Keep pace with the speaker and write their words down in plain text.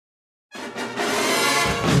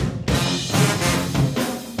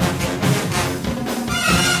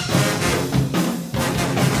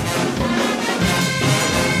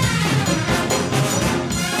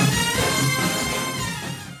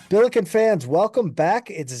Billiken fans, welcome back.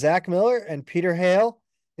 It's Zach Miller and Peter Hale.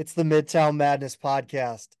 It's the Midtown Madness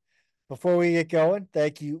podcast. Before we get going,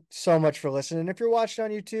 thank you so much for listening. If you're watching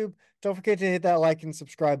on YouTube, don't forget to hit that like and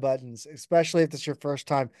subscribe buttons, especially if this is your first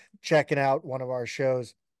time checking out one of our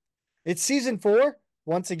shows. It's season 4.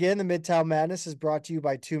 Once again, the Midtown Madness is brought to you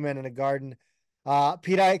by Two Men in a Garden.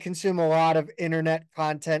 Pete, I consume a lot of internet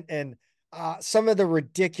content, and some of the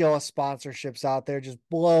ridiculous sponsorships out there just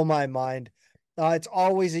blow my mind. It's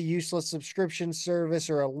always a useless subscription service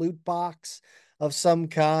or a loot box of some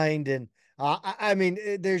kind. And I mean,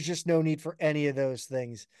 there's just no need for any of those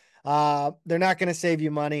things. They're not going to save you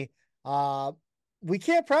money. Uh, we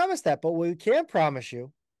can't promise that, but what we can promise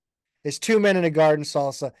you is Two Men in a Garden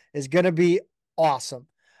salsa is going to be awesome.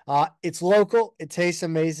 It's local. It tastes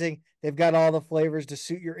amazing. They've got all the flavors to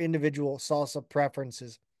suit your individual salsa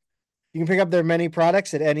preferences. You can pick up their many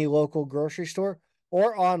products at any local grocery store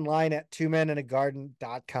or online at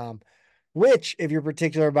twomeninagarden.com, which, if you're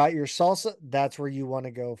particular about your salsa, that's where you want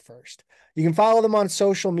to go first. You can follow them on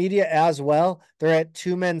social media as well. They're at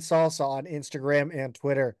Two Men Salsa on Instagram and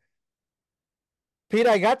Twitter. Pete,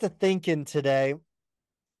 I got to thinking today,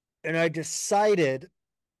 and I decided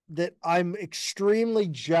that I'm extremely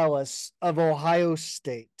jealous of Ohio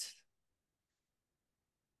State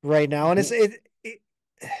right now, and it's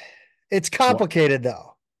Well, complicated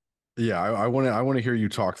though. yeah, I want to hear you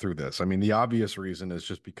talk through this. I mean, the obvious reason is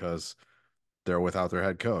just because they're without their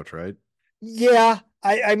head coach, right? Yeah,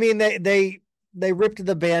 I mean they ripped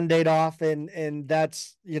the band-aid off, and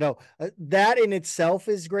that's that in itself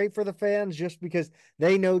is great for the fans just because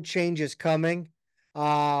they know change is coming.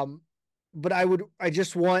 Um, but I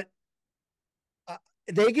just want uh,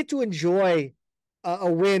 they get to enjoy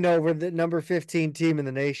a win over the number 15 team in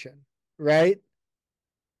the nation, right?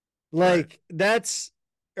 Right. Like that's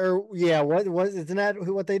or yeah, what was isn't that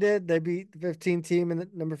what they did? They beat the 15 team in the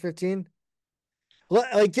number 15.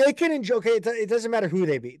 Like they can enjoy. Okay, it doesn't matter who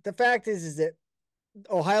they beat. The fact is that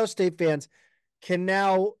Ohio State fans can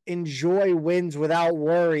now enjoy wins without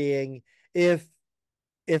worrying if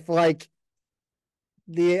like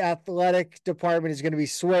the athletic department is going to be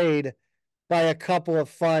swayed by a couple of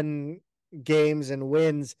fun games and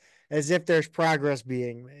wins, as if there's progress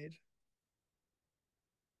being made.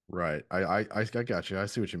 Right. I got you. I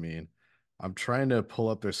see what you mean. I'm trying to pull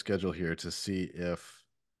up their schedule here to see if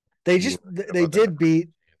They you just were right about that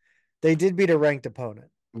number. they did beat a ranked opponent.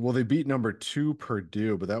 Well, they beat number two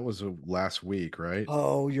Purdue, but that was last week, right?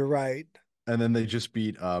 Oh, you're right. And then they just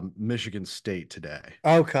beat Michigan State today.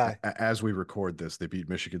 Okay. As we record this, they beat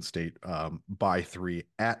Michigan State by 3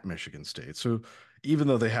 at Michigan State. So even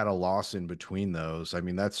though they had a loss in between those, I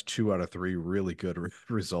mean, that's 2 out of 3 really good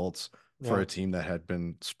results for Yeah. a team that had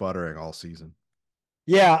been sputtering all season.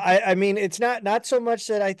 Yeah, I mean it's not so much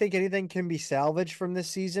that I think anything can be salvaged from this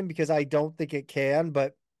season because I don't think it can,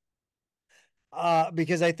 but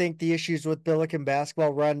because I think the issues with Billiken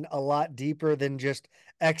basketball run a lot deeper than just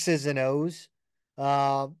X's and O's.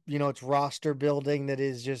 It's roster building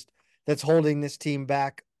that's holding this team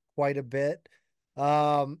back quite a bit.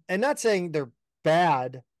 And not saying they're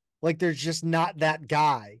bad, like there's just not that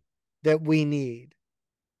guy that we need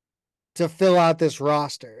to fill out this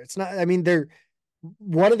roster. It's not, I mean, they're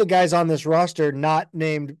one of the guys on this roster, not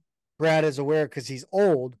named Brad is aware because he's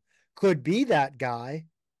old, could be that guy,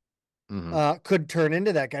 Hmm. could turn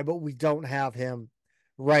into that guy, but we don't have him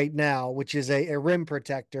right now, which is a rim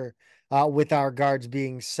protector, with our guards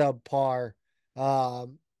being subpar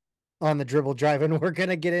um, on the dribble drive. And we're going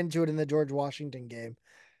to get into it in the George Washington game.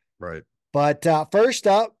 Right. But first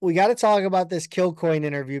up, we got to talk about this Kilcoin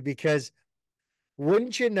interview because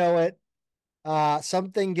wouldn't you know it,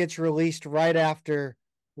 something gets released right after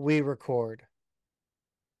we record.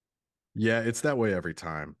 Yeah, it's that way every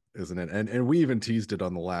time, isn't it? And we even teased it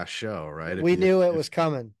on the last show, right? We knew it was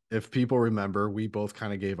coming. If people remember, we both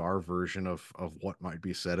kind of gave our version of what might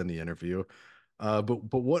be said in the interview. But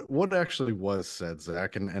what actually was said,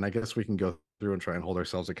 Zach, and I guess we can go through and try and hold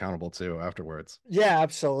ourselves accountable too afterwards. Yeah,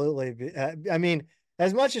 absolutely. I mean,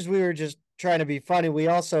 as much as we were just trying to be funny, we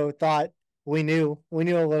also thought we knew a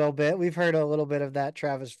little bit. We've heard a little bit of that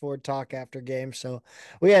Travis Ford talk after game, so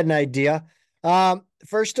we had an idea.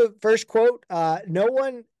 First quote.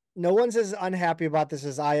 No one's as unhappy about this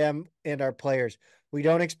as I am and our players. We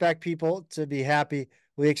don't expect people to be happy.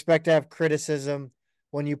 We expect to have criticism.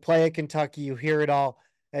 When you play at Kentucky, you hear it all,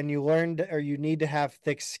 and you need to have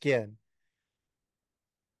thick skin.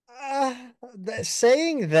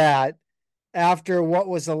 Saying that after what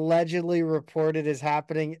was allegedly reported as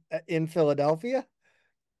happening in Philadelphia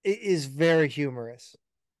is very humorous.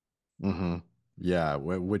 Hmm. Yeah,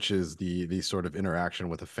 which is the sort of interaction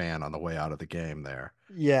with a fan on the way out of the game there.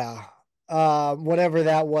 Yeah. Whatever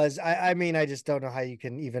that was. I mean, I just don't know how you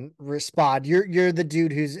can even respond. You're the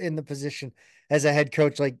dude who's in the position as a head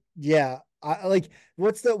coach. Like, yeah. Like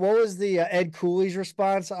what was the Ed Cooley's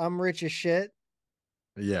response? I'm rich as shit.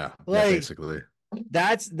 Yeah, yeah, Like basically.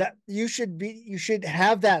 that's that you should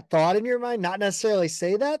have that thought in your mind, not necessarily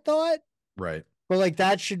say that thought, Right, but like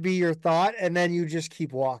that should be your thought, and then you just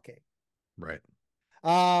keep walking. right.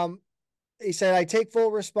 Um, he said, I take full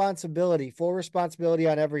responsibility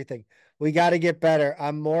on everything. We got to get better.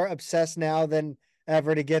 I'm more obsessed now than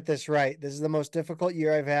ever to get this right. This is the most difficult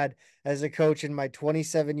year I've had as a coach in my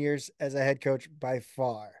 27 years as a head coach by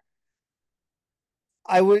far.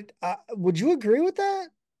 Would you agree with that?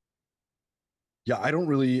 Yeah, I don't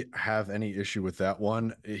really have any issue with that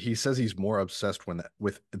one. He says he's more obsessed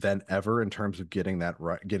with than ever in terms of getting that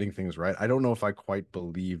right, getting things right. I don't know if I quite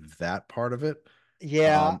believe that part of it.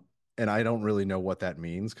 Yeah. Um, and I don't really know what that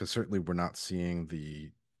means because certainly we're not seeing the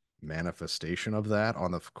manifestation of that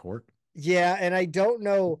on the court. Yeah. And I don't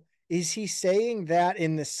know, is he saying that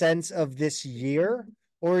in the sense of this year,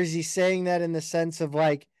 or is he saying that in the sense of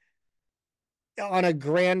like, on a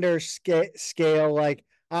grander scale, like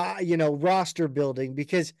roster building?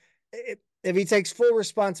 Because if he takes full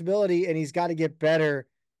responsibility and he's got to get better,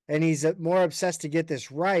 and he's more obsessed to get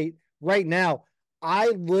this right now, I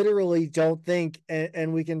literally don't think,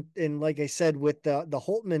 and we can, and like I said with the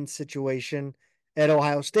Holtman situation at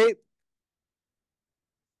Ohio State,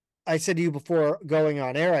 I said to you before going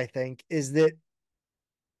on air, I think is that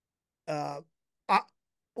uh, I,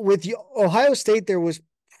 with Ohio State there was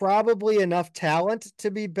probably enough talent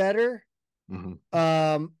to be better. Hmm.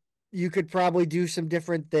 Um, you could probably do some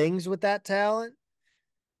different things with that talent,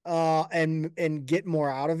 and get more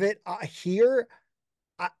out of it. Here,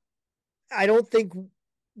 I I don't think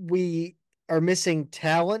we are missing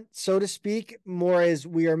talent, so to speak, more as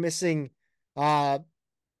we are missing. Uh,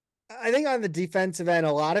 I think on the defensive end,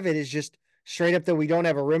 a lot of it is just straight up that we don't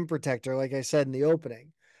have a rim protector, like I said in the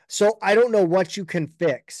opening. So I don't know what you can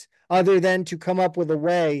fix other than to come up with a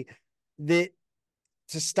way that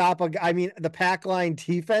to stop a. I mean, the pack line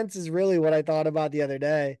defense is really what I thought about the other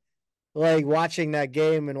day. Like watching that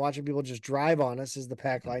game and watching people just drive on us is the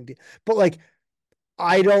pack line. But like,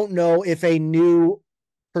 I don't know if a new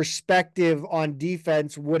perspective on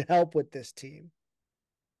defense would help with this team.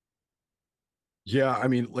 Yeah, I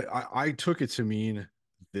mean, like, I took it to mean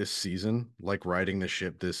this season, like riding the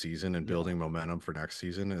ship this season and Yeah. building momentum for next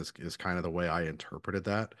season is kind of the way I interpreted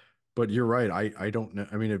that. But you're right. I don't know.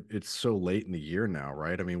 I mean, it's so late in the year now,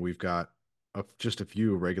 right? I mean, we've got just a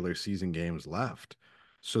few regular season games left,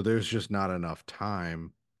 so there's just not enough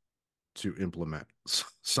time to implement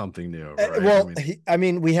something new, right? I Well, mean, I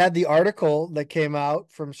mean, we had the article that came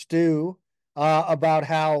out from Stu about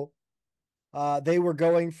how they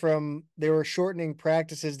were shortening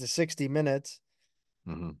practices to 60 minutes.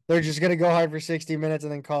 mhm. They're just going to go hard for 60 minutes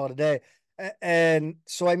and then call it a day. And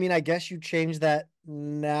so, I mean, I guess you change that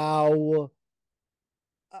now.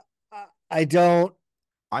 I don't.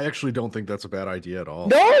 I actually don't think that's a bad idea at all.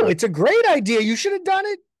 No, it's a great idea. You should have done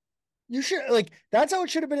it. You should like that's how it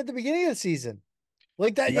should have been at the beginning of the season.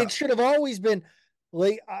 Like that, Yeah. it should have always been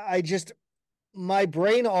like I just my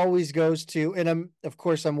brain always goes to, and I'm of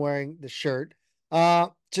course I'm wearing the shirt,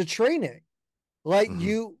 to training. Like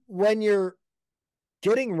Mhm. when you're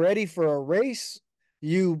getting ready for a race,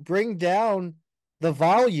 you bring down the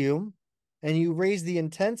volume and you raise the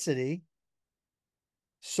intensity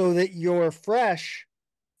so that you're fresh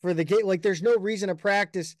for the game. Like there's no reason to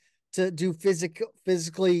practice to do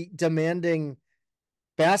physically demanding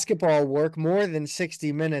basketball work more than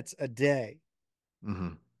 60 minutes a day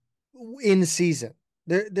Mhm. in season.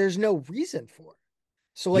 There's no reason for it.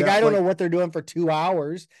 So like Yeah, I don't know like what they're doing for 2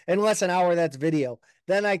 hours, unless an hour that's video.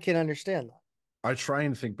 Then I can understand that. I try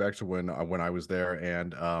and think back to when I was there,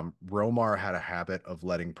 and Romar had a habit of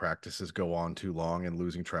letting practices go on too long and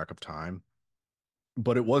losing track of time,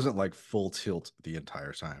 but it wasn't like full tilt the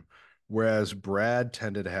entire time. Whereas Brad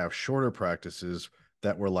tended to have shorter practices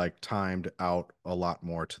that were like timed out a lot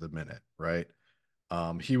more to the minute, right?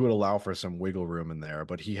 He would allow for some wiggle room in there,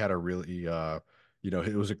 but he had a really,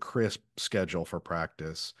 it was a crisp schedule for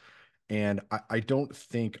practice. And I don't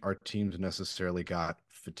think our teams necessarily got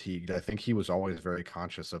fatigued. I think he was always very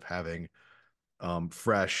conscious of having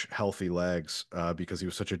fresh, healthy legs because he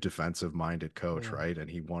was such a defensive minded coach, Yeah. right? And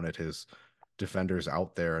he wanted his defenders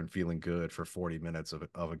out there and feeling good for 40 minutes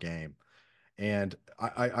of a game. And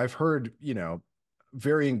I've heard,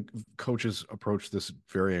 varying coaches approach this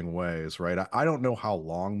varying ways, right? I don't know how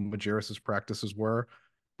long Majerus's practices were,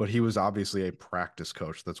 but he was obviously a practice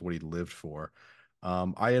coach. That's what he lived for.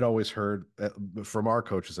 I had always heard from our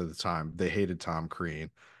coaches at the time, they hated Tom Crean.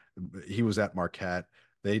 He was at Marquette.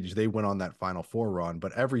 They went on that Final Four run,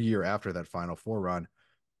 but every year after that Final Four run,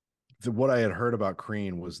 what I had heard about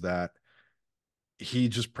Crean was that he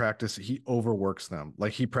overworks them.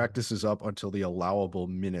 Like he practices up until the allowable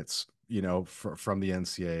minutes, from the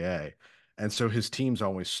NCAA. And so his teams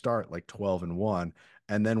always start like 12-1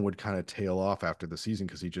 and then would kind of tail off after the season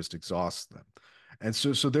because he just exhausts them. And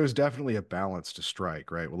so there's definitely a balance to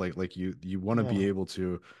strike, right? Well, like you want to be Yeah. able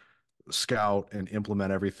to scout and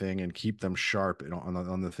implement everything and keep them sharp,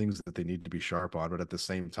 on the things that they need to be sharp on. But at the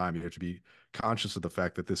same time, you have to be conscious of the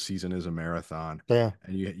fact that this season is a marathon, Yeah.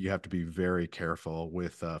 and you have to be very careful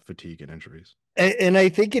with fatigue and injuries. And I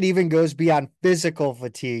think it even goes beyond physical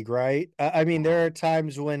fatigue, right? I mean, Uh-huh. there are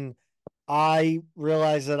times when I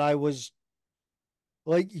realized that I was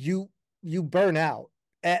like you burn out.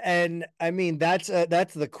 And I mean that's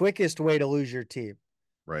the quickest way to lose your team,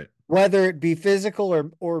 Right. whether it be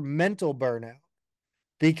physical or mental burnout.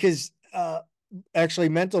 Because actually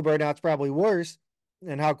mental burnout's probably worse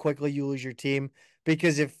and how quickly you lose your team.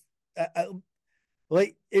 Because uh, uh,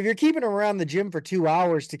 if you're keeping them around the gym for 2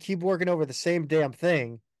 hours to keep working over the same damn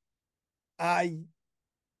thing, I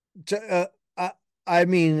uh, I, I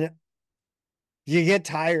mean you get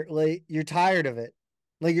tired. Like you're tired of it.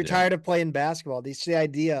 Like you're Yeah. tired of playing basketball. The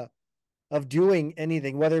idea of doing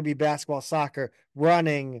anything, whether it be basketball, soccer,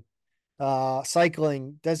 running,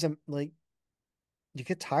 cycling, doesn't like you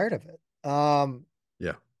get tired of it.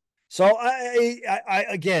 Yeah. So I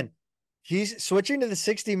again, he's switching to the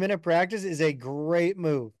 60-minute practice is a great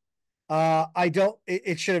move. I don't.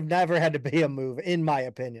 It should have never had to be a move, in my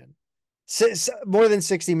opinion. More than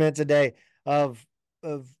 60 minutes a day of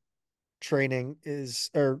of training is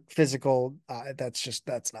or physical.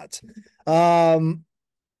 That's nuts. Um,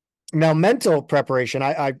 Now mental preparation,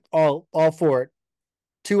 I all for it.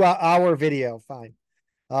 2 hour video, fine.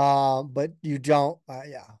 But you don't.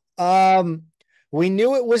 Yeah. We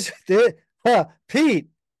knew it was the Pete.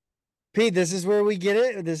 Pete, this is where we get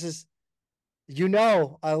it. This is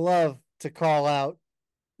I love to call out,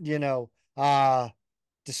 you know, uh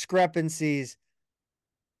discrepancies.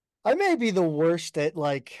 I may be the worst at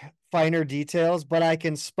like finer details, but I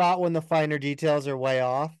can spot when the finer details are way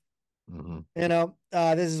off. Hmm.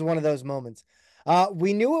 This is one of those moments.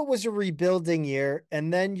 We knew it was a rebuilding year,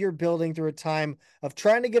 and then you're building through a time of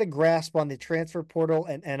trying to get a grasp on the transfer portal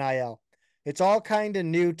and NIL. It's all kind of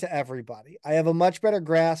new to everybody. I have a much better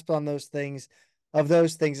grasp on those things,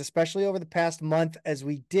 especially over the past month as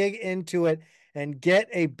we dig into it and get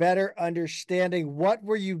a better understanding. What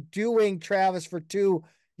were you doing, Travis, for 2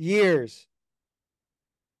 years?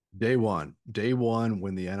 Day one,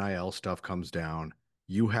 when the NIL stuff comes down,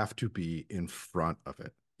 you have to be in front of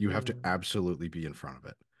it. You have to Mm, absolutely be in front of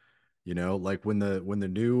it. Like when the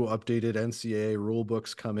new updated NCAA rule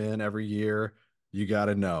books come in every year, you got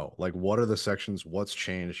to know like what are the sections, what's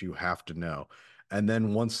changed, you have to know. And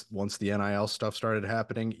then once the NIL stuff started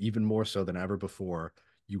happening, even more so than ever before,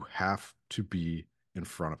 you have to be in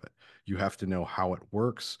front of it. You have to know how it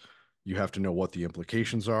works. You have to know what the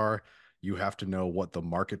implications are. You have to know what the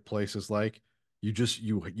marketplace is like.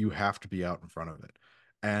 You have to be out in front of it.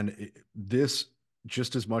 And this,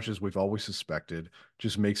 just as much as we've always suspected,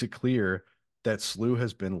 just makes it clear that SLU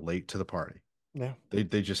has been late to the party. yeah.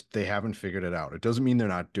 They haven't figured it out. It doesn't mean they're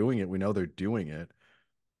not doing it. We know they're doing it,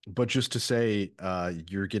 but just to say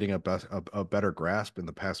you're getting a better grasp in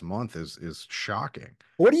the past month is shocking.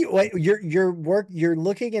 What do you wait? You're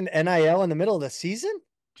looking in NIL in the middle of the season?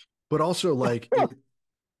 But also, like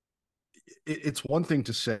it's one thing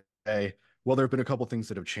to say, well, there have been a couple things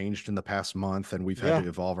that have changed in the past month, and we've had Yeah. to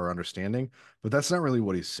evolve our understanding. But that's not really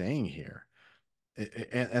what he's saying here.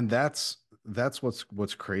 And that's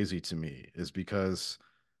what's crazy to me is because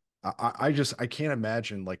I can't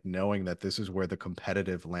imagine like knowing that this is where the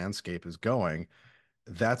competitive landscape is going.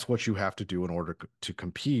 That's what you have to do in order to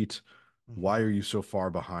compete. Why Mhm. are you so far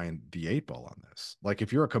behind the eight ball on this? Like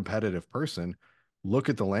if you're a competitive person, look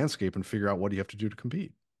at the landscape and figure out what you have to do to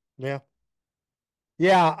compete. Yeah.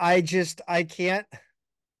 Yeah. I can't.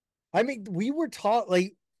 I mean, we were taught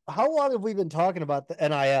like, how long have we been talking about the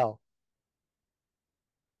NIL?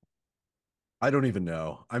 I don't even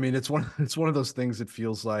know. I mean, it's one of those things that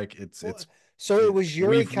feels like Well, so it was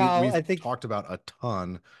Yuri Kyle. we've I think talked about a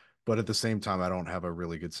ton, but at the same time, I don't have a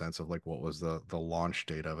really good sense of like what was the launch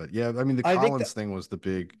date of it. Yeah, I mean, the I think that Collins thing was the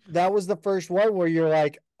big, that was the first one where you're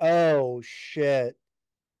like, oh shit,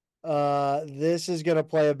 this is gonna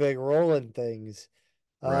play a big role in things.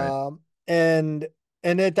 right. Um, and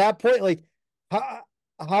and at that point, like, how,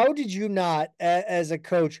 how did you not, as a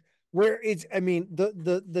coach, where it's, I mean,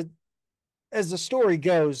 as the story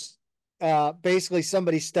goes, basically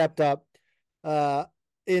somebody stepped up, uh,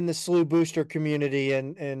 in the SLU booster community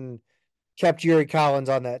and kept Yuri Collins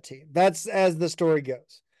on that team. That's as the story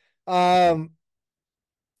goes. Um,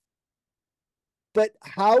 but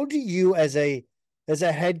how do you, as a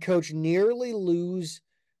head coach, nearly lose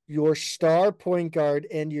your star point guard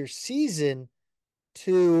and your season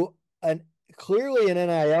to an clearly an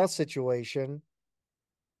NIL situation,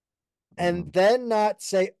 and Mhm. then not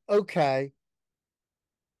say, okay,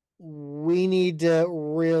 we need to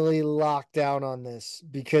really lock down on this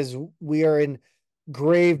because we are in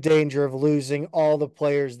grave danger of losing all the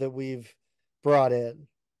players that we've brought in.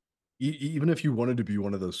 Even if you wanted to be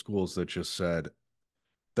one of those schools that just said,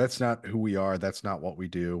 that's not who we are, that's not what we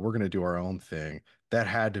do, we're going to do our own thing, that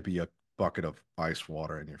had to be a bucket of ice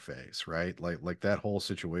water in your face, right? Like that whole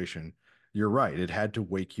situation, you're right, it had to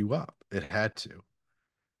wake you up. It had to.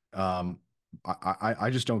 Um, I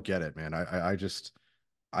just don't get it, man. I just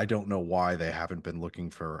I don't know why they haven't been looking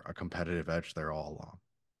for a competitive edge there all along,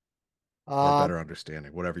 or a Um, better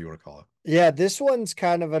understanding, whatever you want to call it. yeah, this one's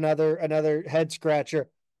kind of another head scratcher.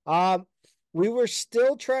 Um, we were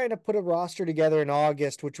still trying to put a roster together in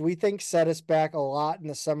August, which we think set us back a lot in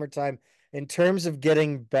the summertime in terms of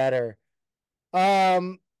getting better.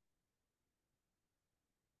 Um,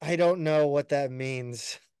 I don't know what that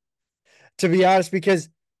means, to be honest, because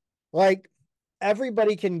like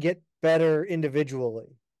everybody can get better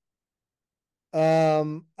individually.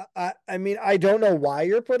 I mean, I don't know why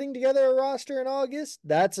you're putting together a roster in August.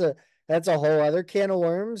 That's a whole other can of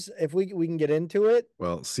worms. If we can get into it.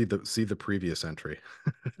 Well, see the previous entry.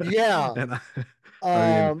 Yeah. And I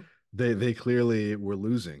mean, Um, they clearly were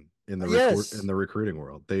losing in the yes. recruiting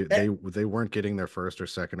world. They Eh, they they weren't getting their first or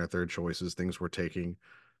second or third choices. Things were taking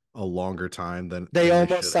a longer time they than they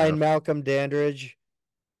almost should signed have. Malcolm Dandridge,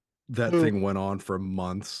 That who thing went on for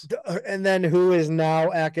months. and then who is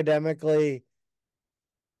now academically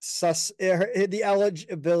the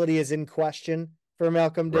eligibility is in question for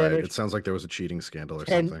Malcolm Right. It Dandridge. sounds like there was a cheating scandal or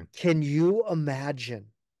Can something. can you imagine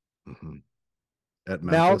Mhm. At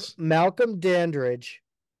Memphis. Malcolm Dandridge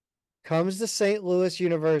comes to St. Louis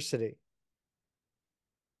University.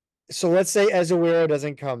 So let's say Ezewiro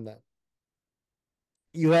doesn't come then.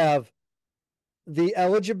 You have the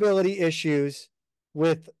eligibility issues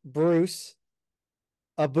with Bruce,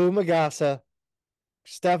 Abu Magasa,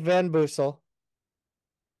 Steph Van Bussel,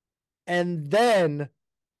 and then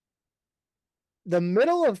the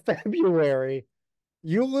middle of February,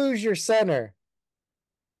 you lose your center.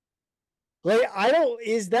 Like, I don't,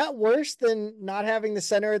 is that worse than not having the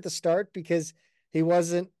center at the start because he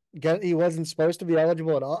wasn't he wasn't supposed to be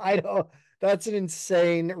eligible at all? I don't, that's an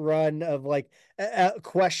insane run of like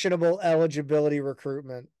questionable eligibility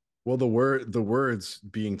recruitment. Well, the words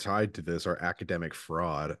being tied to this are academic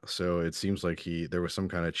fraud. So it seems like there was some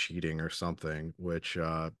kind of cheating or something, which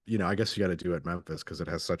I guess you got to do at Memphis because it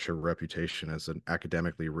has such a reputation as an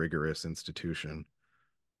academically rigorous institution.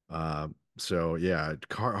 So yeah,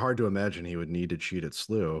 hard to imagine he would need to cheat at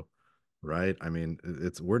SLU, right? I mean,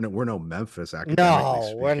 we're no Memphis academically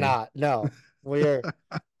No, we're speaking. not. No, we are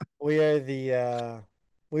we are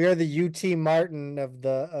we are the UT Martin of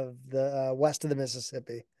the west of the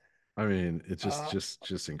Mississippi. I mean, it's just Uh, just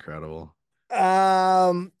just incredible.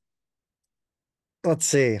 um, let's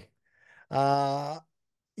see. Uh,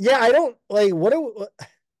 yeah, I don't like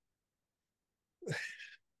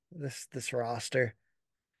this roster.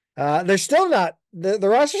 They're still not the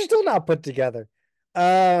roster's still not put together.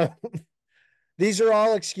 Uh, these are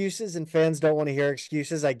all excuses, and fans don't want to hear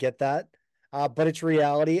excuses. I get that, but it's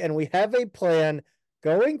reality, and we have a plan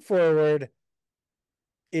going forward.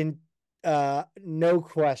 In no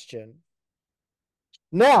question.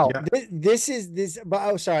 Now, Yeah, this is this. But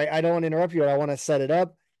oh, sorry, I don't want to interrupt you. I want to set it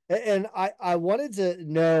up, and I wanted to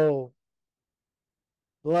know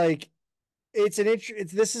like it's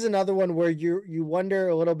this is another one where you wonder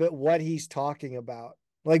a little bit what he's talking about,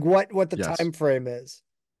 like what the yes. time frame is.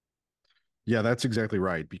 Yeah, that's exactly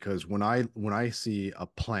right. Because when I see a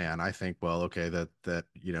plan, I think, well, okay,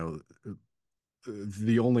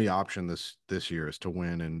 the only option this year is to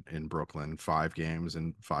win in Brooklyn 5 games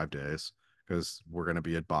in 5 days because we're going to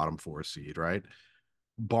be at bottom four seed, right?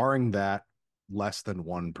 Barring that less than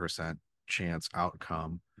 1% chance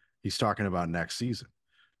outcome, he's talking about next season.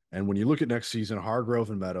 And when you look at next season, Hargrove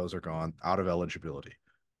and Meadows are gone out of eligibility.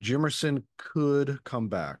 Jimerson could come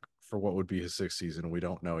back for what would be his sixth season. We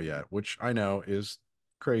don't know yet, which I know is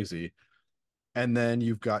crazy. And then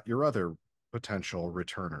you've got your other potential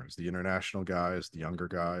returners, the international guys, the younger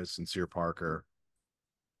guys, Sincere Parker.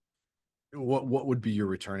 what would be your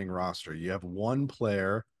returning roster? You have one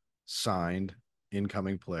player signed,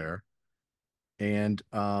 incoming player, and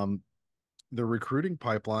the recruiting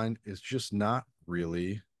pipeline is just not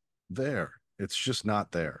really there. It's just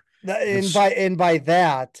not there. And And by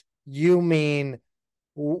that, you mean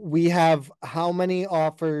we have how many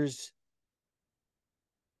offers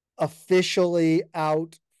officially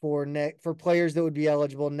out for players that would be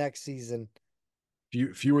eligible next season?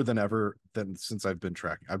 fewer than ever than since I've been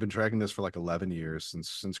tracking. I've been tracking this for like 11 years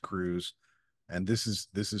since Cruz, and this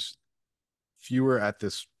is fewer at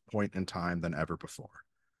this point in time than ever before.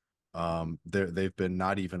 They've been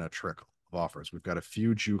not even a trickle of offers. We've got a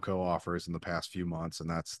few JUCO offers in the past few months, and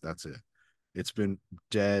that's it. It's been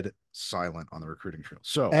dead silent on the recruiting trail.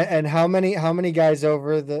 So And how many guys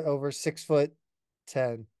over 6'10",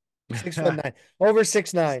 6'9", over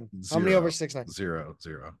 6'9"? How many over zero, 6'9"? zero,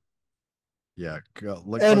 zero. Yeah,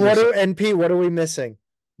 like And under. Pete, what are we missing?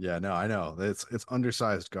 Yeah, no, I know. It's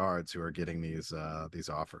undersized guards who are getting these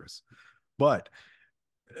offers. But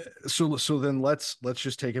so then let's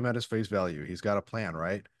just take him at his face value. He's got a plan,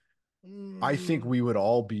 right? I think Mm, we would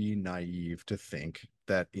all be naive to think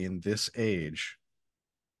that in this age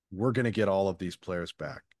we're going to get all of these players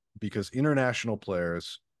back because international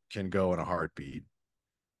players can go in a heartbeat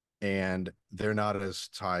and they're not as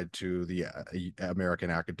tied to the American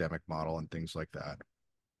academic model and things like that.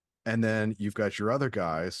 And then you've got your other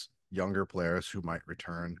guys, younger players who might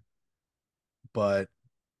return, but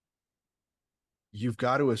you've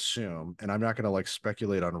got to assume, and I'm not going to like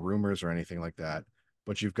speculate on rumors or anything like that,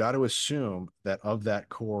 but you've got to assume that of that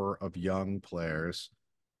core of young players,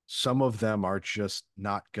 some of them are just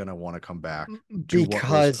not going to want to come back to what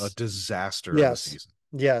was a because disaster of a yes, season.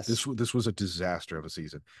 yes. This was a disaster of a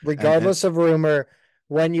season. And Regardless of rumor,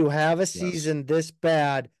 when you have a yes. season this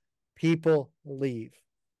bad, people leave.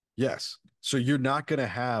 Yes. So you're not going to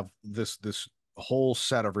have this whole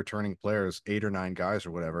set of returning players, 8 or 9 guys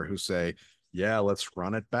or whatever, who say, "Yeah, let's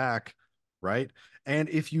run it back." Right? And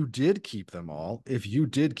if you did keep them all, if you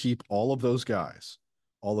did keep all of those guys,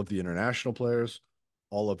 all of the international players,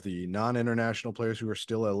 all of the non-international players who are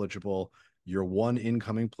still eligible, your one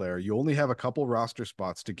incoming player, you only have a couple roster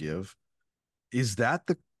spots to give. Is that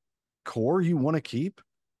the core you want to keep?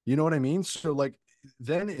 You know what I mean? So like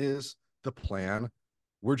then is the plan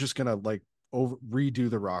we're just gonna like over redo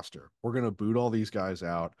the roster. We're gonna boot all these guys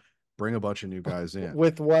out, bring a bunch of new guys in.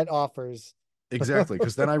 With what offers? Exactly,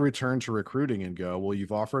 because then I return to recruiting and go, well,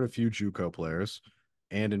 you've offered a few JUCO players,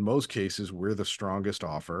 and in most cases, we're the strongest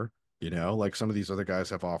offer. You know, like some of these other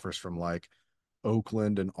guys have offers from like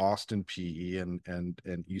Oakland and Austin PE and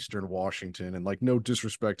Eastern Washington, and like no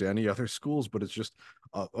disrespect to any other schools, but it's just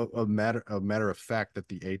a matter of fact that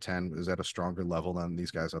the A10 is at a stronger level than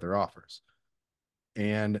these guys' other offers.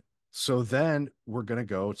 And so then we're going to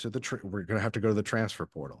go to we're going to have to go to the transfer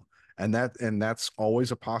portal. And that's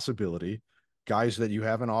always a possibility. Guys that you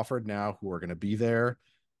haven't offered now who are going to be there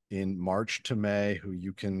in March to May who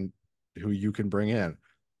you can bring in.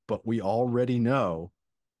 But we already know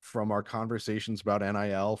from our conversations about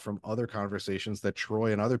NIL, from other conversations that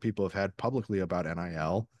Troy and other people have had publicly about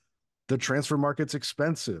NIL, the transfer market's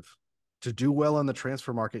expensive. To do well in the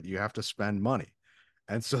transfer market, you have to spend money.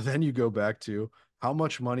 And so then you go back to how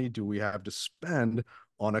much money do we have to spend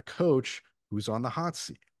on a coach who's on the hot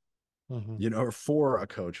seat, Mhm. or for a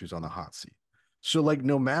coach who's on the hot seat. So, like,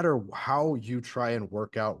 no matter how you try and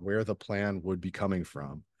work out where the plan would be coming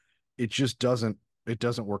from, it just doesn't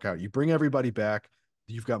work out. You bring everybody back,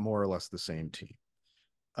 you've got more or less the same team.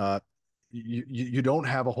 Uh, you don't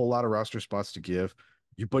have a whole lot of roster spots to give,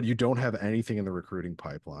 but you don't have anything in the recruiting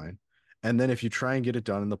pipeline. And then if you try and get it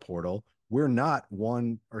done in the portal, we're not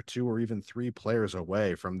 1 or 2 or even 3 players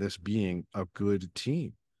away from this being a good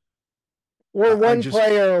team. We're I one just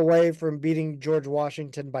player away from beating George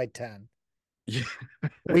Washington by 10. yeah,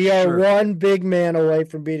 We are sure. one big man away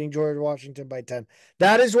from beating George Washington by 10.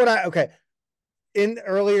 That is what okay. In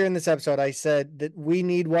earlier in this episode, I said that we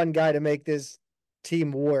need one guy to make this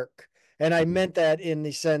team work. And I Mhm, meant that in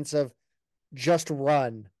the sense of just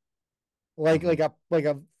run. Like mhm, like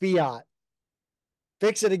a Fiat.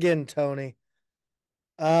 Fix it again, Tony.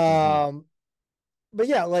 mhm. Um but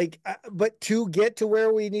yeah, but to get to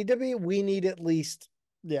where we need to be, we need at least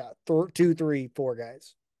two, three, four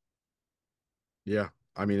guys. Yeah,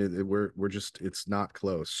 I mean, we're just it's not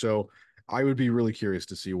close. So I would be really curious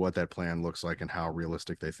to see what that plan looks like and how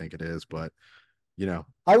realistic they think it is. But you know,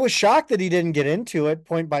 I was shocked that he didn't get into it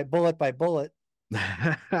point by bullet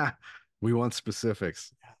we want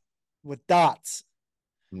specifics. with dots.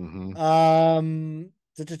 Hmm.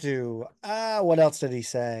 What else did he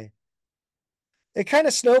say? It kind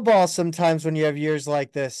of snowballs sometimes when you have years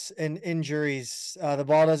like this and injuries. The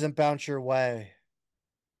ball doesn't bounce your way.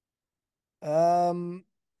 Um,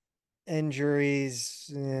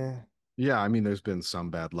 Injuries. Yeah. Yeah, I mean, there's been some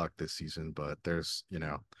bad luck this season, but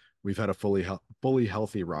we've had a fully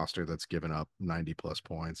healthy roster that's given up 90 plus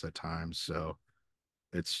points at times. So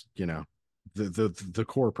it's, the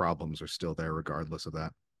core problems are still there regardless of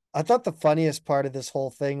that. I thought the funniest part of this whole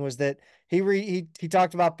thing was that he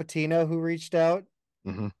talked about Patino who reached out,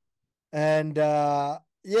 Hmm. and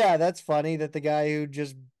yeah, that's funny that the guy who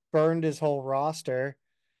just burned his whole roster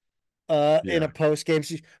in a Yeah. post game.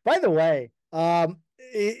 By the way,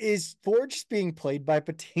 is Ford just being played by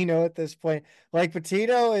Patino at this point? Like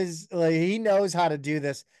Patino is like he knows how to do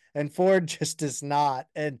this, and Ford just does not.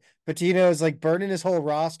 And Patino is like burning his whole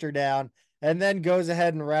roster down, and then goes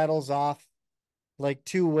ahead and rattles off like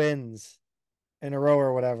 2 wins in a row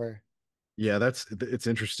or whatever. Yeah, it's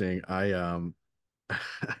interesting.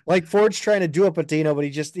 Like Ford's trying to do a Patino, but he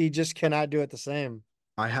just cannot do it the same.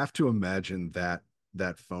 I have to imagine that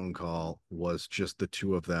that phone call was just the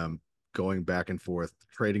two of them going back and forth,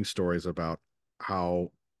 trading stories about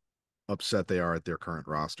how upset they are at their current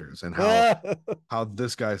rosters and how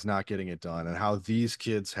this guy's not getting it done and how these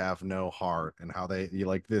kids have no heart and how they you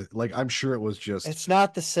like this like I'm sure it was just It's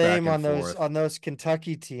not the back same and on those forth. on those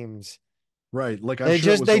Kentucky teams. Right. Like I'm They sure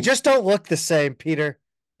it just was they a just don't look the same, Peter.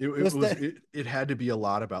 it Listen, was it had to be a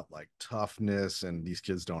lot about like toughness and these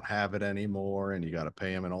kids don't have it anymore and you got to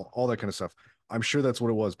pay them and all that kind of stuff. I'm sure that's what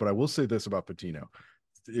it was, but I will say this about Patino.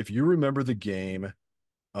 If you remember the game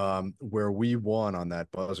where we won on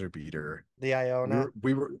that buzzer beater, the Iona.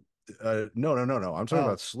 we were no. I'm talking Oh,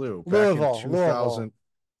 about SLU back in Louisville. 2000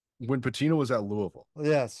 when Patino was at Louisville.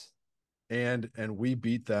 Yes. And we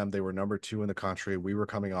beat them. They were number 2 in the country. We were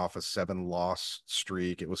coming off a 7 loss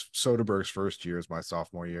streak. It was Soderberg's first year as my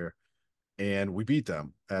sophomore year, and we beat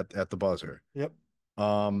them at the buzzer. Yep.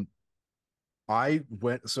 Um, I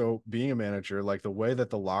went so being a manager, like the way that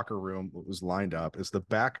the locker room was lined up is the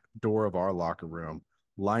back door of our locker room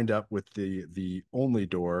lined up with the only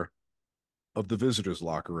door of the visitors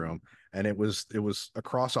locker room, and it was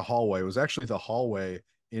across a hallway. It was actually the hallway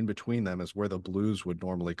in between them is where the Blues would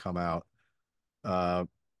normally come out. Uh,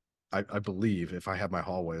 I believe if I have my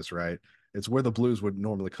hallways right, it's where the Blues would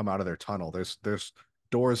normally come out of their tunnel. There's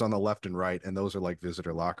doors on the left and right, and those are like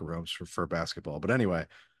visitor locker rooms for basketball. But anyway,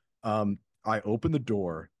 I open the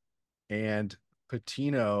door and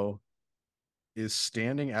Patino is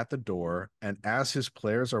standing at the door, and as his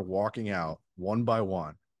players are walking out one by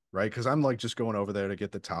one, right? Because I'm like just going over there to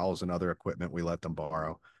get the towels and other equipment we let them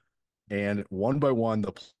borrow. And one by one,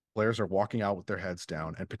 the players are walking out with their heads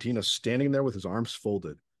down, and Patino's standing there with his arms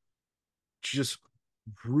folded, just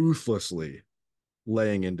ruthlessly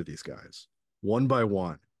laying into these guys one by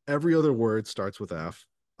one. Every other word starts with F.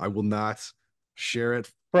 I will not share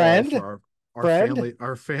it all for Friend. our Friend.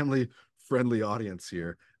 family friendly audience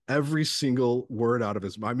here. Every single word out of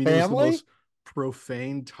his I mean it was the Family. most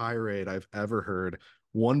profane tirade I've ever heard.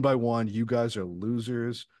 One by one, you guys are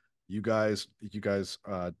losers. You guys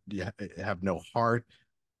have no heart.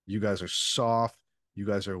 You guys are soft. You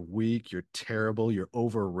guys are weak. You're terrible. You're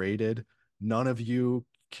overrated. None of you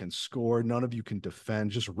can score. None of you can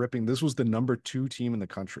defend. Just ripping. This was the number 2 team in the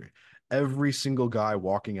country. Every single guy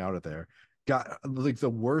walking out of there got like the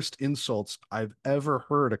worst insults I've ever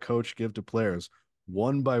heard a coach give to players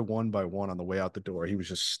one by one on the way out the door. He was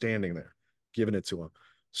just standing there giving it to him.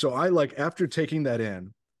 So I like after taking that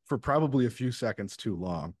in for probably a few seconds too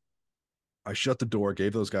long, I shut the door,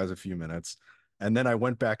 gave those guys a few minutes, and then I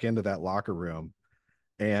went back into that locker room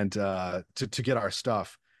and to get our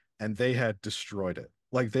stuff, and they had destroyed it.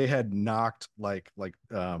 Like they had knocked like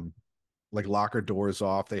locker doors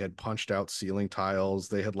off. They had punched out ceiling tiles.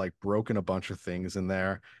 They had like broken a bunch of things in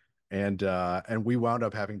there. And we wound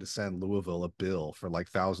up having to send Louisville a bill for like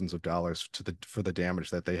thousands of dollars to the for the damage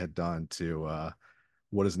that they had done to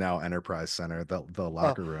what is now Enterprise Center, the Oh,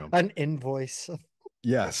 locker room. an invoice.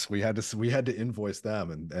 Yes, we had to invoice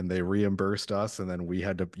them and they reimbursed us and then we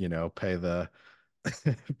had to, pay the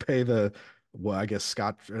pay the well, I guess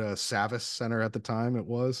Scott Savis Center at the time it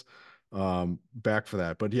was back for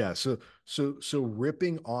that. But yeah, so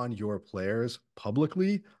ripping on your players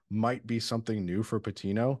publicly might be something new for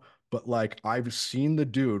Patino, but like I've seen the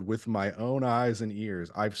dude with my own eyes and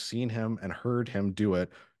ears. I've seen him and heard him do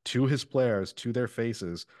it to his players, to their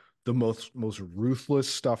faces. The most ruthless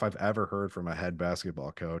stuff I've ever heard from a head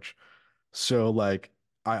basketball coach. So like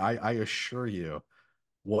I assure you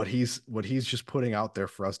what he's just putting out there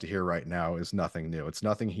for us to hear right now is nothing new. It's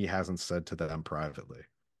nothing he hasn't said to them privately.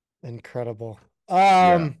 Incredible.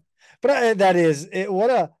 Yeah. But that is it.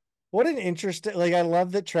 What a what an interesting, like, I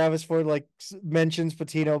love that Travis Ford like mentions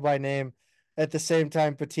Patino by name. At the same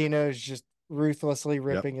time, Patino is just ruthlessly Yep.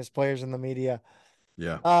 ripping his players in the media.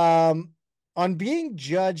 Yeah. Um, on being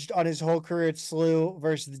judged on his whole career at SLU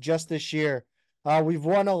versus just this year, we've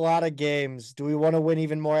won a lot of games. Do we want to win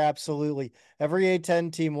even more? Absolutely. Every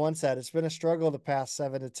A10 team wants that. It's been a struggle the past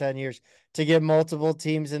 7 to 10 years to get multiple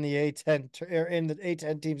teams in the A10 or in the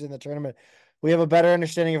A10 teams in the tournament. We have a better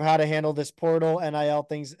understanding of how to handle this portal, NIL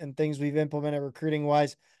things, and things we've implemented recruiting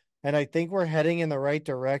wise. And I think we're heading in the right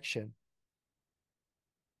direction.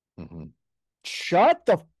 Hmm. Shut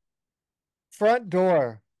the front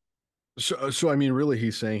door. So I mean, really,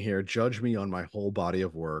 he's saying here, judge me on my whole body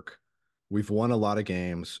of work. We've won a lot of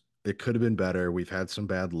games. It could have been better. We've had some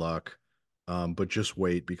bad luck, but just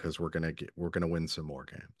wait because we're gonna win some more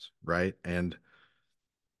games, right? And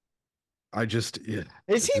I just, yeah,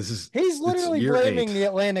 Is he? this is He's it's literally year blaming eight. the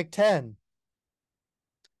Atlantic 10.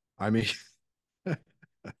 I mean,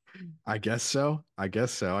 I guess so. I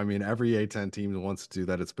guess so. I mean, every A10 team wants to do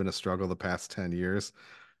that. It's been a struggle the past 10 years.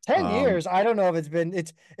 10 Um, years. I don't know if it's been,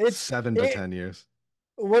 seven to it, 10 years.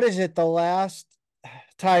 what is it? The last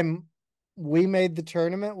time we made the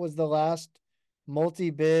tournament was the last multi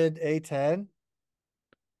bid A10.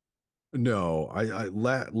 No,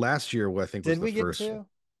 last year I think was Did the we get first. to?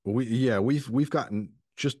 We've gotten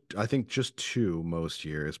just I think just two most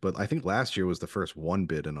years, but I think last year was the first one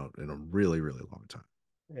bid in a really really long time.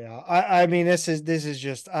 Yeah. I mean, this is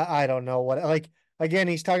just, I don't know what, like, again,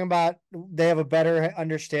 he's talking about they have a better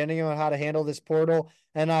understanding on how to handle this portal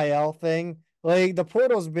NIL thing. Like, the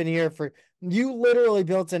portal's been here for, you literally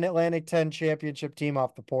built an Atlantic 10 championship team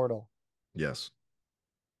off the portal. Yes.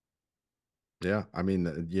 Yeah, I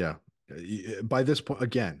mean, yeah. By this point,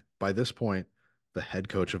 again, by this point, the head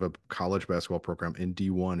coach of a college basketball program in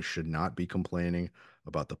D1 should not be complaining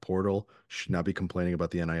about the portal, should not be complaining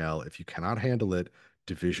about the NIL. If you cannot handle it,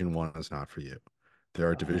 Division One is not for you. There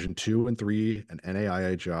are Division Two and Three and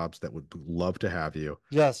NAIA jobs that would love to have you.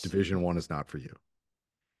 Yes. Division One is not for you.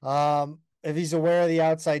 If he's aware of the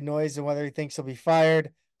outside noise and whether he thinks he'll be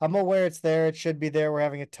fired, I'm aware it's there. It should be there. We're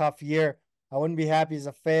having a tough year. I wouldn't be happy as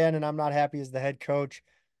a fan, and I'm not happy as the head coach.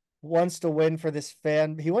 Wants to win for this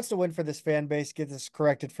fan. He wants to win for this fan base, get this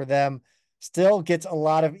corrected for them. Still gets a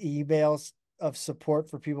lot of emails of support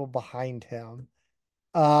for people behind him.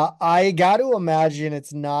 I got to imagine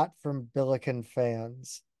it's not from Billiken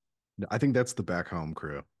fans. I think that's the back home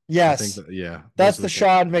crew. I think Yes, that, yeah, that's those are the the guys.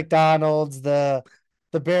 Sean Yeah. McDonald's, the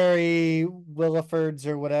Barry Willifords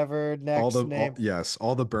or whatever next name. Yes,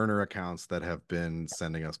 all the burner accounts that have been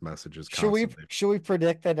sending us messages Should we constantly. should we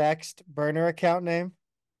predict the next burner account name?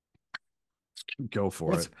 Go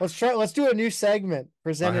for Let's it. let's try let's do a new segment I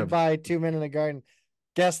presented have by 2 Men in the Garden.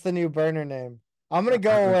 Guess the new burner name. I'm gonna I,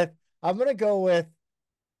 go with I'm gonna go with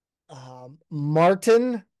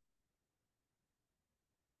Martin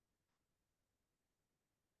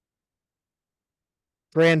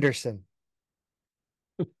Granderson.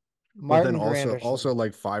 but then Martin Granderson. also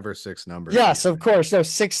like five or six numbers Yes, of behind it. course. No,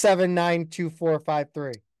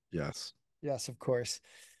 6792453. Yes. Yes, of course.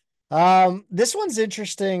 This one's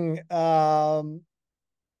interesting.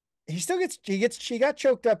 He got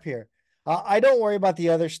choked up here. I don't worry about the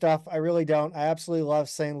other stuff. I really don't. I absolutely love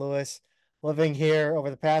St. Louis. Living here over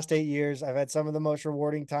the past 8 years, I've had some of the most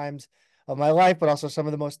rewarding times of my life, but also some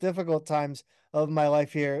of the most difficult times of my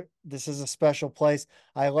life here. This is a special place.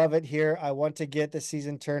 I love it here. I want to get the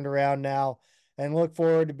season turned around now and look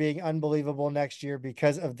forward to being unbelievable next year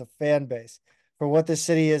because of the fan base, for what this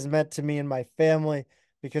city has meant to me and my family,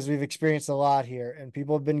 because we've experienced a lot here and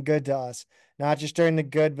people have been good to us, not just during the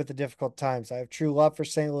good, but the difficult times. I have true love for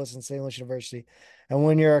St. Louis and St. Louis University. And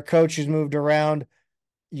when you're a coach who's moved around,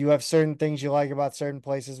 you have certain things you like about certain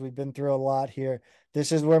places. We've been through a lot here.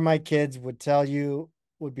 This is where my kids would tell you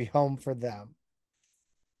would be home for them.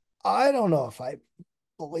 I don't know if I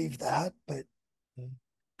believe that, but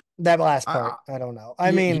that last I part, I don't know. I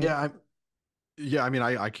yeah, mean, yeah, yeah, I mean,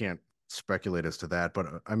 I can't speculate as to that,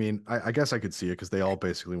 but I mean, I guess I could see it because they all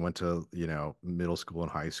basically went to, middle school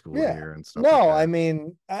and high school yeah. here and stuff like No, I that.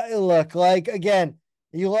 mean, look, like, again,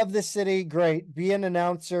 you love this city, great. Be an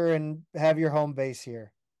announcer and have your home base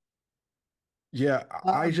here. Yeah,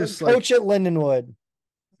 I But just coach like at Lindenwood.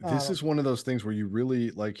 this is one of those things where you really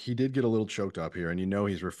like he did get a little choked up here, and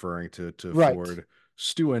he's referring to Right. Ford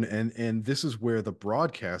Stewin, and this is where the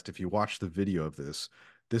broadcast, if you watch the video of this,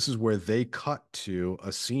 this is where they cut to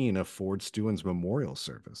a scene of Ford Stewin's memorial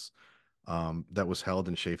service that was held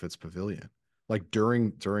in Chaffetz Pavilion, like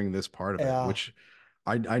during this part of it, Yeah. which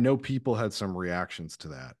I know people had some reactions to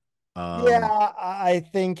that. Yeah, I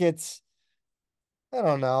think it's I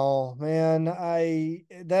don't know, man. I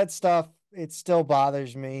that stuff it still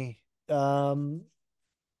bothers me. And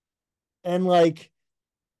like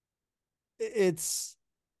it's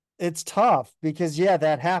it's tough because yeah,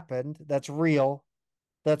 that happened. That's real.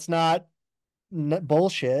 That's not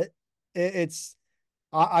bullshit. It's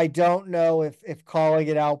I don't know if calling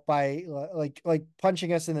it out by like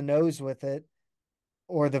punching us in the nose with it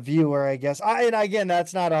or the viewer, I guess. And again,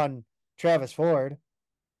 that's not on Travis Ford.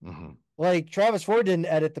 Hmm. Like Travis Ford didn't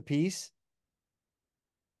edit the piece.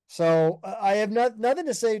 So I have nothing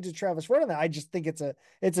to say to Travis Ford on that. I just think it's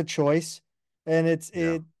a choice, and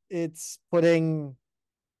Yeah. it's putting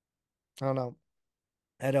I don't know.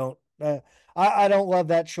 I don't I don't love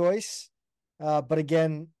that choice. But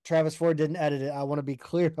again, Travis Ford didn't edit it. I want to be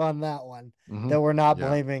clear on that one Hmm. that we're not Yeah.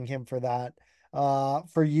 blaming him for that.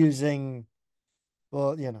 For using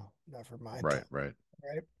well, never mind. Right. Right.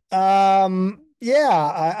 Right.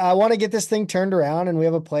 Yeah, I want to get this thing turned around and we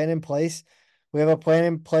have a plan in place. We have a plan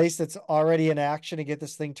in place that's already in action to get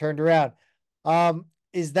this thing turned around.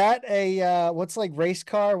 Is that a what's like race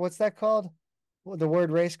car? What's that called? The word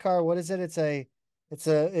race car, what is it?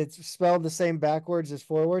 It's spelled the same backwards as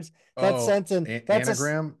forwards. That Oh, sentence that's a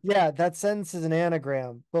anagram. yeah, that sentence is an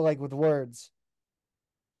anagram, but like with words.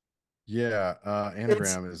 Yeah. It's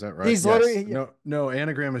Anagram. Is that right? he's Yes. literally No. No.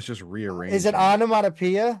 Anagram is just is it rearranging.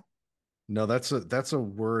 onomatopoeia? No, that's a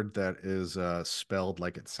word that is spelled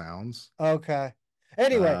like it sounds. Okay.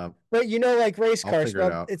 Anyway, Uh, but like race I'll car figure it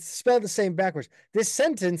spelled out. it's spelled the same backwards. This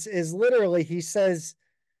sentence is literally he says,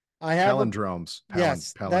 I have a Palindromes.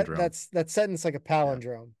 yes, Palindrome. that sentence like a Yeah.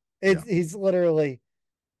 palindrome. Yeah. He's literally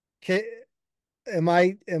am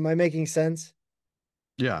I making sense?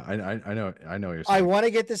 Yeah. I know what you're I saying. want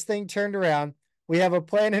to get this thing turned around. We have a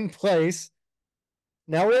plan in place.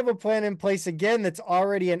 Now we have a plan in place again that's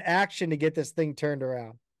already in action to get this thing turned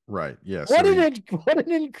around. Right. Yeah. What So what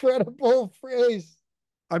an incredible phrase.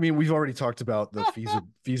 I mean, we've already talked about the Oh,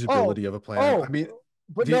 feasibility of a plan. I oh, mean,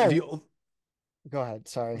 but the the no. Go ahead.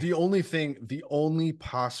 Sorry. the only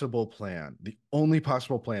possible plan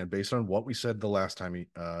based on what we said the last time,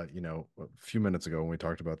 a few minutes ago when we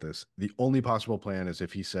talked about this, the only possible plan is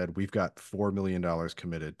if he said, we've got $4 million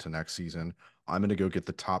committed to next season. I'm going to go get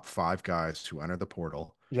the top five guys to enter the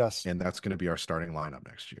portal, Yes. and that's going to be our starting lineup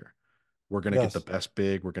next year. We're going to get the Yes. best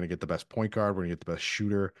big. We're going to get the best point guard. We're going to get the best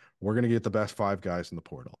shooter. We're going to get the best five guys in the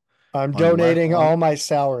portal. I'm Unless, donating all my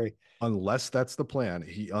salary. unless that's the plan.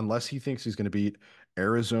 Unless he thinks he's going to beat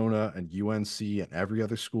Arizona and UNC and every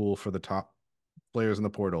other school for the top players in the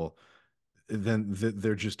portal, then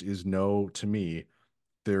there just is no, to me,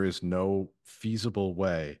 there is no feasible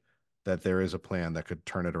way that there is a plan that could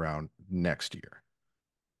turn it around next year.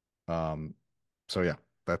 Um, so yeah,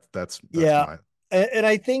 that's Yeah. my And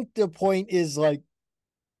I think the point is like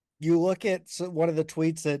you look at one of the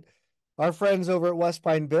tweets that our friends over at West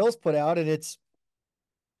Pine Bills put out, and it's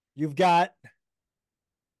you've got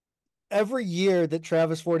every year that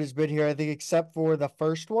Travis Ford has been here, I think except for the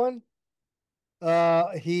first one,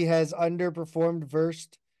 he has underperformed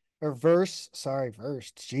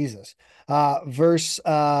Jesus. Verse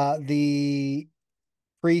the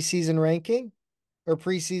preseason ranking or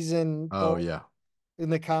preseason oh poll yeah, in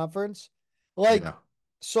the conference. Like, yeah.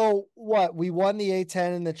 so what? We won the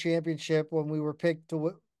A10 in the championship when we were picked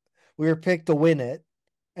to win it,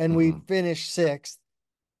 and we Hmm. finished sixth.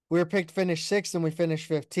 We were picked to finish sixth, and we finished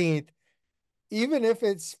 15th. Even if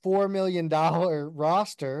it's $4 million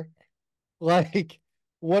roster, like,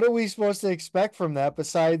 what are we supposed to expect from that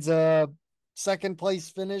besides a second place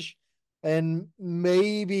finish and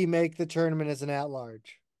maybe make the tournament as an at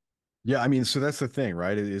large? Yeah, I mean, so that's the thing,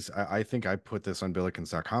 right? It is I think I put this on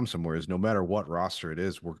Billikens.com somewhere is no matter what roster it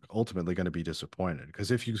is, we're ultimately going to be disappointed.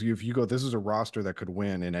 Because if you go, this is a roster that could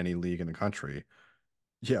win in any league in the country,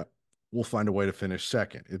 yeah, we'll find a way to finish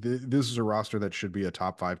second. This is a roster that should be a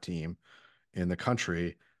top five team in the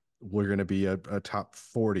country. We're going to be a top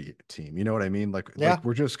 40 team. You know what I mean? Like Yeah,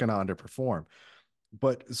 we're just going to underperform.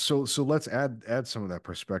 But so let's add some of that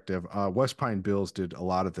perspective. West Pine Bills did a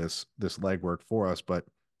lot of this legwork for us, but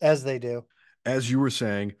as they do. as you were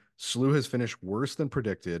saying, SLU has finished worse than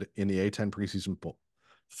predicted in the A10 preseason poll.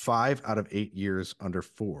 5 out of 8 years under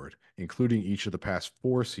Ford, including each of the past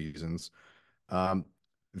 4 seasons. Um,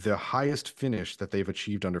 the highest finish that they've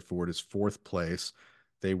achieved under Ford is fourth place.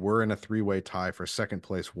 They were in a three-way tie for second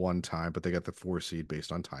place one time, but they got the 4 seed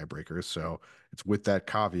based on tiebreakers. So it's with that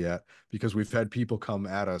caveat because we've had people come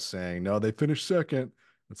at us saying, no, they finished second.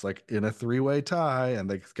 It's like in a three-way tie, and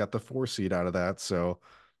they got the 4 seed out of that. So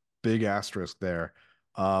big asterisk there.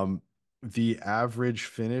 Um, the average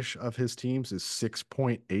finish of his teams is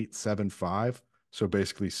 6.875, so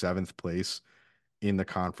basically seventh place. in the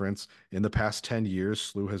conference. In the past 10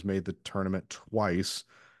 years, SLU has made the tournament twice.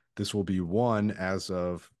 This will be one as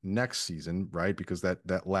of next season, right? Because that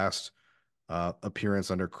last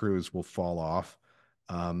appearance under Cruz will fall off.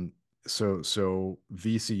 Um, so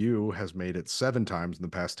VCU has made it 7 times in the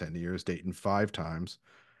past 10 years, Dayton 5 times.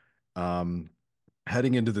 Um,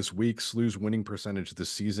 Heading into this week, SLU's winning percentage this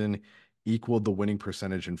season equaled the winning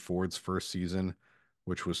percentage in Ford's first season,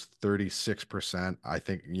 which was 36%. I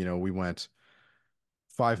think, we went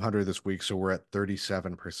 500 this week, so we're at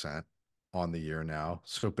 37% on the year now.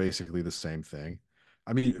 So basically the same thing.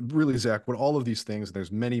 I mean, really, Zach, with all of these things,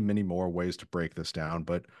 there's many, many more ways to break this down,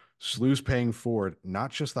 but SLU's paying Ford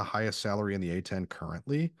not just the highest salary in the A10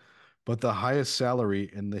 currently, but the highest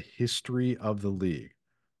salary in the history of the league,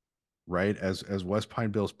 right? As West Pine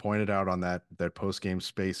Bills pointed out on that post game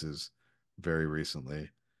spaces very recently,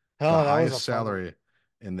 the Oh, that was a highest fun one. salary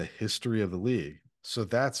in the history of the league. So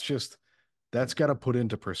that's got to put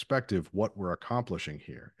into perspective what we're accomplishing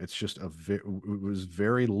here. It's just it was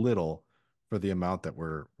very little for the amount that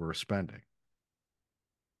we're spending.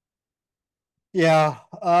 Yeah.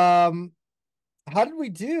 How did we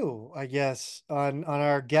do, I guess, on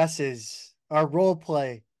our guesses, our role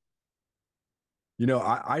play?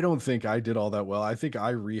 I don't think I did all that well. I think I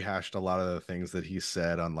rehashed a lot of the things that he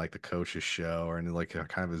said on like the coach's show or in like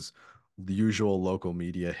kind of his usual local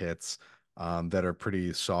media hits that are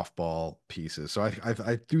pretty softball pieces. So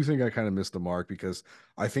I do think I kind of missed the mark because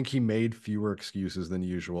I think he made fewer excuses than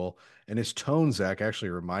usual. And his tone, Zach,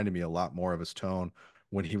 actually reminded me a lot more of his tone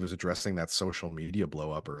when he was addressing that social media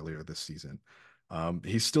blow up earlier this season.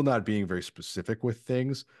 He's still not being very specific with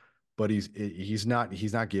things, but he's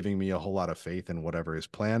not giving me a whole lot of faith in whatever his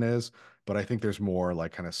plan is. But I think there's more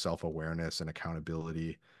like kind of self-awareness and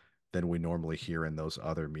accountability than we normally hear in those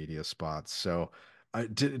other media spots. So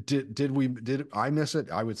did I miss it?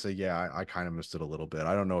 I would say yeah, I kind of missed it a little bit.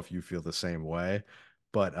 I don't know if you feel the same way,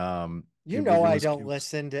 but You know, I don't it was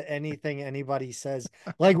listen to anything anybody says.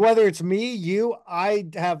 Like whether it's me, you, I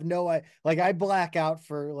have like I black out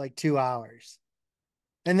for like 2 hours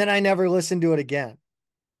and then I never listen to it again.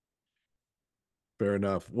 fair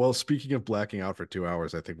enough. Well, speaking of blacking out for 2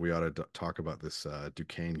 hours, I think we ought to talk about this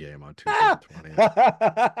Duquesne game on Tuesday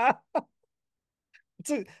the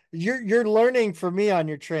 20th. You're learning from me on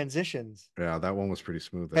your transitions. Yeah, that one was pretty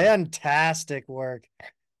smooth there. Fantastic work.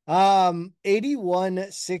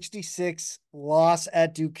 81-66 loss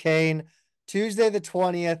at Duquesne, Tuesday the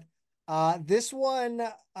 20th. This one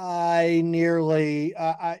I nearly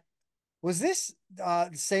I was this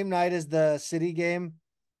the same night as the city game.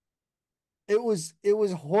 It was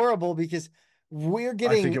horrible because we're I think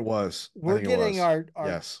getting it was. I we're think it getting was. our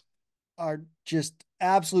Yes. are just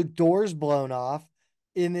absolute doors blown off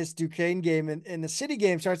in this Duquesne game. And the city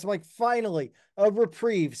game starts. I'm like, finally, a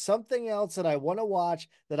reprieve, something else that I want to watch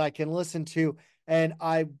that I can listen to. And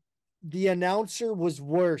the announcer was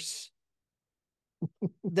worse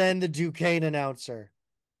than the Duquesne announcer.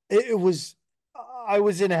 It was, I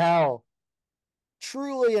was in hell,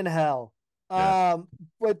 truly in hell. Yeah. Um,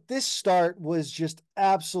 but this start was just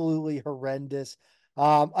absolutely horrendous.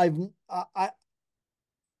 I've, I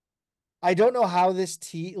don't know how this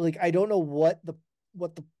team, like, I don't know what the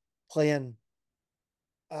plan,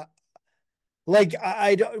 uh, like,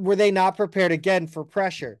 I don't, were they not prepared again for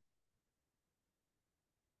pressure?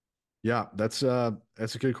 Yeah, that's a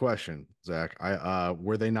good question, Zach. I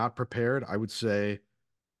were they not prepared? I would say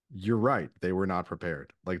you're right. They were not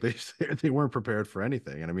prepared. Like they weren't prepared for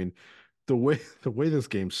anything. And I mean, the way this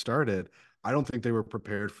game started, I don't think they were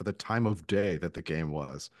prepared for the time of day that the game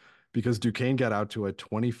was, because Duquesne got out to a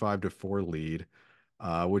 25-4 lead,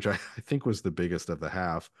 which I think was the biggest of the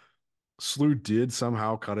half. SLU did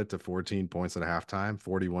somehow cut it to 14 points at halftime,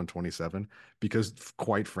 41-27, because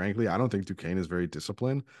quite frankly, I don't think Duquesne is very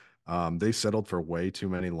disciplined. They settled for way too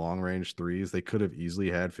many long range threes. They could have easily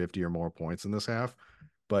had 50 or more points in this half,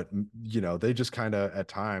 but they just kind of at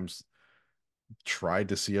times tried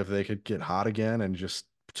to see if they could get hot again and just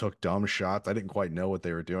took dumb shots. I didn't quite know what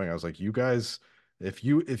they were doing. I was like, you guys, if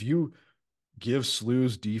you give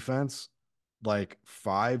SLU's defense like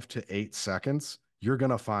 5 to 8 seconds, you're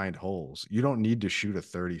gonna find holes. You don't need to shoot a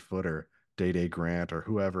 30-footer. Day Grant or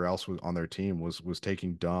whoever else was on their team was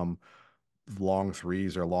taking dumb long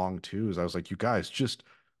threes or long twos. I was like, you guys just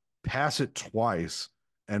pass it twice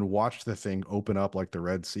and watch the thing open up like the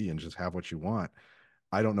Red Sea and just have what you want.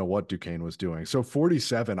 I don't know what Duquesne was doing. So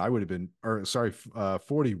 47, I would have been, or sorry,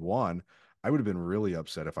 41, I would have been really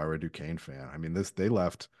upset if I were a Duquesne fan. I mean, they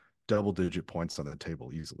left double-digit points on the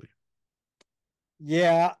table easily.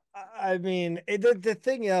 Yeah, I mean, the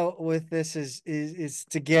thing with this is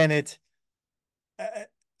again,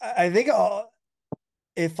 I think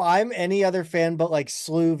if I'm any other fan but like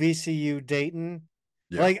SLU, VCU, Dayton,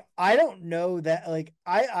 Yeah. like I don't know that like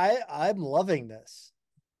I'm loving this.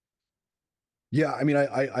 Yeah, I mean,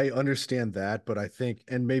 I understand that, but I think,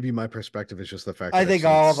 and maybe my perspective is just the fact I that I've think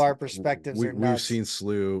seen all of our perspectives are we've nuts. seen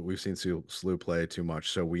SLU play too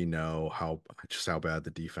much, so we know how bad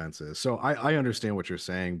the defense is. So I understand what you're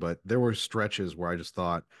saying, but there were stretches where I just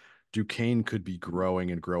thought Duquesne could be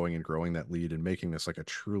growing and growing and growing that lead and making this like a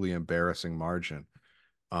truly embarrassing margin.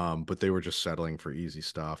 But they were just settling for easy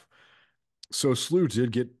stuff. So SLU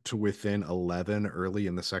did get to within 11 early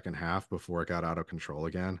in the second half before it got out of control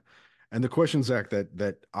again. And the question, Zach,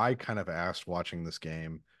 that I kind of asked watching this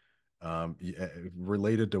game,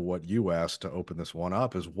 related to what you asked to open this one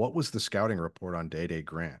up, is what was the scouting report on Day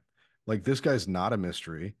Grant? Like this guy's not a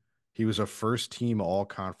mystery. He was a first team all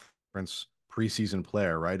conference preseason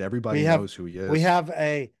player, right? Everybody We have knows who he we is. have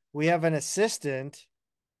a we have an assistant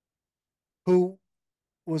who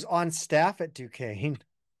was on staff at Duquesne.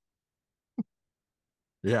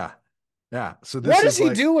 Yeah. Yeah. So What is he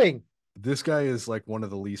doing? this guy is like one of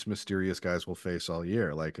the least mysterious guys we'll face all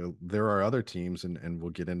year. Like there are other teams, and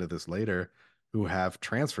we'll get into this later, who have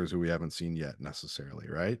transfers who we haven't seen yet necessarily,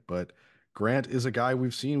 right? But Grant is a guy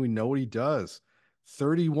we've seen. We know what he does.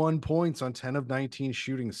 31 points on 10 of 19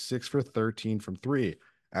 shooting, 6 for 13 from three.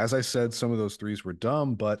 As I said, some of those threes were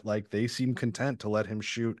dumb, but like they seem content to let him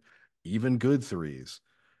shoot even good threes.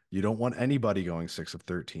 You don't want anybody going 6 of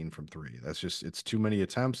 13 from three. That's just, it's too many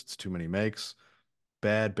attempts, it's too many makes.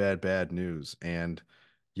 Bad, bad, bad news. And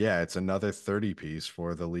yeah, it's another 30 piece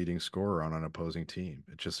for the leading scorer on an opposing team.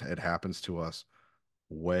 It happens to us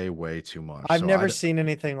way, way too much. I've never seen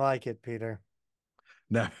anything like it, Peter.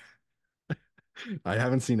 No, I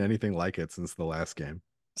haven't seen anything like it since the last game.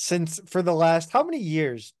 Since for the last how many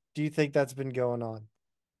years do you think that's been going on?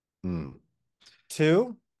 Hmm.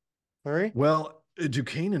 Two, three? Well,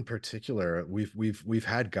 Duquesne in particular, we've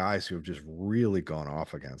had guys who have just really gone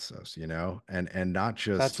off against us, and not That's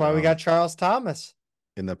just why we got Charles Thomas.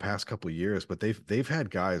 in the past couple of years, but they've had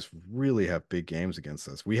guys really have big games against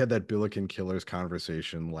us. We had that Billiken Killers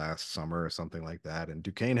conversation last summer or something like that, and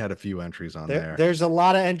Duquesne had a few entries on there. There's a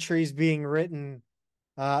lot of entries being written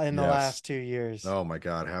in the Yes. last 2 years. Oh my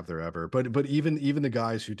God, have there ever? But even the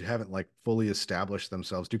guys who haven't like fully established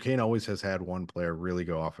themselves, Duquesne always has had one player really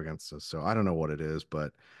go off against us. So I don't know what it is,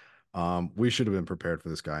 but we should have been prepared for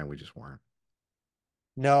this guy and we just weren't.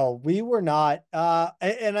 No, we were not.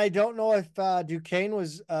 And I don't know if Duquesne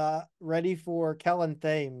was ready for Kellen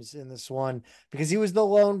Thames in this one because he was the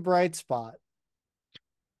lone bright spot.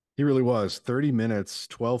 He really was. 30 minutes,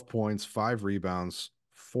 12 points, 5 rebounds,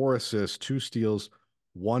 4 assists, 2 steals,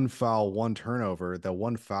 1 foul, 1 turnover. That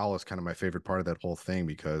 1 foul is kind of my favorite part of that whole thing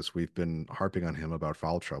because we've been harping on him about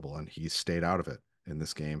foul trouble and he stayed out of it in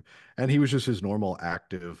this game. And he was just his normal,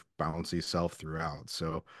 active, bouncy self throughout.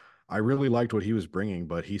 So I really liked what he was bringing,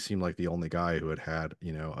 but he seemed like the only guy who had,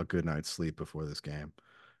 a good night's sleep before this game,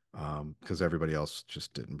 because everybody else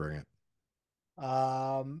just didn't bring it.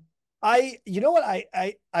 Um, you know what,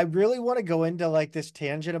 I really want to go into like this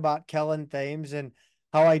tangent about Kellen Thames and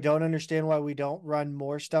how I don't understand why we don't run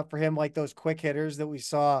more stuff for him, like those quick hitters that we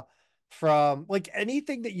saw from like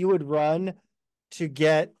anything that you would run to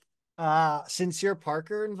get Sincere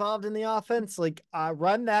Parker involved in the offense, like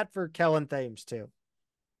run that for Kellen Thames too.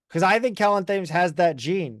 Because I think Kellen Thames has that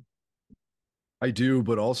gene. I do,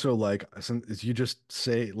 but also like you just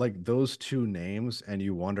say like those two names and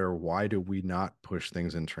you wonder why do we not push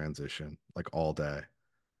things in transition like all day?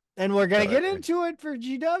 And we're gonna get Like, into it for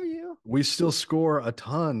GW. we still score a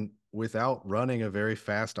ton without running a very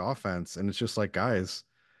fast offense, and it's just like guys,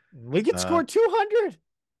 We could uh, score 200.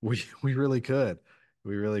 we really could,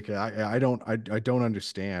 we really could. I don't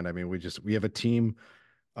understand. I mean, we have a team.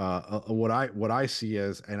 What I see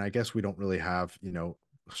as, and I guess we don't really have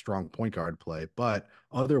strong point guard play, but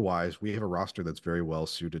otherwise we have a roster that's very well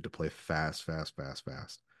suited to play fast, fast, fast,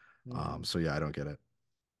 fast. Hmm. So yeah, I don't get it.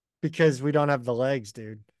 Because we don't have the legs,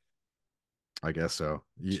 dude. I guess so.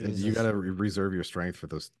 You got Jesus. to reserve your strength for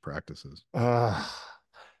those practices. Uh,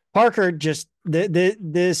 Parker just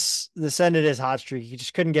this ended his hot streak. He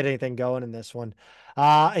just couldn't get anything going in this one.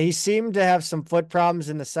 He seemed to have some foot problems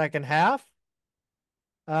in the second half,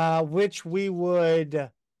 which we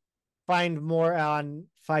would find more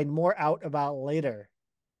out about later.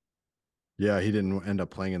 Yeah, he didn't end up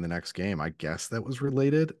playing in the next game. I guess that was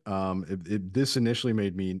related. This initially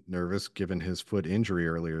made me nervous given his foot injury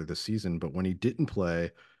earlier this season, but when he didn't play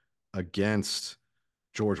against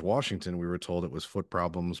George Washington, we were told it was foot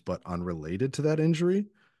problems, but unrelated to that injury.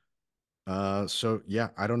 So yeah,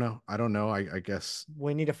 I don't know. I don't know. I guess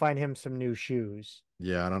We need to find him some new shoes.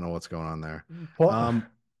 yeah, I don't know what's going on there. Well, Um,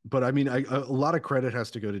 but I mean, a lot of credit has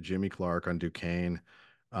to go to Jimmy Clark on Duquesne.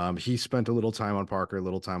 He spent a little time on Parker, a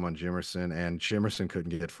little time on Jimerson, and Jimerson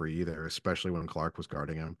couldn't get free either, especially when Clark was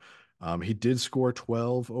guarding him. He did score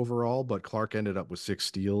 12 overall, but Clark ended up with 6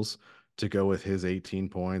 steals to go with his 18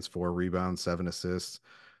 points, 4 rebounds, 7 assists.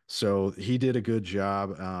 So he did a good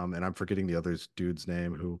job. And I'm forgetting the other dude's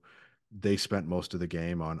name who they spent most of the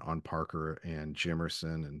game on Parker and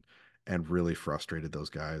Jimerson and really frustrated those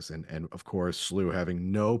guys. And of course, Slew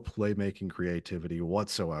having no playmaking creativity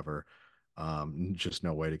whatsoever. Just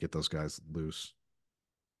no way to get those guys loose.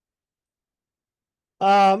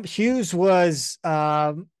 Hughes was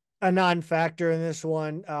a non-factor in this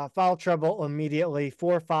one. Foul trouble immediately.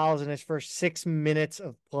 4 fouls in his first 6 minutes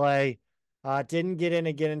of play. Didn't get in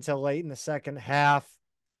again until late in the second half.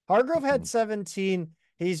 Hargrove had Mhm. 17.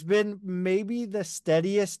 He's been maybe the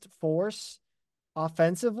steadiest force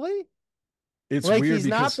offensively. It's Like weird he's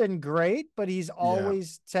not because been great, but he's yeah,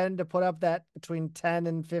 always tend to put up that between 10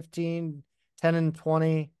 and 15, 10 and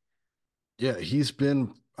 20. yeah, he's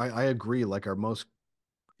been. I agree. Like our most,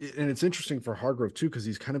 and it's interesting for Hargrove too because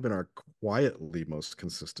he's kind of been our quietly most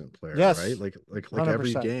consistent player, right? Yes, Like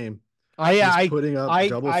every 100%. game, I he's I putting up I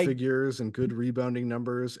double I figures and good rebounding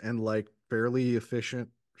numbers and like fairly efficient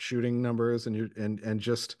shooting numbers and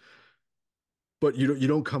just but you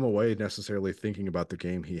don't come away necessarily thinking about the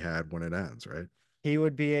game he had when it ends, right? he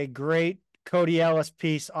would be a great Cody Ellis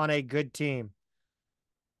piece on a good team.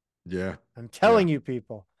 Yeah. I'm Yeah. telling you,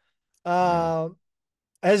 people. Yeah. Um,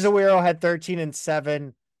 Azuero had 13 and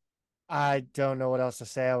 7. I don't know what else to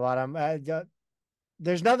say about him.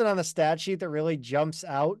 There's nothing on the stat sheet that really jumps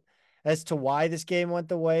out as to why this game went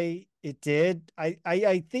the way it did.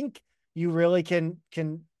 I think you really can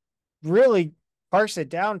really parse it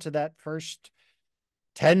down to that first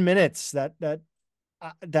 10 minutes that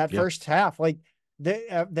Yeah. first half. Like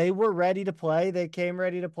they were ready to play. They came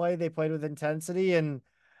ready to play. They played with intensity, and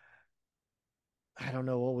I don't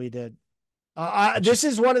know what we did. It This just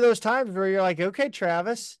is one of those times where you're like, okay,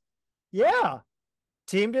 Travis, yeah,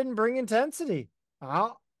 team didn't bring intensity.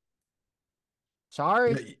 Oh,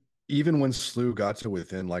 yeah, sorry. even when Slew got to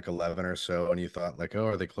within like 11 or so and you thought like, oh,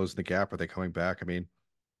 are they closing the gap? Are they coming back? I mean,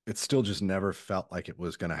 it still just never felt like it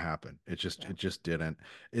was going to happen. Yeah. It just didn't.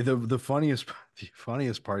 The funniest the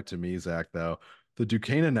funniest part to me, Zach, though, the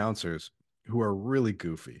Duquesne announcers who are really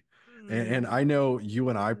goofy, and I know you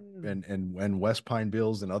and I and West Pine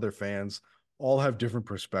Bills and other fans all have different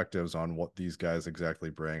perspectives on what these guys exactly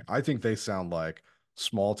bring. I think they sound like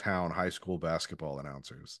small town high school basketball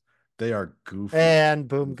announcers. They are goofy. And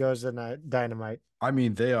boom Goofy. goes the dynamite. I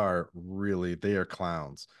mean, they are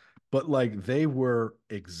clowns. But like they were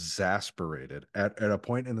exasperated at a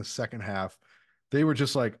point in the second half. They were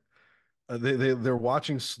just like they're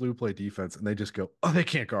watching Slew play defense and they just go, "Oh, they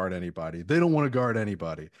can't guard anybody. They don't want to guard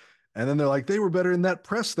anybody." And then they're like, "They were better in that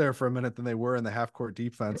press there for a minute than they were in the half court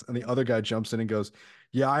defense." And the other guy jumps in and goes,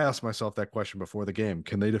 "Yeah, I asked myself that question before the game.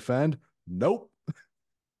 Can they defend? Nope."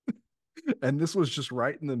 And this was just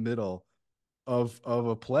right in the middle of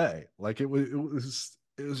a play. Like it was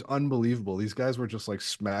unbelievable. These guys were just like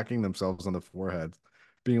smacking themselves on the forehead,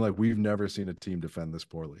 being like, "We've never seen a team defend this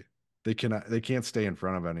poorly. They can't stay in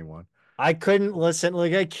front of anyone." I couldn't listen.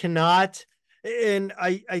 Like I cannot. And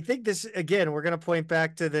I think this again, we're gonna point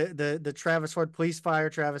back to the Travis Ford, please fire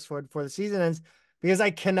Travis Ford before the season ends, because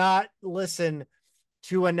I cannot listen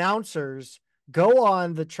to announcers go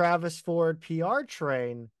on the Travis Ford PR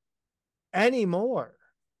train anymore.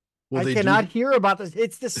 Well, I they cannot do. hear about this.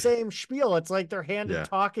 It's the same spiel. It's like they're handed Yeah.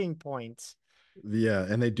 talking points. Yeah,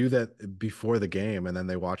 and they do that before the game, and then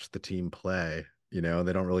they watch the team play. They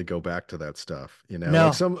don't really go back to that stuff. Like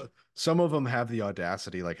No, some of them have the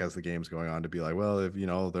audacity, like as the game's going on, to be like, well, if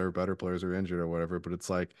their better players are injured or whatever. But it's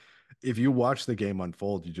like, if you watch the game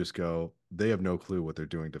unfold, you just go, they have no clue what they're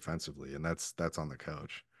doing defensively, and that's on the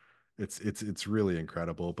coach. It's really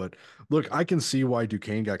incredible. But look, I can see why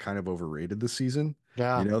Duquesne got kind of overrated this season.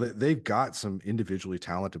 yeah, They've got some individually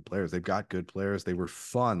talented players. They've got good players. They were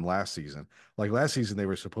fun last season. Like last season, they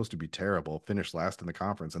were supposed to be terrible, finished last in the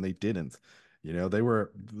conference, and they didn't. They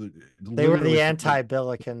were they were literally the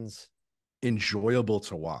anti-Billikens. enjoyable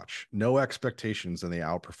to watch. No expectations, and they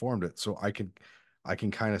outperformed it. So I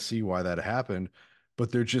can kind of see why that happened,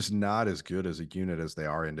 but they're just not as good as a unit as they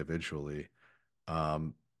are individually.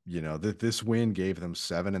 That this win gave them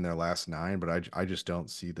 7 in their last 9, but I just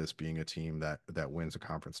don't see this being a team that wins a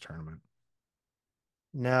conference tournament.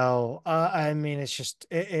 No, I mean it's just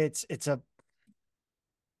it's a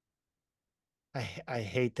I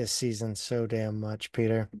hate this season so damn much,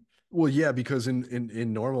 Peter. Well, yeah, because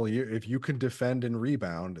in normal year, if you can defend and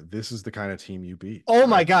rebound, this is the kind of team you beat, Oh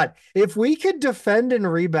my right? God. If we could defend and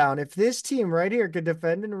rebound, if this team right here could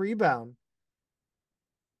defend and rebound,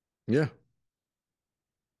 Yeah,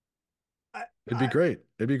 I, it'd be I great.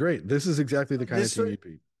 It'd be great. This is exactly the kind of this team you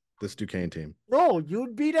beat. This Duquesne team. bro,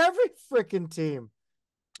 you'd beat every freaking team.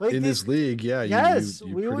 Like In this, this league, yeah, yes,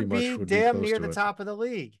 you we pretty would be much would be damn close near the to it. top of the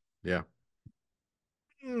league. Yeah.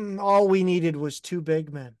 All we needed was two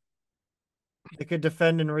big men. They could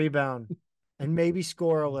defend and rebound and maybe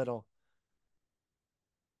score a little.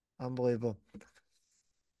 Unbelievable.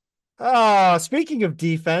 Oh, speaking of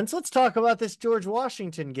defense, let's talk about this George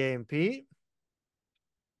Washington game, Pete.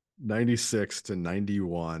 96 to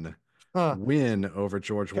 91 Huh. win over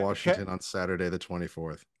George C- c- Washington on Saturday the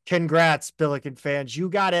 24th. Congrats, Billiken fans. You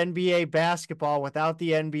got NBA basketball without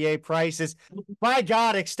the NBA prices. My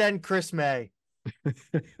God, extend Chris May.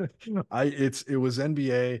 It was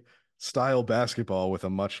NBA style basketball with a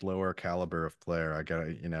much lower caliber of player. I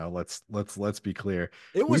gotta, let's be clear.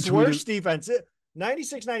 It We was tweeted, worse defense.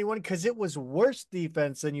 96-91 because it was worse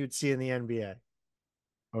defense than you'd see in the NBA.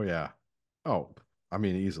 oh yeah. Oh, I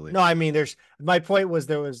mean easily. No, I mean, my point was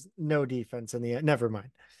there was no defense in the, never mind.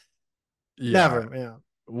 Yeah. Never, yeah.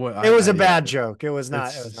 What It was a yeah, bad joke. It was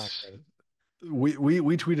not it's great.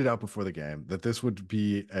 we tweeted out before the game that this would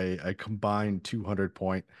be a combined 200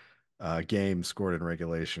 point game scored in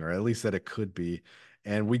regulation, or at least that it could be.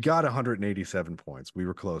 And we got 187 points. We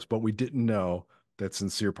were close, but we didn't know that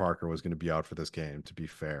Sincere Parker was going to be out for this game, to be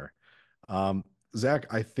fair. Um, Zach,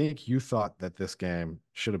 I think you thought that this game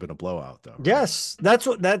should have been a blowout, though, right? Yes,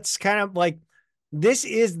 that's kind of like this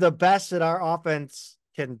is the best that our offense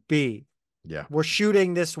can be. Yeah. We're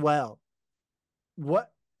shooting this well.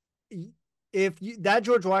 What if that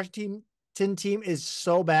George Washington team is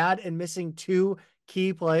so bad and missing two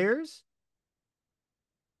key players?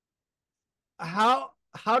 How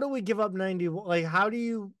do we give up 90? Like, how do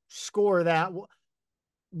you score that?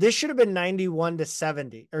 This should have been 91 to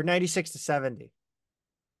 70 or 96 to 70.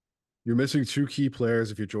 You're missing two key players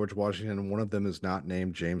if you're George Washington, and one of them is not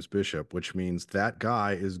named James Bishop, which means that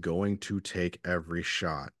guy is going to take every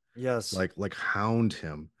shot. Yes. Like hound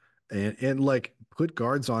him and like put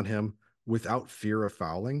guards on him without fear of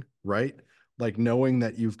fouling, right? Like knowing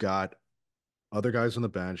that you've got other guys on the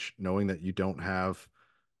bench, knowing that you don't have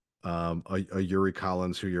a Yuri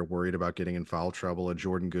Collins who you're worried about getting in foul trouble, a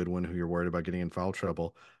Jordan Goodwin who you're worried about getting in foul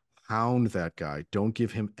trouble. Hound that guy. Don't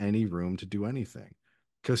give him any room to do anything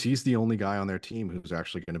because he's the only guy on their team who's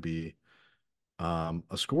actually going to be a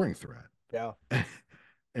scoring threat. Yeah.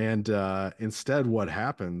 And instead, what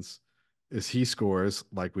happens is he scores,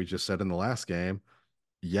 like we just said in the last game,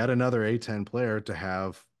 yet another A10 player to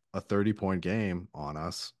have a 30-point game on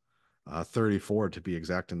us, 34 to be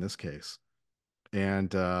exact in this case.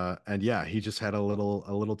 And yeah, he just had a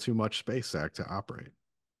little too much space, Zach, to operate.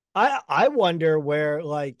 I wonder where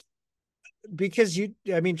like because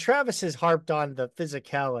I mean Travis has harped on the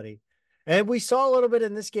physicality. And we saw a little bit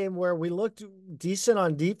in this game where we looked decent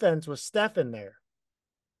on defense with Steph in there.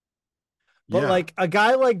 But Yeah. like a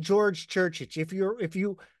guy like George Churchich, if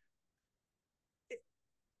you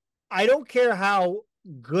I don't care how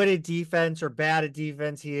good a defense or bad a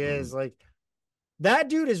defense he Hmm. is, like that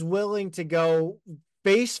dude is willing to go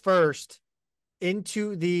face first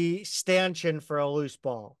into the stanchion for a loose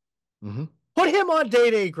ball. Hmm. Put him on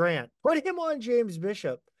Day Grant. Put him on James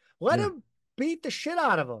Bishop. Let Yeah. him beat the shit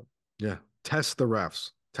out of him. Yeah. Test the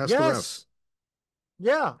refs. Test the refs. Yes.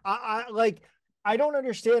 Yeah. I like I don't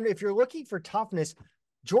understand if you're looking for toughness.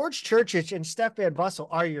 George Churchich and Steph Van Bussell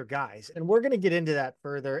are your guys. And we're gonna get into that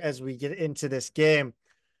further as we get into this game.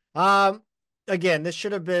 Um again, this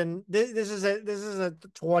should have been this is a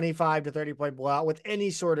 25 to 30 point blowout with any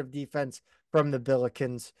sort of defense from the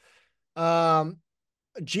Billikens. Um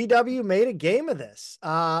GW made a game of this.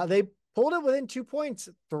 They pulled it within 2 points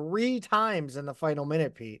three times in the final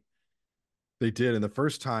minute, Pete. They did. And the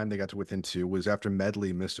first time they got to within two was after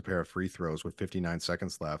Medley missed a pair of free throws with 59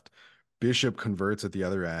 seconds left. Bishop converts at the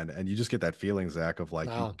other end, and you just get that feeling, Zach, of like,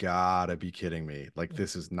 you Oh, gotta be kidding me. Like,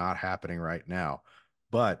 this is not happening right now.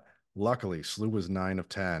 But luckily, Slew was 9 of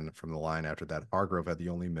 10 from the line after that. Hargrove had the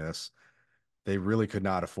only miss. They really could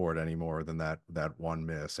not afford any more than that one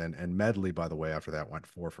miss. And Medley, by the way, after that went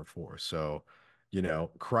 4 for 4. So,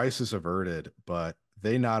 crisis averted, but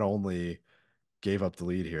they not only gave up the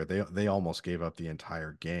lead here. They almost gave up the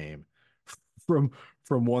entire game from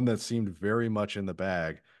from one that seemed very much in the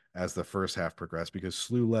bag as the first half progressed because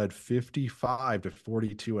SLU led 55 to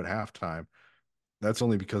 42 at halftime. That's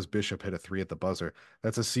only because Bishop hit a three at the buzzer.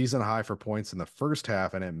 That's a season high for points in the first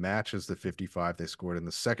half, and it matches the 55 they scored in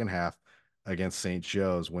the second half against St.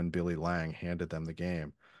 Joe's when Billy Lang handed them the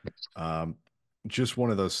game. Um, just one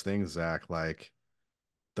of those things, Zach. Like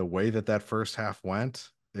the way that that first half went,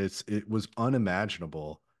 it was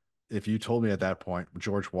unimaginable. If you told me at that point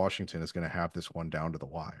George Washington is going to have this one down to the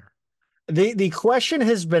wire. The question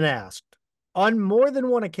has been asked on more than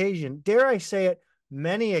one occasion, dare I say it,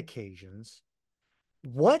 many occasions.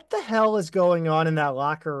 What the hell is going on in that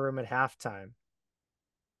locker room at halftime?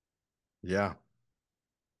 Yeah,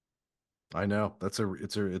 I know. It's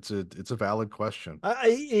a valid question.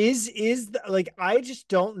 Like I just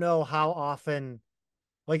don't know how often.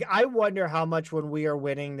 Like I wonder how much when we are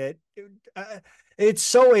winning that uh, it's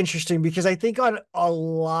so interesting because I think on a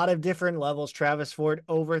lot of different levels, Travis Ford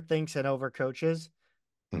overthinks and overcoaches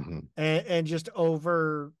Mhm. and just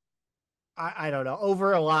over I don't know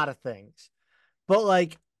over a lot of things. But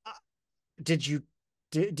like, uh, did you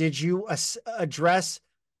did you address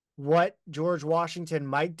what George Washington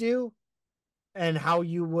might do and how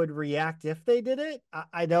you would react if they did it?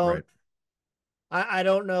 I don't Right. I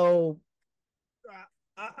don't know.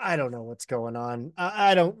 I don't know what's going on.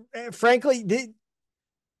 I don't. Frankly,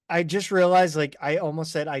 I just realized like I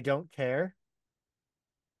almost said I don't care,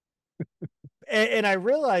 and I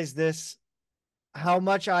realized this how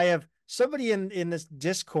much I have somebody in this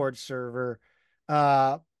Discord server,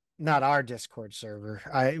 uh, not our Discord server.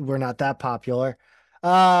 We're not that popular,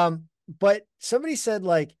 but somebody said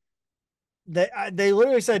like they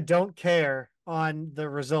literally said don't care on the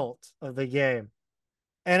result of the game.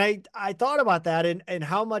 And I thought about that and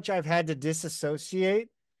how much I've had to disassociate,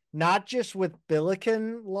 not just with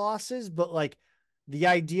Billiken losses, but like the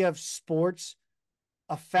idea of sports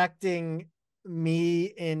affecting me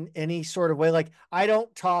in any sort of way. Like I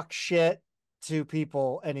don't talk shit to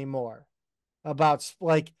people anymore about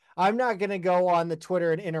like I'm not gonna go on the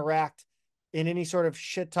Twitter and interact in any sort of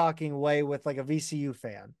shit talking way with like a VCU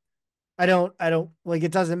fan. I don't like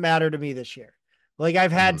it doesn't matter to me this year. Like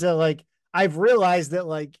I've had Mhm. to like I've realized that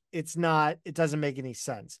like it doesn't make any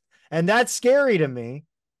sense. And that's scary to me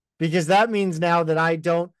because that means now that I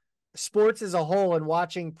don't sports as a whole and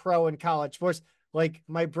watching pro and college sports, like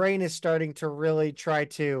my brain is starting to really try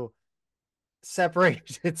to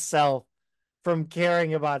separate itself from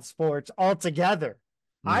caring about sports altogether.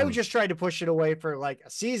 I was Mhm. just trying to push it away for like a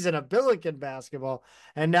season of Billiken basketball,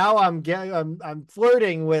 and now I'm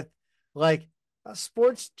flirting with like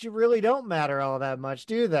sports really don't matter all that much,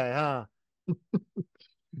 do they? Huh?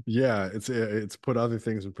 Yeah, it's put other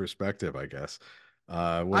things in perspective, I guess.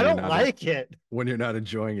 I don't like it. When you're not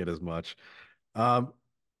enjoying it as much. Um,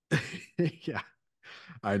 yeah,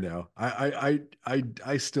 I know.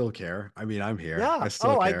 I still care. I mean, I'm here. Yeah. I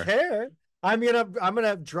still Oh, I care. care. I'm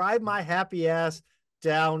gonna drive my happy ass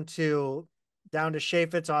down to down to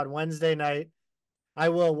Chaffetz on Wednesday night. I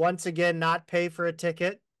will once again not pay for a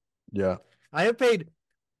ticket. Yeah, I have paid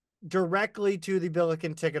directly to the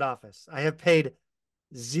Billiken ticket office. I have paid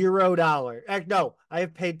 $0. No, I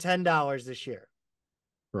have paid $10 this year.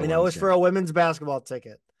 for a And that women's was for game. a women's basketball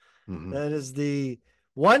ticket. Hmm. That is the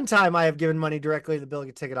one time I have given money directly to the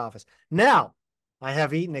Billiken ticket office. Now, I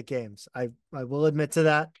have eaten at games. I will admit to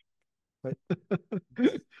that. But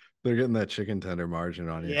They're getting that chicken tender margin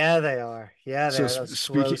on you. yeah, they are. Yeah, they So are. Those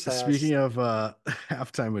gross speaking ass. of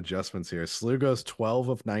halftime adjustments here, Slew goes 12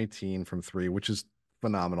 of 19 from three, which is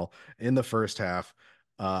phenomenal in the first half.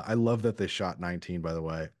 I love that they shot 19, by the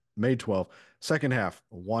way. Made 12. Second half,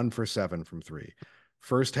 1 for 7 from three.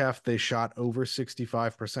 First half, they shot over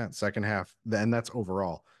 65%. Second half, then that's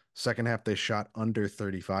overall. Second half, they shot under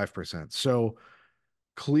 35%. So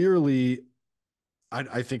clearly,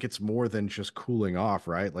 I think it's more than just cooling off,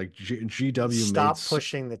 right? Like GW made Stop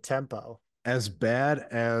pushing the tempo. as bad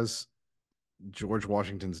as George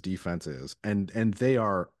Washington's defense is, and they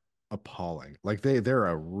are appalling. Like they're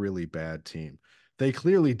a really bad team. They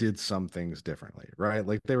clearly did some things differently, right?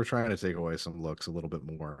 Like they were trying to take away some looks a little bit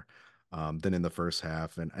more than in the first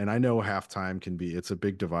half. And I know halftime can be it's a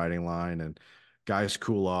big dividing line and guys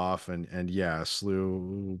cool off and yeah,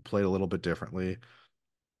 Slew played a little bit differently.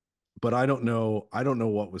 But I don't know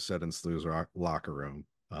what was said in Slew's locker room.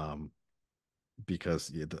 Because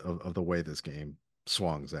yeah, of the way this game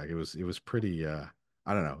swung, Zach. It was pretty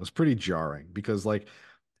I don't know, it was pretty jarring because like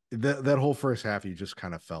that whole first half you just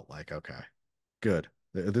kind of felt like, okay, good.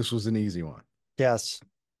 This was an easy one. Yes.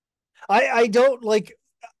 I don't like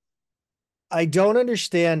I don't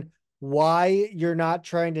understand why you're not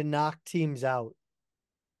trying to knock teams out.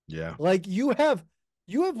 Yeah. Like you have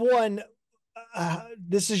won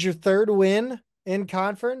this is your third win in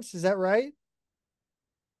conference, is that right?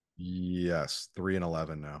 Yes,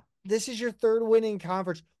 3-11 now. This is your third win in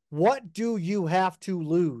conference. What do you have to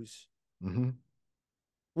lose? Hmm.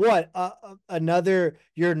 What? Another?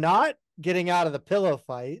 You're not getting out of the pillow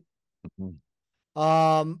fight. Mhm.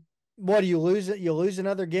 Um, what do you lose? You lose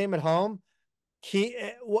another game at home.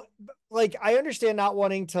 What? Like I understand not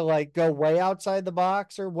wanting to like go way outside the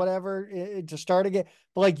box or whatever to start again,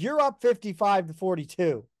 but like you're up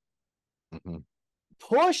 55-42. Mhm.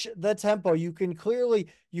 Push the tempo. You can clearly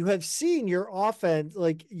you have seen your offense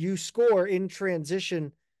like you score in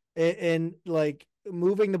transition and like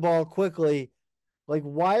moving the ball quickly. Like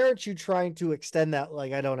why aren't you trying to extend that?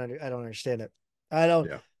 Like I don't understand it. I don't.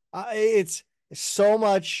 Yeah. It's so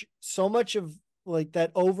much of like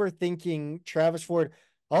that overthinking Travis Ford.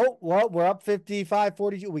 Oh well, we're up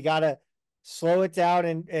 55-42. We gotta slow it down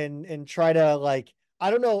and try to like I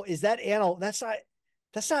don't know. Is that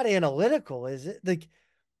that's not analytical, is it? Like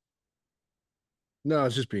No,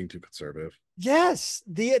 it's just being too conservative. yes,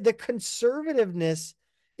 the conservativeness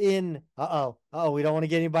in we don't want to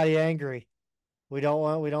get anybody angry. We don't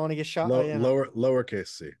want to get shot, Lowercase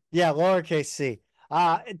c. Yeah, lowercase c.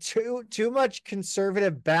 Too much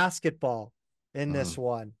conservative basketball in this Mhm.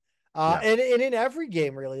 one. Yeah. And in every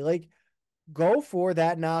game really. Like go for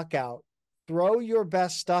that knockout. Throw your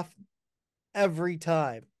best stuff every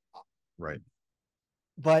time. Right.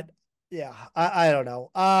 But yeah, I don't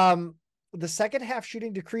know. The second half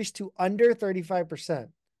shooting decreased to under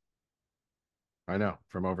 35%. I know,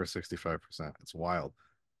 from over 65%. It's wild.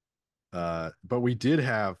 But we did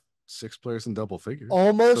have six players in double figures. So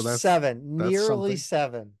Almost seven, that's nearly something.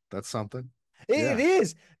 seven. That's something. It Yeah.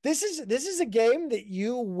 is. This is a game that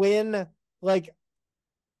you win. Like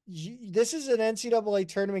this is an NCAA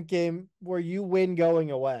tournament game where you win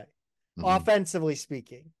going away, Mhm. offensively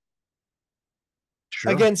speaking,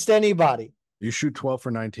 Sure. against anybody. You shoot 12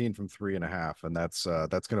 for 19 from 3.5, and that's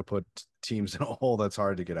gonna put teams in a hole that's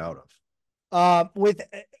hard to get out of.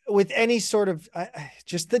 With any sort of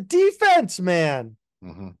just the defense, man.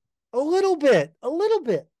 Hmm. A little bit.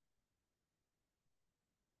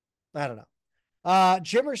 I don't know.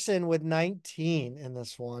 Jimerson with 19 in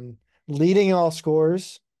this one, leading all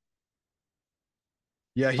scores.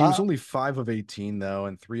 Yeah, he was Uh, only 5 of 18 though,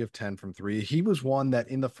 and 3 of 10 from three. He was one that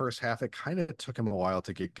in the first half it kind of took him a while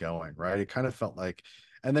to get going, right? It kind of felt like,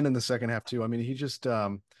 and then in the second half too. I mean, he's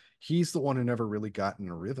the one who never really got in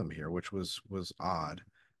a rhythm here, which was odd.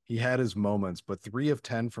 He had his moments, but 3 of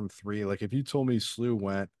 10 from three. Like if you told me Slew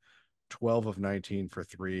went 12 of 19 for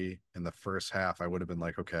three in the first half, I would have been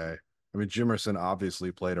like, okay. I mean, Jimerson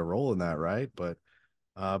obviously played a role in that, right? But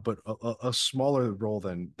a smaller role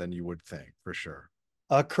than you would think for sure.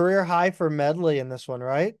 a career high for Medley in this one,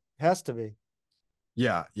 right? Has to be.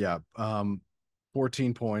 Yeah, yeah.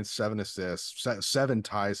 14 points, 7 assists, seven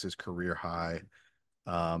ties his career high.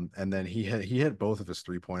 And then he hit both of his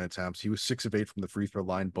 3 point attempts. He was 6 of 8 from the free throw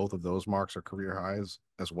line. Both of those marks are career highs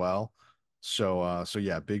as well. So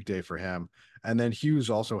yeah, big day for him. And then Hughes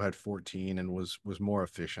also had 14 and was more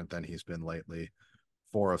efficient than he's been lately.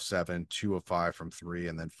 4 of 7, 2 of 5 from three,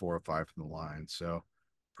 and then 4 of 5 from the line. So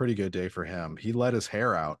pretty good day for him. He let his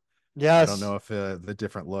hair out. I don't Yes. know if the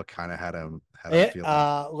different look kind of had him feeling.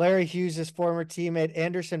 Larry Hughes' former teammate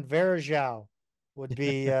Anderson Varejao would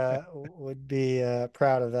be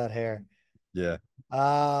proud of that hair. Yeah.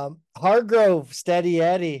 Hargrove, steady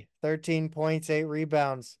Eddie, 13 points, 8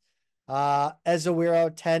 rebounds.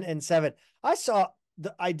 Ezewiro, 10 and 7.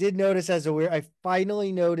 I did notice Ezewiro. I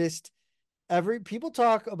finally noticed every people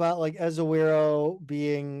talk about like Ezewiro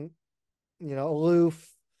being, aloof,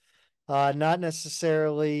 not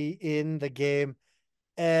necessarily in the game.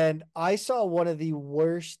 And I saw one of the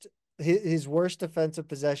worst, his worst defensive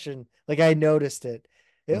possession. Like I noticed it.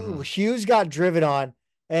 Hmm. Hughes got driven on,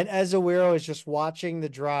 and Ezewiro is just watching the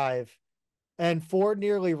drive, and Ford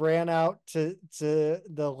nearly ran out to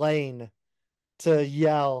the lane to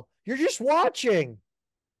yell, "You're just watching!"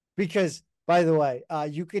 Because, by the way,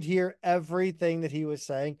 you could hear everything that he was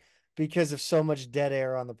saying because of so much dead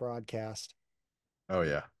air on the broadcast. Oh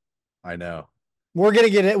yeah, I know. We're gonna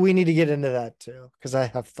get it. We need to get into that too because I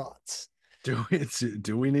have thoughts. Do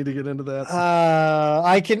we need to get into that?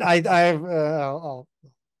 I can. I'll,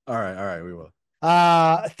 All right, we will.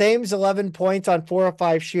 Thames 11 points on 4 of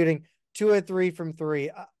 5 shooting, 2 of 3 from three.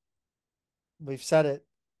 We've said it.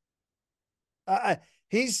 Uh,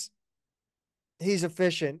 he's he's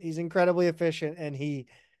efficient. He's incredibly efficient, and he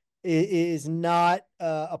is not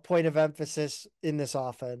a point of emphasis in this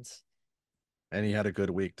offense. And he had a good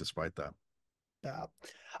week despite that. Yeah.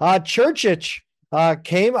 Churchich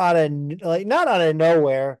came out of like not out of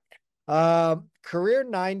nowhere. Career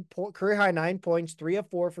high 9 points, 3 of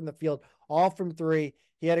 4 from the field, all from three.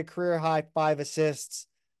 He had a career high 5 assists.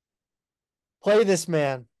 Play this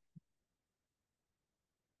man.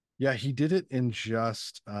 Yeah, he did it in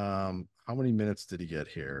just how many minutes did he get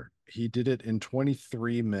here? He did it in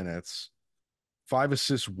 23 minutes. Five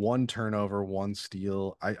assists, one turnover, one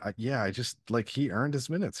steal. Yeah, I just like he earned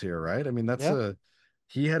his minutes here, right? I mean, Yeah.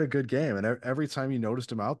 he had a good game, and every time you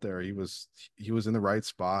noticed him out there, he was in the right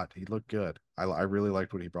spot. He looked good. I really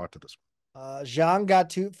liked what he brought to this Zhang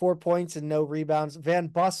got 4 points and no rebounds. Van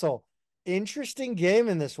Bussel, interesting game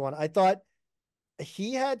in this one. I thought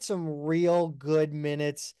he had some real good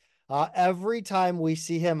minutes. Every time we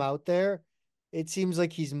see him out there, it seems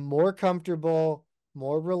like he's more comfortable,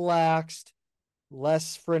 more relaxed,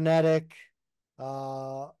 less frenetic.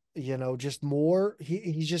 Just more.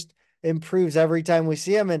 He just improves every time we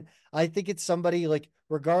see him, and I think it's somebody like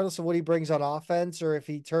regardless of what he brings on offense or if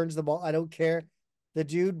he turns the ball, I don't care. The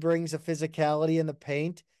dude brings a physicality in the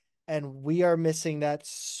paint, and we are missing that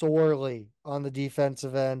sorely on the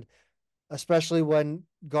defensive end, especially when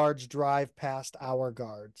guards drive past our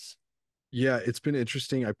guards. Yeah, it's been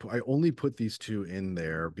interesting. I only put these two in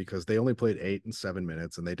there because they only played 8 and 7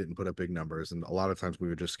 minutes and they didn't put up big numbers. And a lot of times we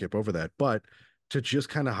would just skip over that. But to just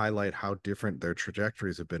kind of highlight how different their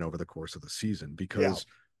trajectories have been over the course of the season, Yeah. because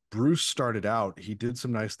Bruce started out, he did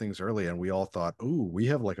some nice things early, and we all thought, "Ooh, we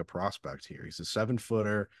have like a prospect here. He's a 7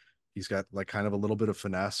 footer. He's got like kind of a little bit of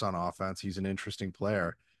finesse on offense. He's an interesting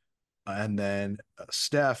player." And then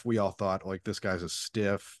Steph, we all thought like this guy's a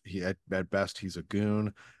stiff. He at best he's a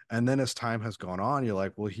goon. And then as time has gone on, you're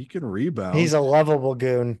like, well, he can He's rebound. a lovable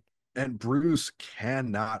goon. And Bruce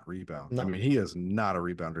cannot rebound. I No. mean, he is not a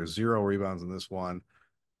rebounder. Zero rebounds in this one,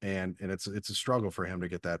 and it's a struggle for him to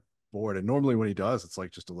get that board. And normally when he does, it's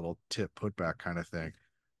like just a little tip putback kind of thing.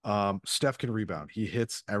 Steph can rebound. He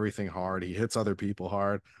hits everything hard. He hits other people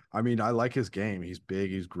hard. I mean, I like his game. He's big.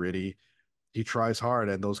 He's gritty. He tries hard,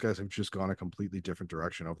 and those guys have just gone a completely different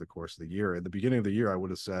direction over the course of the year. At the beginning of the year, I would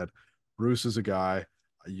have said Bruce is a guy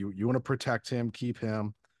you want to protect him, keep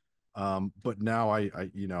him. But now I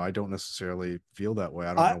don't necessarily feel that way.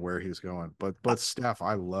 I don't I know where he's going, but Steph,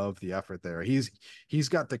 I love the effort there. He's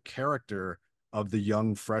got the character of the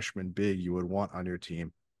young freshman big you would want on your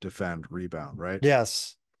team, defend, rebound, right?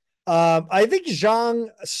 Yes. I think Zhang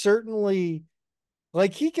certainly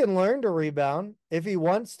like he can learn to rebound if he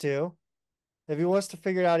wants to. If he wants to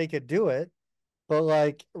figure it out, he could do it. But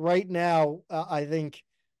like right now, I think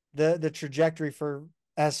the trajectory for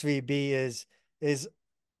SVB is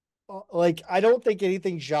like I don't think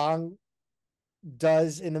anything Zhang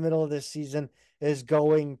does in the middle of this season is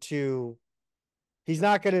going to he's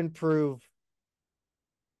not going to improve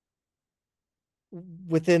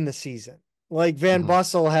within the season. Like Van Mhm.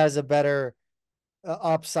 Bussel has a better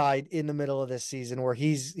upside in the middle of this season where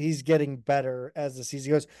he's getting better as the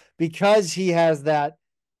season goes because he has that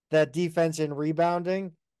defense and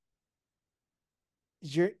rebounding.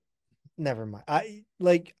 You're never mind. I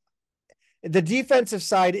like the defensive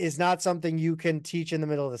side is not something you can teach in the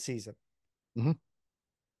middle of the season. Mhm.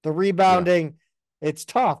 The Yeah. rebounding, it's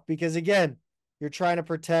tough because again, you're trying to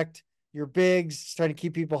protect your bigs, trying to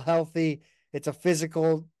keep people healthy. It's a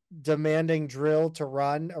physical demanding drill to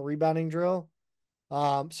run, a rebounding drill.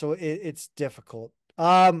 So it's difficult.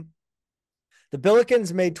 The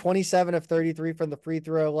Billikens made 27 of 33 from the free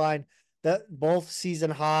throw line. That both season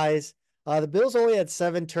highs. The Bills only had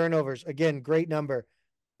 7 turnovers. Again, great number.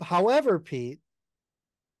 However, Pete,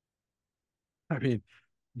 I mean,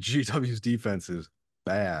 GW's defense is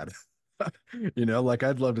bad. Like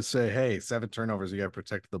I'd love to say, hey, 7 turnovers, you got to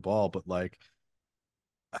protect the ball, but like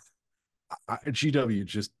GW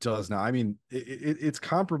just does not. I mean, it's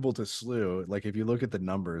comparable to SLU. Like if you look at the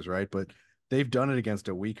numbers, right? But they've done it against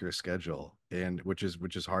a weaker schedule, and which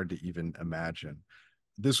is hard to even imagine.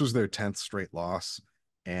 This was their 10th straight loss,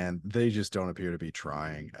 and they just don't appear to be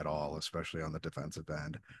trying at all, especially on the defensive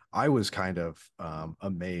end. I was kind of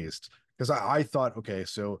amazed because I thought, okay,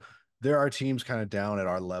 so there are teams kind of down at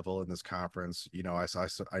our level in this conference. I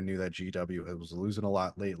knew that GW was losing a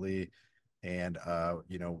lot lately, and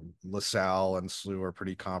LaSalle and SLU are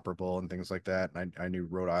pretty comparable and things like that. And I knew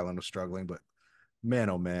Rhode Island was struggling, but man,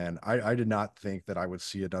 oh man, I did not think that I would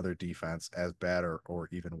see another defense as bad or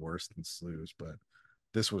even worse than SLU's, but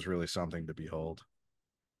this was really something to behold.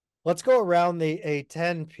 let's go around the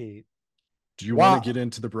A10, Pete. Do you want to get Wow.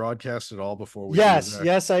 into the broadcast at all before we do, Yes, Zach?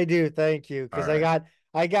 yes, I do. Thank you. All Because right.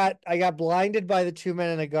 I got blinded by the 2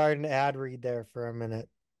 Men in a Garden ad read there for a minute.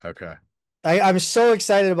 Okay. I'm so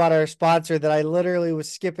excited about our sponsor that I literally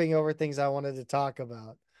was skipping over things I wanted to talk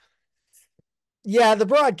about. Yeah, the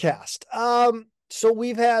broadcast. So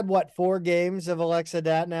we've had what 4 games of Alexa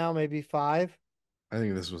Dat now, maybe 5. I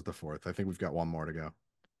think this was the fourth. I think we've got one more to go.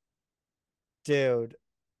 Dude,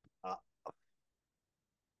 uh,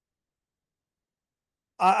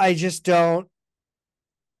 I just don't.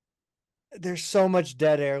 There's so much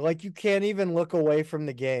dead air. Like you can't even look away from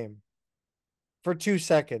the game for 2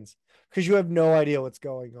 seconds because you have no idea what's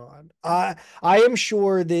going on. I am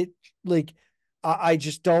sure that like I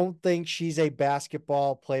just don't think she's a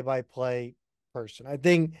basketball play-by-play person. I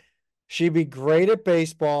think she'd be great at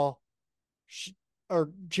baseball, she, or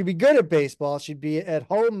she'd be good at baseball. She'd be at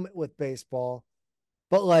home with baseball,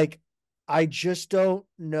 but like I just don't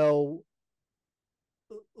know.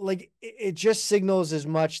 Like it just signals as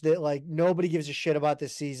much that like nobody gives a shit about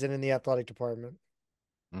this season in the athletic department.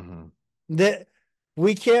 Hmm. That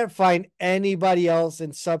we can't find anybody else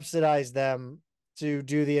and subsidize them to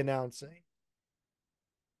do the announcing.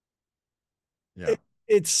 Yeah.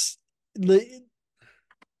 It's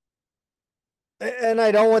and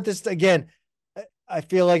I don't want this to, again. I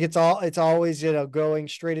feel like it's always going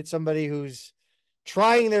straight at somebody who's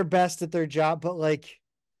trying their best at their job, but like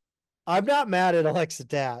I'm not mad at Alexa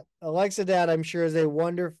Dad. Alexa Dad, I'm sure, is a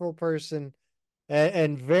wonderful person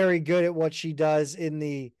and very good at what she does in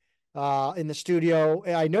the studio.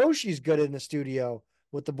 I know she's good in the studio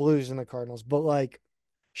with the Blues and the Cardinals, but like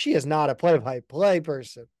she is not a play-by-play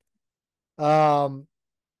person. Um,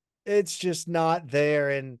 it's just not there.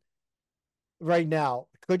 And right now,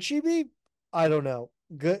 could she be? I don't know.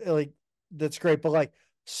 Good, like that's great, but like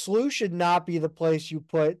SLU should not be the place you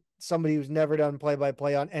put somebody who's never done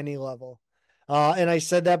play-by-play on any level. And I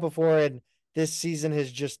said that before, and this season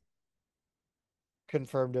has just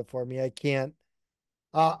confirmed it for me. I can't.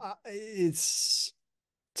 It's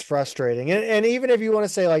frustrating, and even if you want to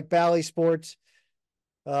say like Bally Sports,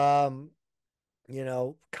 um,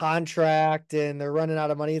 contract and they're running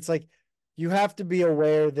out of money. It's like you have to be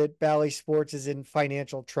aware that Bally Sports is in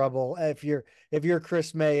financial trouble if you're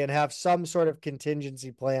Chris May and have some sort of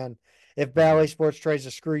contingency plan if Hmm. Bally Sports tries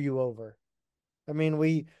to screw you over. I mean,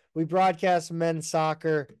 we broadcast men's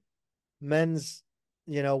soccer, men's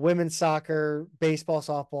women's soccer, baseball,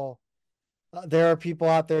 softball. There are people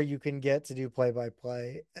out there you can get to do play by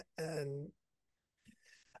play, and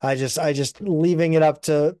I just leaving it up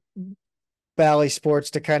to Bally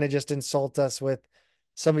Sports to kind of just insult us with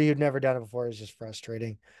somebody who'd never done it before is just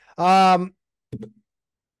frustrating. Um,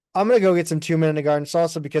 I'm gonna go get some 2 minute of garden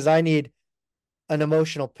salsa because I need an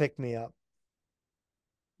emotional pick me up.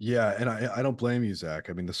 Yeah, and I don't blame you, Zach.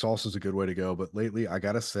 I mean, the salsa is a good way to go, but lately I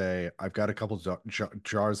gotta say I've got a couple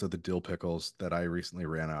jars of the dill pickles that I recently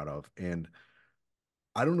ran out of, and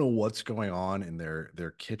I don't know what's going on in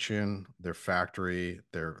their kitchen, their factory,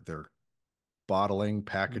 their bottling,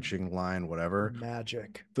 packaging line, whatever.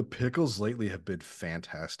 Magic. The pickles lately have been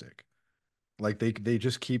fantastic. Like they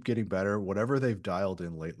just keep getting better. Whatever they've dialed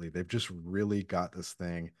in lately, they've just really got this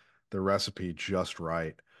thing, the recipe just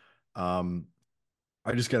right. Um,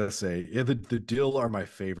 I just gotta say, yeah, the dill are my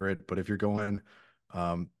favorite, but if you're going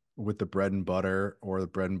with the bread and butter or the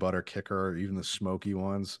bread and butter kicker, or even the smoky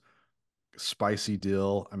ones, spicy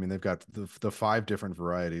dill. I mean, they've got the five different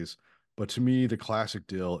varieties, but to me, the classic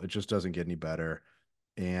dill, it just doesn't get any better.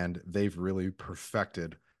 And they've really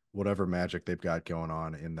perfected whatever magic they've got going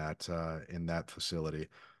on in that facility.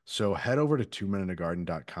 So head over to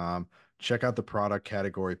 2minutegarden.com, check out the product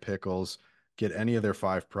category pickles, get any of their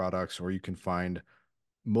five products, or you can find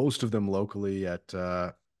most of them locally at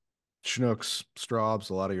Schnucks, Straub's,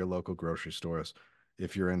 a lot of your local grocery stores.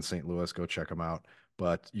 If you're in St. Louis, go check them out.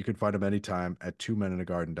 But you can find them anytime at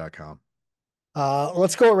 2minutegarden.com.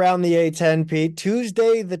 Let's go around the A10, Pete.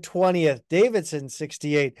 Tuesday the 20th, Davidson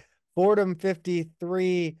 68, Fordham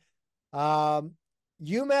 53, um,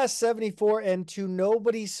 UMass 74, and to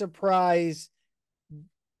nobody's surprise,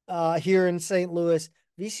 here in St. Louis,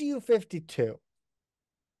 VCU 52.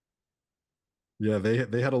 Yeah,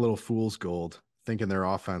 they had a little fool's gold thinking their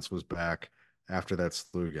offense was back after that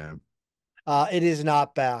SLU game. It is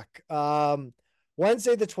not back.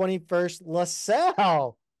 Wednesday the 21st,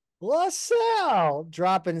 LaSalle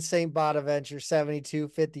dropping St. Bonaventure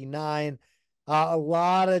 72-59. A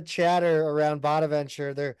lot of chatter around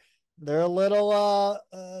Bonaventure. They're a little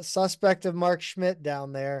suspect of Mark Schmidt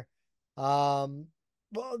down there.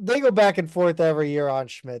 Well, they go back and forth every year on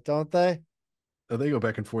Schmidt, don't they? They go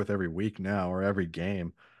back and forth every week now or every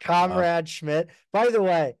game. Uh, Comrade Schmidt. By the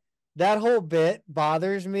way, that whole bit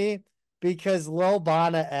bothers me because Lil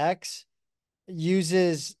Bana X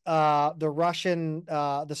uses the Russian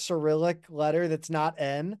the Cyrillic letter that's not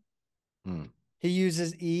N. hmm. He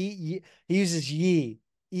uses he uses Yi.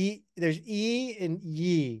 There's E and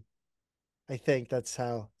Yi. I think that's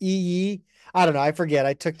how E. I don't know. I forget.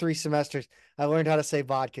 I took 3 semesters. I learned how to say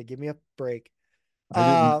vodka. Give me a break.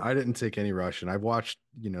 Uh I didn't take any Russian. I've watched,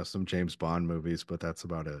 some James Bond movies, but that's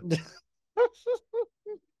about it.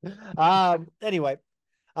 anyway,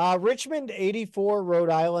 Richmond 84, Rhode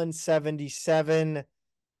Island 77,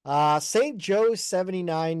 St. Joe's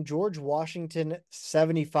 79, George Washington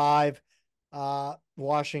 75.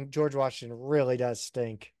 George Washington really does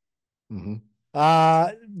stink. Hmm.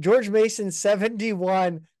 Uh, George Mason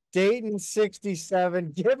 71, Dayton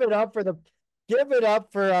 67. Give it up for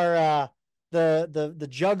our the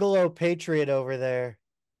Juggalo Patriot over there.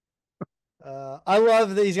 I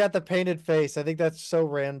love that he's got the painted face. I think that's so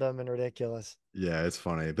random and ridiculous. Yeah, it's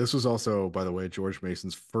funny. This was also, by the way, George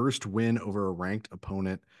Mason's first win over a ranked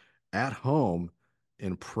opponent at home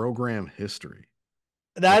in program history,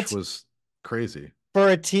 which That's was crazy. for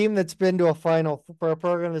a team that's been to a final for a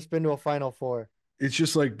program that's been to a final four. It's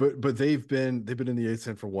just like, but they've been in the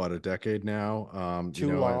A10 for what, a decade now.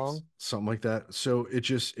 Too It's long. something like that. So it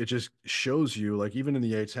just shows you, like, even in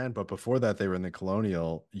the A10, but before that they were in the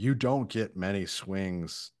Colonial, you don't get many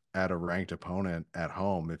swings at a ranked opponent at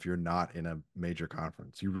home if you're not in a major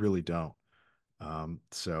conference. You really don't.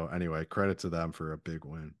 So anyway, credit to them for a big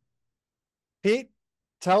win. Pete,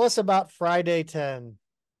 tell us about Friday 10.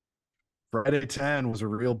 Friday 10 was a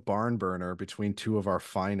real barn burner between two of our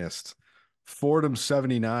finest. Fordham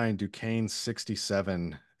 79, Duquesne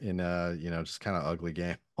 67 in a, just kind of ugly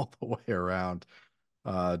game all the way around.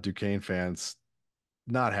 Duquesne fans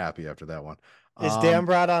not happy after that one. Is Dan Um,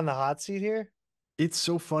 Brad on the hot seat here? it's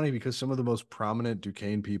so funny because some of the most prominent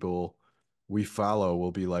Duquesne people we follow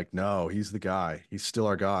will be like, no, he's the guy. He's still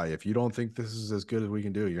our guy. If you don't think this is as good as we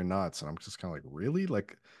can do, you're nuts. And I'm just kind of like, really?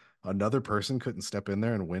 Like another person couldn't step in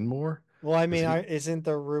there and win more? Well, I Because mean, isn't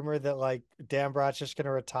the rumor that like Dan Brad's just going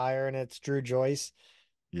to retire and it's Drew Joyce?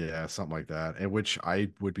 yeah, something like that. And which I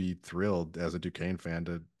would be thrilled as a Duquesne fan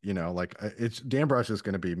to, like it's Dan Brush is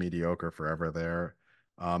going to be mediocre forever there.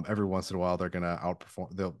 Every once in a while they're going to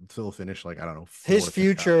outperform. They'll finish like, I don't know, His fourth in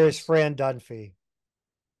future is conference Fran Dunphy,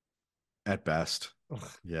 at best.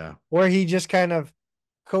 Yeah. where he just kind of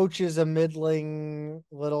coaches a middling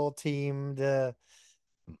little team.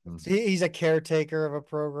 Mhm. He's a caretaker of a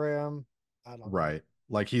program. I don't know. Right.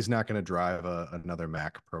 Like he's not going to drive another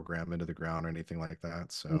Mac program into the ground or anything like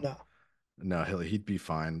that. So No. no, he'd be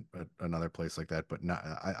fine at another place like that. But not.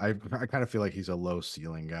 I kind of feel like he's a low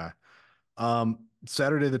ceiling guy.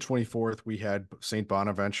 Saturday the 24th, we had St.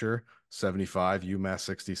 Bonaventure 75, UMass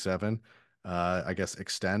 67. I guess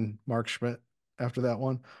extend Mark Schmidt after that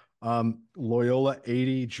one. Loyola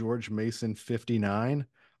 80, George Mason 59.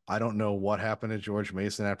 I don't know what happened to George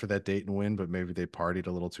Mason after that Dayton win, but maybe they partied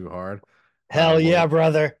a little too hard. Hell yeah, Loyola,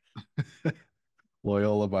 brother.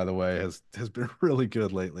 Loyola, by the way, has been really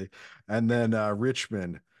good lately. And then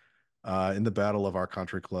Richmond, in the battle of our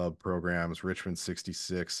country club programs, Richmond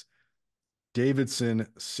 66, Davidson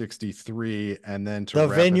 63, and then to The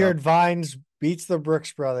wrap it Vineyard up, Vines beats the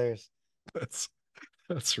Brooks Brothers. that's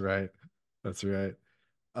that's right. That's right.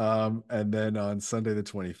 And then on Sunday the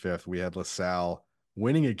 25th, we had LaSalle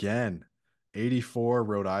winning again, 84,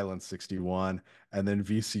 Rhode Island 61, and then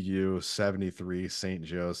VCU 73, St.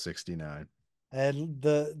 Joe 69. And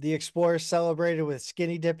the Explorers celebrated with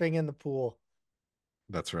skinny dipping in the pool.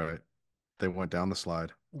 That's right. They went down the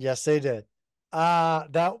slide. Yes, they did.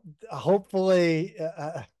 That hopefully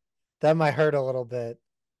that might hurt a little bit.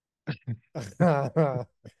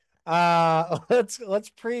 Let's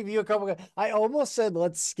preview a couple. I almost said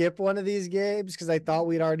let's skip one of these games because I thought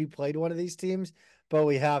we'd already played one of these teams, but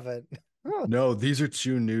we haven't. No, these are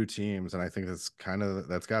two new teams, and I think that's got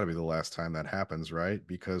to be the last time that happens, right?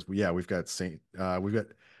 Because we've got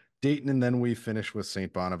Dayton, and then we finish with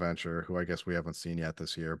St. Bonaventure, who I guess we haven't seen yet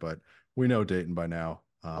this year, but we know Dayton by now.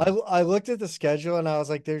 I looked at the schedule and I was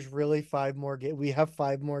like, "There's really five more games. We have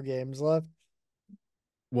five more games left.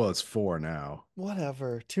 Well, it's four now.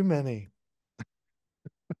 Whatever, too many."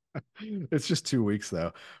 It's just 2 weeks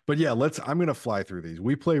though. But yeah, I'm gonna fly through these.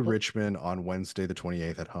 We play Richmond on Wednesday, the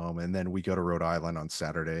 28th at home, and then we go to Rhode Island on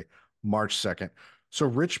Saturday, March 2nd. So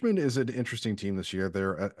Richmond is an interesting team this year.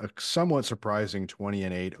 They're a somewhat surprising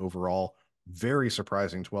 20-8 overall, very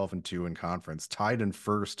surprising 12-2 in conference, tied in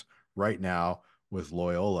first right now with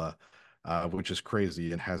Loyola, which is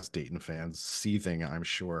crazy and has Dayton fans seething, I'm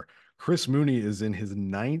sure. Chris Mooney is in his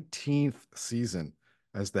 19th season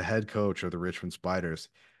as the head coach of the Richmond Spiders.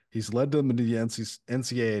 He's led them into the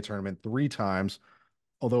NCAA tournament 3 times,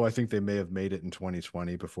 although I think they may have made it in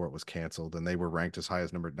 2020 before it was canceled, and they were ranked as high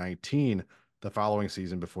as number 19 the following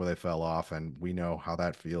season before they fell off, and we know how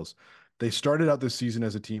that feels. They started out this season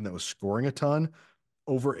as a team that was scoring a ton,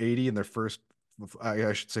 over 80 in their first,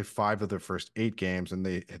 I should say 5 of their first 8 games, and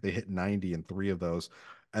they hit 90 in 3 of those.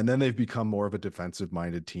 And then they've become more of a defensive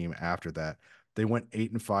minded team after that. They went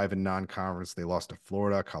 8-5 in non-conference. They lost to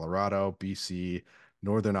Florida, Colorado, BC.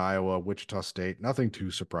 Northern Iowa, Wichita State. Nothing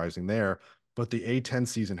too surprising there. But the A10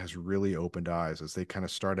 season has really opened eyes as they kind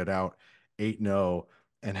of started out 8-0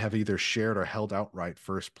 and have either shared or held outright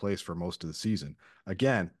first place for most of the season.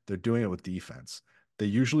 Again, they're doing it with defense. They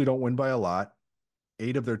usually don't win by a lot.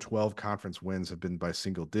 8 of their 12 conference wins have been by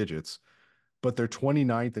single digits, but they're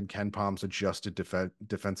 29th in Ken Palm's adjusted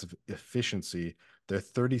defensive efficiency. They're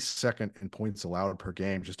 32nd in points allowed per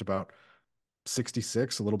game, just about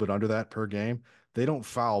 66, a little bit under that per game. They don't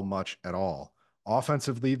foul much at all.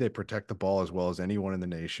 Offensively, they protect the ball as well as anyone in the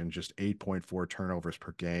nation, just 8.4 turnovers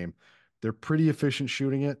per game. They're pretty efficient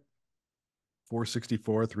shooting it,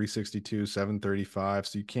 464, 362, 735.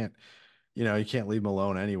 So you can't leave them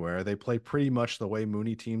alone anywhere. They play pretty much the way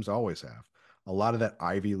Mooney teams always have. A lot of that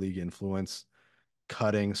Ivy League influence,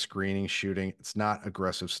 cutting, screening, shooting. It's not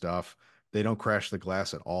aggressive stuff. They don't crash the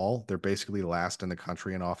glass at all. They're basically last in the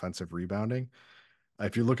country in offensive rebounding.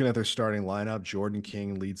 If you're looking at their starting lineup, Jordan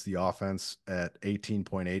King leads the offense at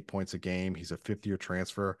 18.8 points a game. He's a fifth-year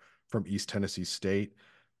transfer from East Tennessee State,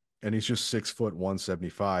 and he's just 6 foot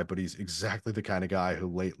 175, but he's exactly the kind of guy who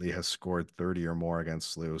lately has scored 30 or more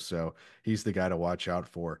against SLU. So he's the guy to watch out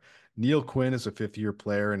for. Neil Quinn is a fifth-year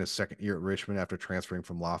player in his second year at Richmond after transferring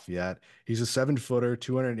from Lafayette. He's a 7-footer,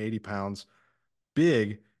 280 pounds,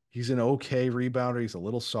 big. He's an okay rebounder. He's a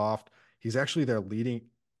little soft. He's actually their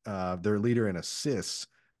leader in assists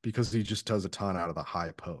because he just does a ton out of the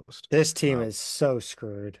high post. This team Uh, is so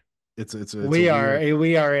screwed. it's a We are weird,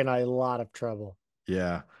 we are in a lot of trouble.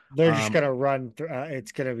 yeah. They're just Um, gonna run through.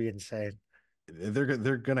 It's gonna be insane.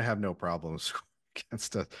 they're gonna have no problems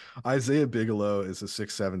against us. Isaiah Bigelow is a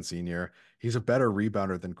 6'7" senior. He's a better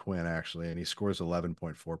rebounder than Quinn actually, and he scores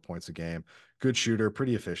 11.4 points a game. Good shooter,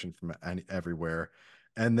 pretty efficient from everywhere.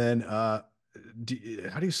 And then how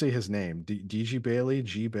do you say his name? DG Bailey,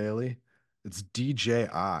 G Bailey. It's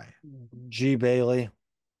DJI. G Bailey.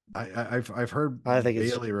 I've heard I think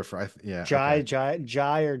it's Bailey refer. Yeah, Jai okay. Jai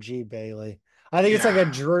Jai or G Bailey. I think it's like a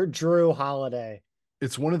Yeah, Drew Holiday.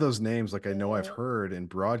 it's one of those names like I know I've Uh, heard in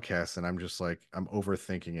broadcast, and I'm just like I'm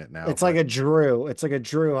overthinking it now. It's like But a Drew. It's like a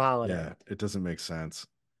Drew Holiday. yeah, it doesn't make sense.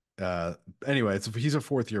 Uh, anyway, he's a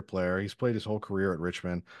fourth year player. He's played his whole career at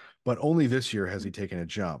Richmond, but only this year has he taken a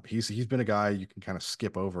jump. He's been a guy you can kind of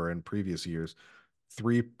skip over in previous years,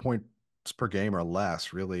 3 points per game or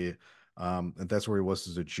less, really. And that's where he was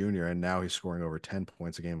as a junior, and now he's scoring over 10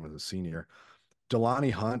 points a game as a senior.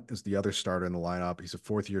 Delani Hunt is the other starter in the lineup. He's a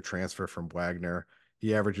fourth year transfer from Wagner.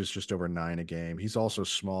 He averages just over 9 a game. He's also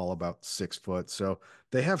small, about 6 foot. So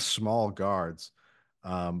they have small guards,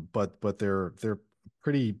 but they're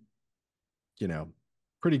pretty you know,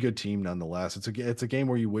 pretty good team nonetheless. It's a game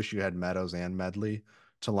where you wish you had Meadows and Medley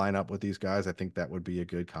to line up with these guys. I think that would be a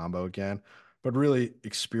good combo again. But really,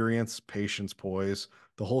 experience, patience, poise.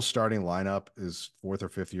 The whole starting lineup is fourth or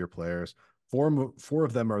fifth year players. Four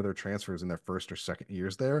of them are their transfers in their first or second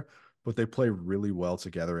years there, but they play really well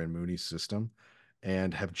together in Mooney's system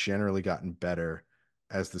and have generally gotten better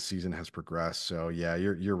as the season has progressed. So yeah,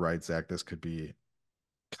 you're right, Zach. This could be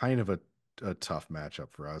kind of a tough matchup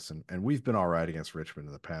for us. And we've been all right against Richmond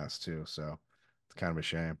in the past too. So it's kind of a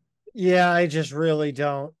shame. Yeah, I just really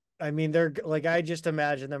don't. I mean, they're like I just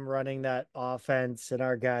imagine them running that offense and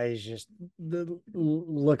our guys just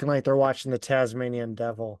looking like they're watching the Tasmanian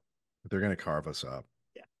Devil. They're going to carve us up.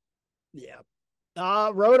 Yeah. Yeah.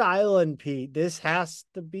 Rhode Island, Pete. This has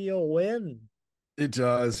to be a win. It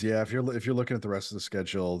does, yeah. If you're looking at the rest of the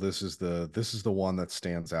schedule, this is the one that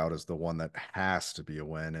stands out as the one that has to be a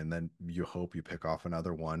win, and then you hope you pick off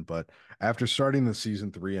another one. But after starting the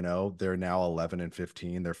season 3-0, they're now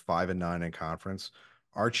 11-15. They're 5-9 in conference.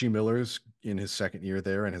 Archie Miller's in his second year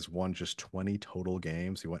there and has won just 20 total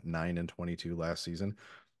games. He went 9-22 last season.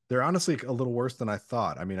 They're honestly a little worse than I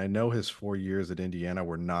thought. I mean, I know his 4 years at Indiana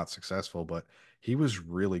were not successful, but he was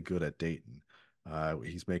really good at Dayton.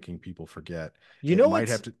 He's making people forget. You It know might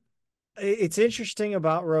what's have to. it's interesting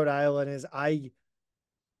about Rhode Island is I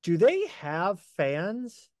do they have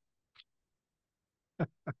fans?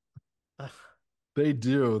 They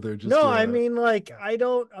do. They're just No, I mean like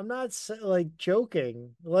I'm not like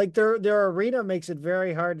joking. Like their arena makes it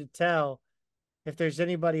very hard to tell if there's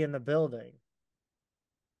anybody in the building.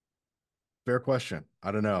 fair question.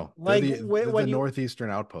 I don't know. They're Like the when you northeastern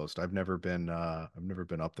outpost. I've never been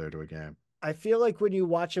up there to a game. I feel like when you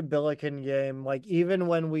watch a Billiken game, like even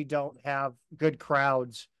when we don't have good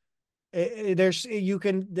crowds, there's you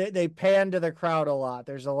can they pan to the crowd a lot.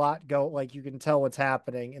 There's a lot go like you can tell what's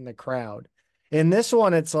happening in the crowd. In this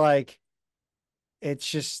one, it's like it's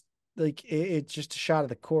just like it's just a shot of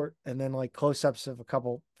the court and then like close ups of a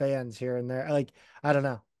couple fans here and there. Like I don't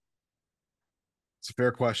know. It's a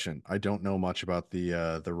fair question. I don't know much about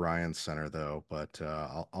the Ryan Center though, but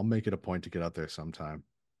I'll make it a point to get out there sometime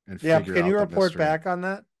and Yeah, figure can out you the report mystery. back on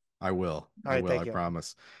that? I will. All I right, will. thank I you.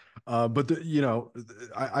 promise. But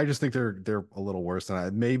I just think they're a little worse than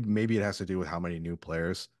I. Maybe it has to do with how many new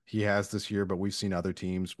players he has this year. But we've seen other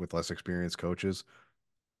teams with less experienced coaches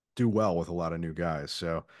do well with a lot of new guys.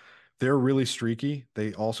 So they're really streaky.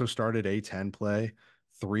 They also started A10 play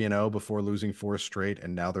 3-0 before losing four straight,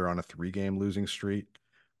 and now they're on a three-game losing streak.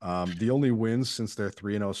 The only wins since their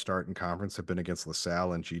 3-0 start in conference have been against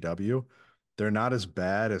LaSalle and GW. They're not as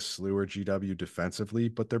bad as SLU or GW defensively,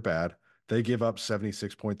 but they're bad. They give up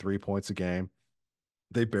 76.3 points a game.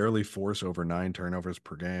 They barely force over 9 turnovers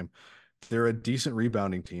per game. They're a decent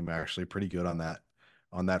rebounding team, actually, pretty good on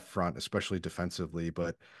that front, especially defensively.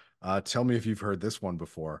 But tell me if you've heard this one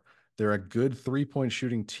before. They're a good 3-point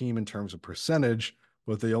shooting team in terms of percentage,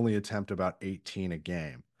 but they only attempt about 18 a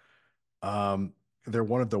game. Um, they're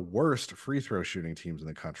one of the worst free throw shooting teams in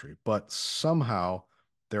the country, but somehow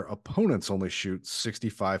their opponents only shoot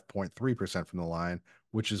 65.3% from the line,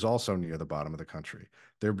 which is also near the bottom of the country.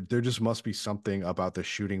 There just must be something about the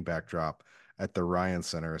shooting backdrop at the Ryan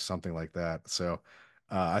Center or something like that. So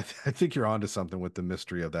I think you're onto something with the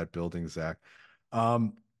mystery of that building, Zach.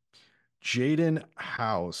 Um, Jaden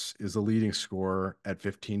House is the leading scorer at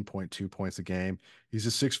 15.2 points a game. He's a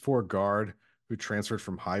 6'4" guard who transferred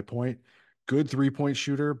from High Point. Good 3-point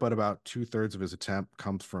shooter, but about two-thirds of his attempt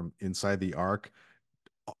comes from inside the arc,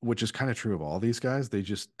 which is kind of true of all these guys.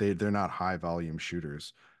 They're not high volume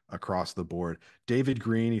shooters across the board. David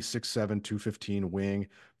Green, he's 6'7", 215 wing.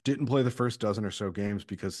 Didn't play the first dozen or so games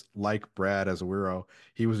because, like Brad Azawiro,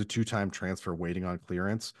 he was a two-time transfer waiting on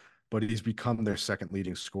clearance, but he's become their second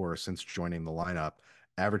leading scorer since joining the lineup,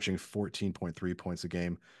 averaging 14.3 points a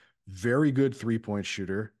game. Very good 3-point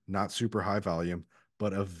shooter, not super high volume,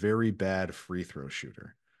 but a very bad free throw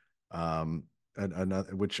shooter.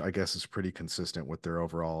 Another, which I guess is pretty consistent with their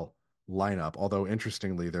overall lineup. Although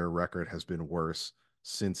interestingly, their record has been worse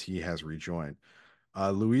since he has rejoined.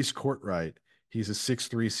 Luis Courtwright, he's a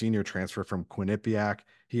 6'3" senior transfer from Quinnipiac.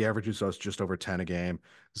 He averages us just over 10 a game.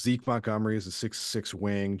 Zeke Montgomery is a 6'6"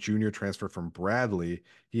 wing, junior transfer from Bradley.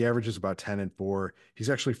 He averages about 10 and 4. He's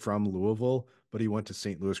actually from Louisville, but he went to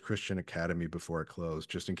St. Louis Christian Academy before it closed,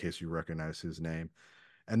 just in case you recognize his name.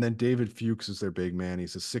 And then David Fuchs is their big man.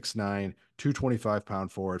 He's a 6'9", 225-pound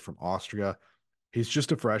forward from Austria. He's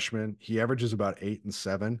just a freshman. He averages about 8 and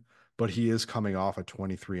 7, but he is coming off a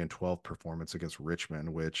 23 and 12 performance against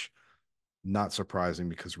Richmond, which not surprising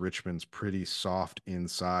because Richmond's pretty soft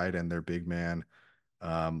inside and their big man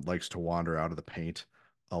likes to wander out of the paint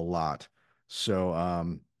a lot.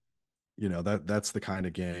 So, that's the kind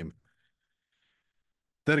of game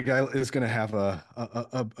that a guy is going to have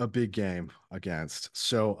a big game against.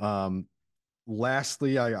 So,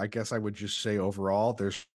 lastly, I guess I would just say overall,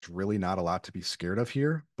 there's really not a lot to be scared of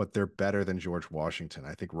here, but they're better than George Washington.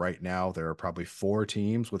 I think right now there are probably 4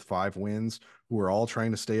 teams with 5 wins who are all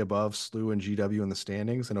trying to stay above SLU and GW in the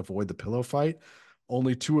standings and avoid the pillow fight.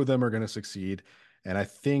 Only 2 of them are going to succeed, and I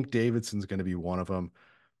think Davidson's going to be one of them.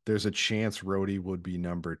 There's a chance Rhodey would be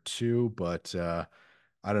number 2, but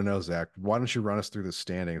I don't know, Zach. Why don't you run us through the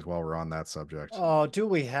standings while we're on that subject? Oh, do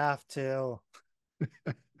we have to?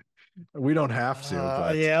 We don't have to,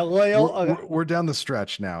 but Yeah, Loyola, we're down the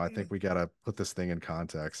stretch now. I think we got to put this thing in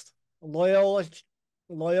context. Loyola,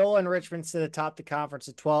 Loyola and Richmond sit atop the conference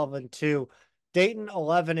at 12 and 2. Dayton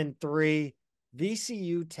 11 and 3.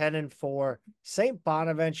 VCU 10 and 4. St.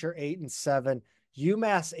 Bonaventure 8 and 7.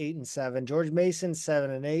 UMass 8 and 7. George Mason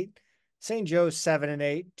 7 and 8. St. Joe's 7 and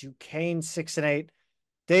 8. Duquesne 6 and 8.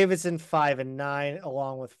 Davidson 5 and 9,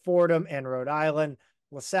 along with Fordham and Rhode Island.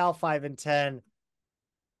 LaSalle 5 and 10.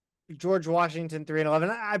 George Washington 3 and 11.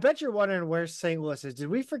 I bet you're wondering where St. Louis is. Did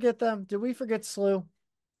we forget them? Did we forget SLU?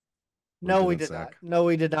 We No, we didn't, did not. Zach. No,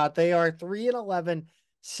 we did not. They are 3 and 11,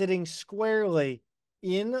 sitting squarely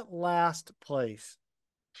in last place.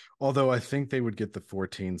 Although I think they would get the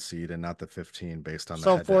 14 seed and not the 15 based on the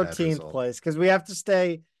So head-to-head 14th result. place because we have to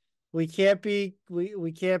stay. We can't be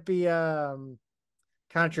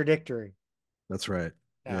contradictory. That's right.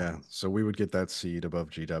 Yeah. Yeah. So we would get that seed above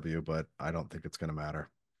GW, but I don't think it's going to matter.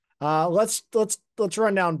 Let's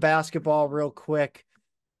run down basketball real quick.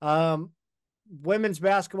 Um, Women's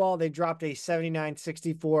basketball, they dropped a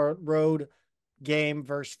 79-64 road game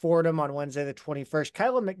versus Fordham on Wednesday, the 21st.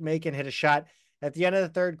 Kyla McMakin hit a shot at the end of the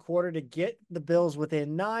third quarter to get the Bills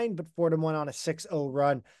within 9, but Fordham went on a 6-0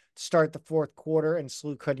 run to start the fourth quarter, and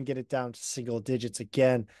SLU couldn't get it down to single digits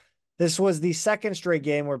again. This was the second straight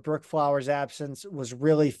game where Brooke Flowers' absence was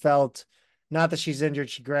really felt Not that she's injured,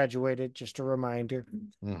 she graduated, just a reminder.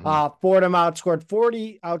 Hmm. Fordham outscored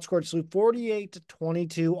SLU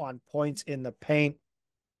 48-22 on points in the paint.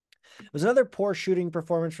 It was another poor shooting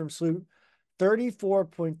performance from SLU.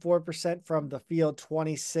 34.4% from the field,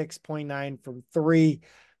 26.9 from three.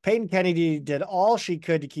 Peyton Kennedy did all she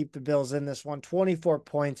could to keep the Bills in this one. 24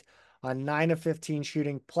 points on 9 of 15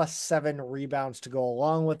 shooting, plus 7 rebounds to go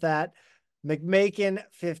along with that. McMakin,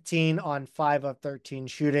 15 on 5 of 13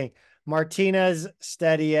 shooting. Martinez,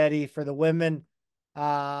 steady Eddie for the women.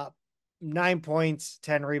 9 points,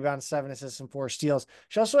 10 rebounds, 7 assists, and 4 steals.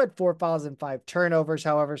 She also had 4 fouls and 5 turnovers,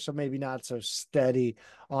 however, so maybe not so steady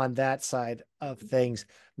on that side of things.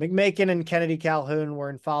 McMakin and Kennedy Calhoun were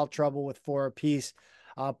in foul trouble with 4 apiece.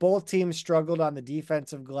 Both teams struggled on the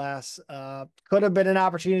defensive glass. Could have been an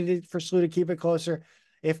opportunity for SLU to keep it closer,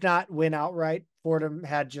 if not win outright. Fordham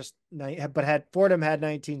had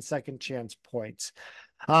 19 second chance points.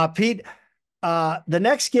 Pete, the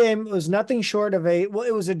next game was nothing short of it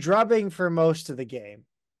was a drubbing for most of the game.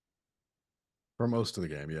 For most of the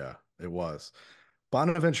game, yeah, it was.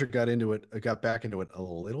 Bonaventure got back into it a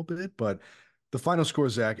little bit, but the final score,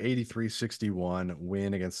 Zach, 83-61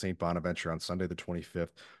 win against St. Bonaventure on Sunday the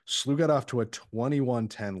 25th. SLU got off to a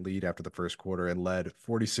 21-10 lead after the first quarter and led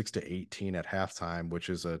 46-18 at halftime, which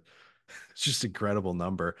is it's just incredible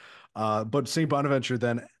number. But St. Bonaventure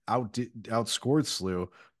then outscored SLU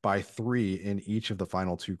by 3 in each of the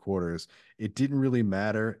final 2 quarters. It didn't really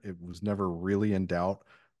matter. It was never really in doubt,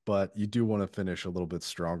 but you do want to finish a little bit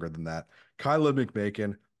stronger than that. Kyla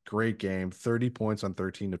McMakin, great game, 30 points on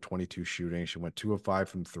 13 of 22 shooting. She went 2 of 5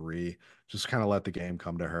 from 3. Just kind of let the game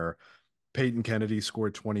come to her. Peyton Kennedy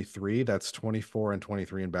scored 23. That's 24 and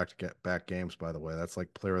 23 in back-to-back games, by the way. That's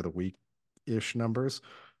like player of the week-ish numbers.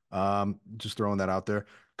 Just throwing that out there.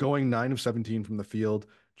 Going 9 of 17 from the field,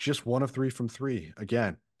 just 1 of 3 from 3.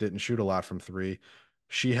 Again, didn't shoot a lot from 3.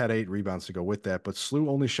 She had 8 rebounds to go with that, but SLU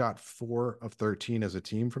only shot 4 of 13 as a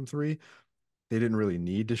team from 3. They didn't really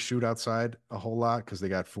need to shoot outside a whole lot because they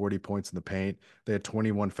got 40 points in the paint. They had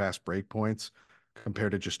 21 fast break points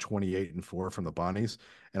compared to just 28 and 4 from the Bonnies.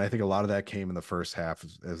 And I think a lot of that came in the first half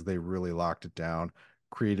as they really locked it down,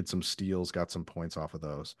 created some steals, got some points off of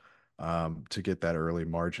those to get that early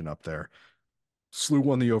margin up there. SLU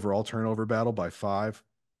won the overall turnover battle by 5.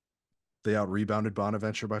 They out rebounded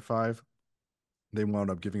Bonaventure by 5. They wound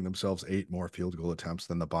up giving themselves 8 more field goal attempts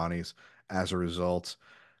than the Bonnies as a result.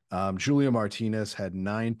 Julia Martinez had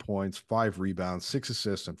 9 points, 5 rebounds, 6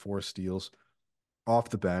 assists, and 4 steals off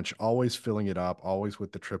the bench, always filling it up, always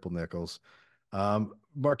with the triple nickels.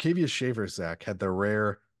 Markavia Shaver, Zach, had the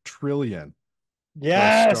rare trillion for a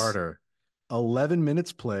Yes. starter. 11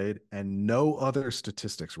 minutes played and no other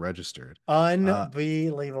statistics registered. Uh,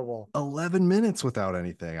 Unbelievable. 11 minutes without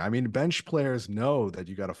anything. I mean, bench players know that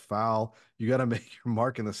you got to foul, you got to make your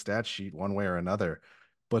mark in the stat sheet one way or another.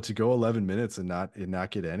 But to go 11 minutes and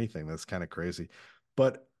not get anything, that's kind of crazy.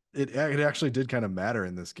 But it actually did kind of matter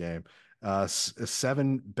in this game.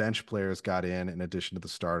 7 bench players got in addition to the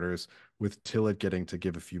starters, with Tillett getting to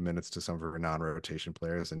give a few minutes to some of her non-rotation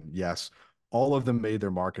players. And yes, all of them made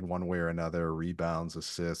their mark in one way or another: rebounds,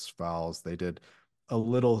 assists, fouls. They did a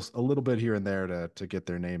little bit here and there to get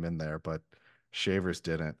their name in there, but Shavers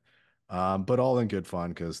didn't. But all in good fun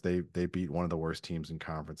because they beat one of the worst teams in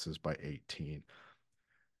conferences by 18.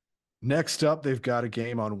 Next up, they've got a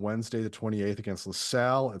game on Wednesday, the 28th against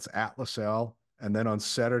LaSalle. It's at LaSalle. And then on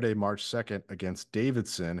Saturday, March 2nd against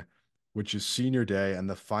Davidson, which is senior day and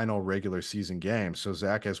the final regular season game. So,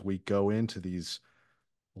 Zach, as we go into these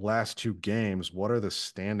last 2 games, what are the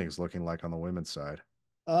standings looking like on the women's side?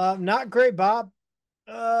 Not great, Bob.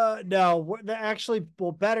 No, they're actually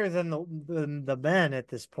better than the men at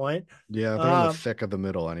this point. Yeah, they're in the thick of the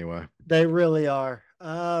middle anyway. They really are.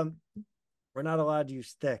 We're not allowed to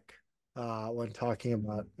use thick when talking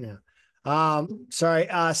about yeah. Sorry,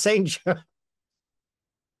 St. Joe. Not,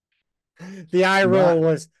 The eye roll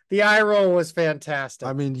was I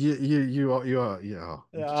fantastic. mean, you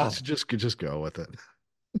Yeah. just go with it.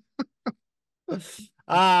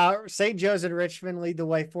 St. Joe's and Richmond lead the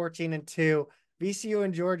way 14-2. VCU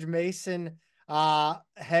and George Mason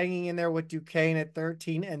hanging in there with Duquesne at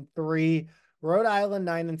 13-3. Rhode Island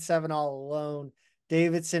 9-7 all alone.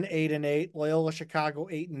 Davidson 8-8. Loyola Chicago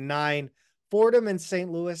 8-9. Fordham and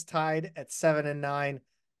St. Louis tied at 7-9.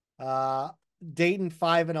 Dayton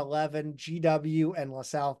 5-11. GW and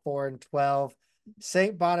LaSalle 4-12.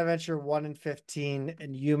 St. Bonaventure 1-15,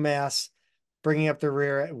 and UMass bringing up the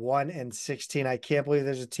rear at 1-16. I can't believe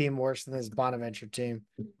there's a team worse than this Bonaventure team.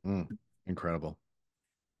 Incredible.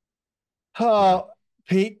 Yeah. Oh,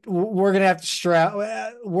 Pete, we're gonna have to strap.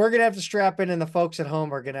 We're gonna have to strap in, and the folks at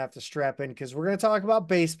home are gonna have to strap in because we're gonna talk about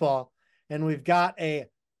baseball, and we've got a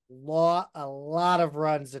lot of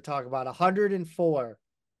runs to talk about. 104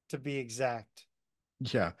 to be exact.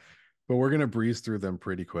 Yeah, but we're gonna breeze through them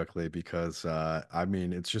pretty quickly because I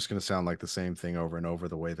mean it's just gonna sound like the same thing over and over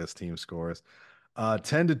the way this team scores.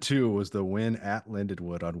 10-2 was the win at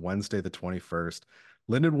Lindenwood on Wednesday the 21st.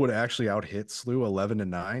 Lindenwood actually out hit SLU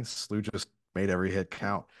 11-9. SLU just made every hit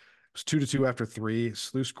count. It was 2-2 after three.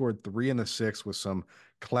 SLU scored three in the sixth with some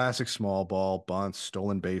classic small ball, bunts,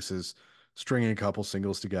 stolen bases, stringing a couple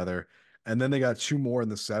singles together. And then they got two more in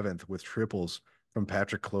the seventh with triples from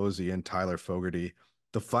Patrick Closey and Tyler Fogarty.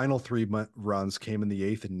 The final three runs came in the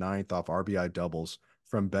eighth and ninth off RBI doubles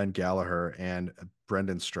from Ben Gallagher and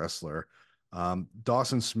Brendan Stressler.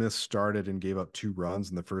 Dawson Smith started and gave up two runs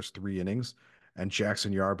in the first three innings, and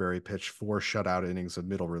Jackson Yarberry pitched four shutout innings of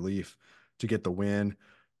middle relief to get the win.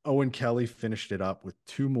 Owen Kelly finished it up with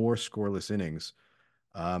two more scoreless innings.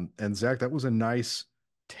 And Zach, that was a nice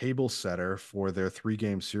table setter for their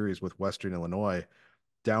three-game series with Western Illinois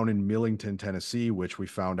down in Millington, Tennessee, which we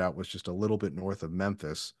found out was just a little bit north of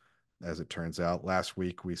Memphis, as it turns out. Last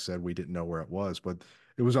week we said we didn't know where it was, but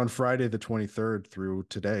it was on Friday the 23rd through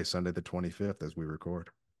today, Sunday the 25th, as we record.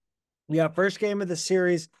 Yeah, first game of the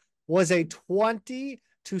series was a 20-6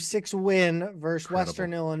 win versus Incredible.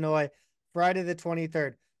 Western Illinois, Friday the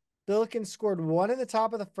 23rd. Billikens scored one in the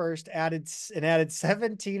top of the first, added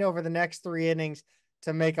 17 over the next three innings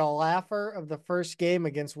to make a laugher of the first game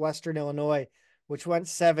against Western Illinois, which went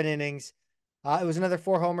seven innings. It was another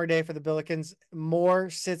four-homer day for the Billikens. Moore,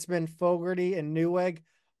 Sitzman, Fogarty, and Newegg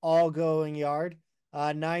all going yard.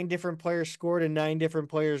 Nine different players scored and nine different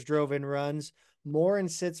players drove in runs. Moore and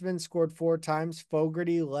Sitzman scored four times.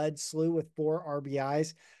 Fogarty led SLU with four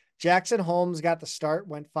RBIs. Jackson Holmes got the start,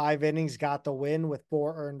 went five innings, got the win with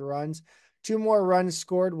four earned runs. Two more runs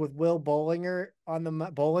scored with Will Bollinger on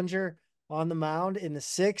the mound in the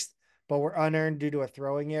sixth, but were unearned due to a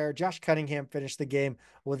throwing error. Josh Cunningham finished the game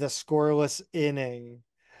with a scoreless inning.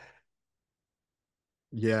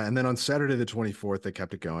 Yeah, and then on Saturday the 24th, they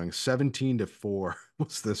kept it going. 17-4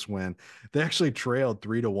 was this win. They actually trailed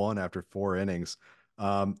 3-1 after four innings,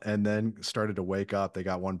 and then started to wake up. They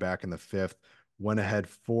got one back in the fifth, went ahead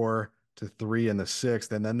 4-3 in the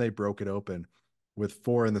sixth, and then they broke it open with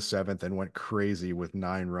four in the seventh and went crazy with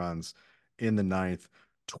nine runs in the ninth.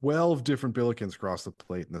 12 different Billikens crossed the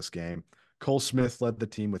plate in this game. Cole Smith led the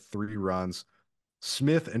team with three runs.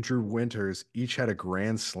 Smith and Drew Winters each had a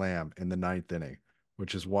grand slam in the ninth inning,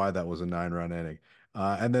 which is why that was a 9-run inning.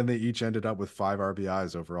 And then they each ended up with five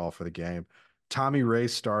RBIs overall for the game. Tommy Ray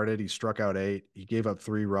started. He struck out eight. He gave up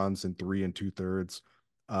three runs in three and two thirds.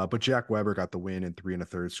 But Jack Weber got the win in three and a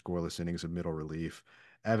third scoreless innings of middle relief.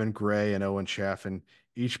 Evan Gray and Owen Chaffin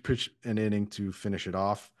each pitched an inning to finish it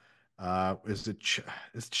off. It's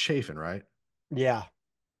Chafin, right? Yeah.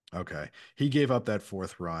 Okay. He gave up that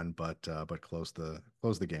fourth run, but closed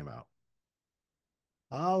the game out.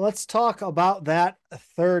 Let's talk about that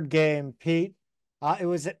third game, Pete. It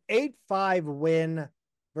was an 8-5 win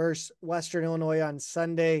versus Western Illinois on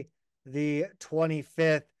Sunday, the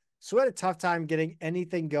 25th. So we had a tough time getting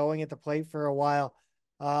anything going at the plate for a while.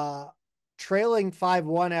 Uh, Trailing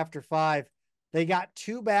 5-1 after five, they got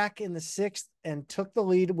two back in the sixth and took the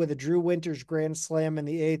lead with a Drew Winters grand slam in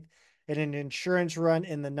the eighth and an insurance run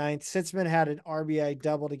in the ninth. Sitzman had an RBI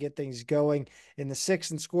double to get things going in the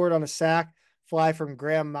sixth and scored on a sac fly from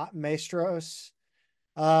Graham Maestros.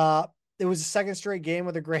 Uh, it was the second straight game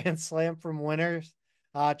with a grand slam from Winners.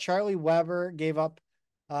 Charlie Weber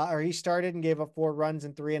he started and gave up four runs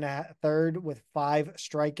in three and a third with five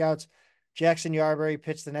strikeouts. Jackson Yarberry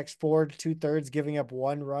pitched the next four to two thirds, giving up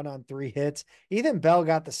one run on three hits. Ethan Bell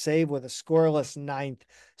got the save with a scoreless ninth.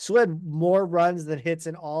 So had more runs than hits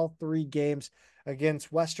in all three games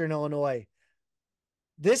against Western Illinois.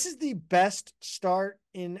 This is the best start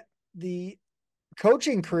in the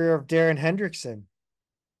coaching career of Darren Hendrickson.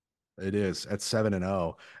 It is at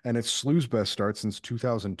 7-0, and it's SLU's best start since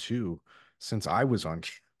 2002, since I was on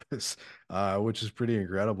campus, which is pretty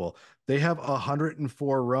incredible. They have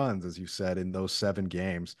 104 runs, as you said, in those seven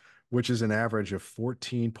games, which is an average of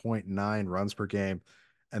 14.9 runs per game,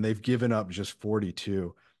 and they've given up just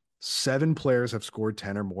 42. Seven players have scored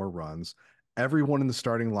 10 or more runs. Everyone in the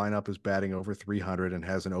starting lineup is batting over 300 and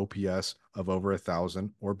has an OPS of over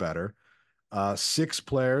 1,000 or better. Six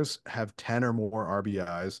players have 10 or more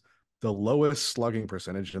RBIs. The lowest slugging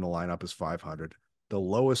percentage in the lineup is 500. The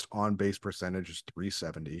lowest on base percentage is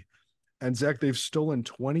 370. And Zach, they've stolen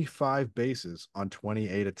 25 bases on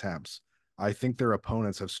 28 attempts. I think their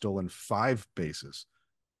opponents have stolen five bases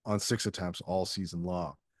on 6 attempts all season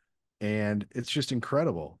long. And it's just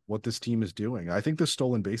incredible what this team is doing. I think the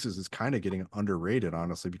stolen bases is kind of getting underrated,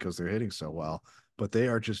 honestly, because they're hitting so well, but they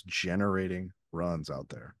are just generating runs out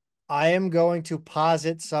there. I am going to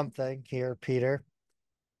posit something here, Peter.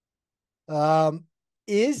 Um,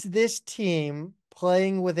 is this team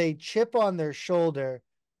playing with a chip on their shoulder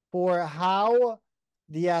for how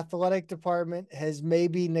the athletic department has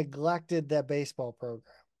maybe neglected that baseball program?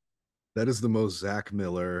 That is the most Zach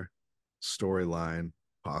Miller storyline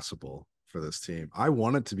possible for this team. I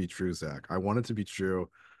want it to be true, Zach. I want it to be true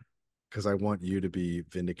because I want you to be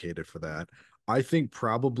vindicated for that. I think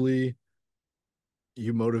probably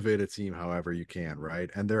you motivate a team however you can, right?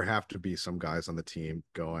 And there have to be some guys on the team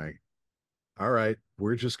going, all right,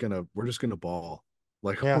 we're just gonna ball.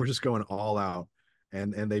 Like Yeah, we're just going all out.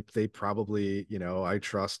 And they probably, I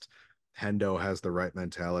trust Hendo has the right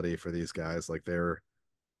mentality for these guys. Like they're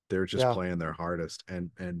just yeah. playing their hardest.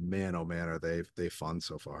 And man, oh man, are they fun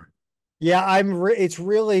so far. Yeah, it's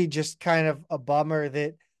really just kind of a bummer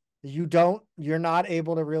that you're not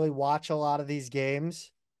able to really watch a lot of these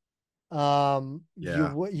games. Yeah.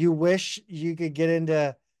 You wish you could get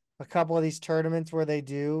into a couple of these tournaments where they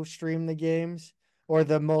do stream the games or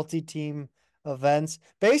the multi-team events.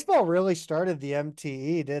 Baseball really started the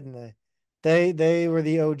MTE, didn't they? They were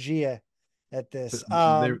the OG at this.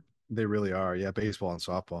 They they really are. Yeah, baseball and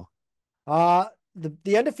softball.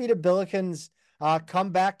 The undefeated Billikens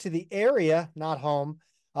come back to the area, not home.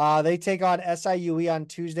 They take on SIUE on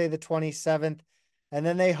Tuesday the 27th, and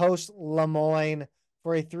then they host Lemoyne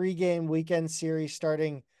for a 3-game weekend series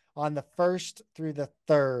starting on the 1st through the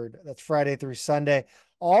 3rd. That's Friday through Sunday.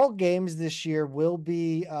 All games this year will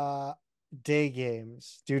be day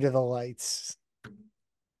games due to the lights.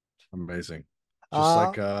 Amazing.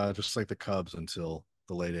 Uh, Just like the Cubs until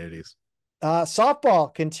the late 80s.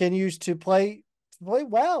 Softball continues to play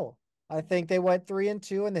well. I think they went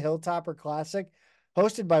 3-2 in the Hilltopper Classic,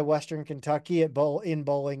 hosted by Western Kentucky in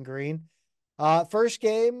Bowling Green. First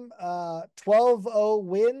game, 12-0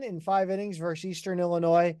 win in 5 innings versus Eastern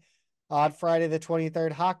Illinois on Friday the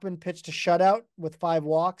 23rd. Hockman pitched a shutout with 5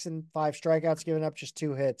 walks and 5 strikeouts, giving up just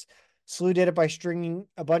 2 hits. Slew did it by stringing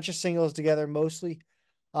a bunch of singles together, mostly.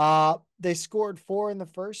 They scored 4 in the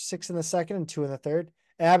first, 6 in the second, and 2 in the third.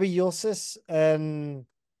 Abby Ulsis and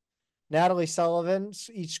Natalie Sullivan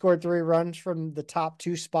each scored 3 runs from the top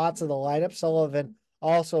 2 spots of the lineup. Sullivan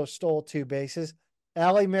also stole 2 bases.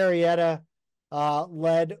 Allie Marietta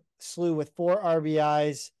led Slew with 4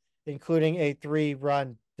 RBIs, including a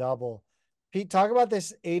 3-run double. Pete, talk about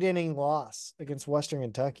this 8-inning loss against Western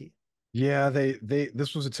Kentucky. Yeah, they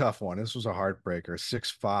this was a tough one. This was a heartbreaker.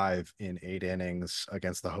 6-5 in 8 innings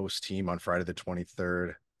against the host team on Friday the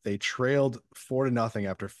 23rd. They trailed 4-0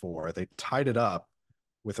 after four. They tied it up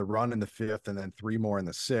with a run in the fifth and then three more in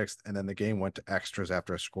the sixth. And then the game went to extras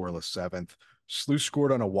after a scoreless seventh. Slew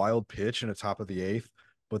scored on a wild pitch in the top of the eighth,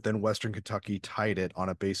 but then Western Kentucky tied it on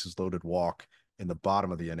a bases loaded walk in the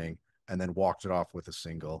bottom of the inning and then walked it off with a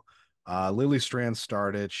single. Lily Strand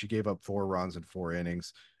started. She gave up 4 runs in 4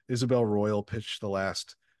 innings. Isabel Royal pitched the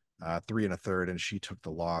last 3 1/3, and she took the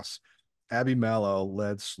loss. Abby Mallow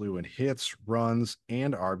led Slew in hits, runs,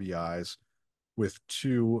 and RBIs with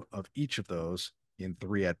two of each of those in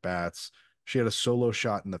 3 at bats. She had a solo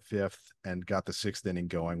shot in the fifth and got the sixth inning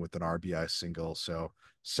going with an RBI single. So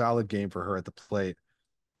solid game for her at the plate.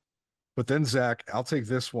 But then, Zach, I'll take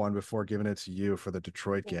this one before giving it to you for the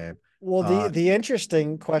Detroit game. Well, the Uh, the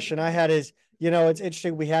interesting question I had is, it's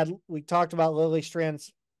interesting. We talked about Lily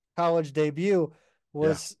Strand's college debut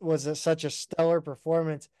yeah, was such a stellar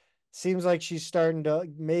performance. Seems like she's starting to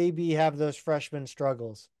maybe have those freshman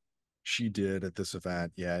struggles. she did at this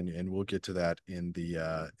event. Yeah, and we'll get to that in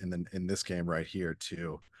this game right here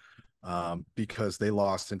too. Because they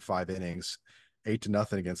lost in 5 innings,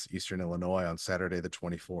 8-0 against Eastern Illinois on Saturday the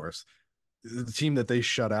 24th. The team that they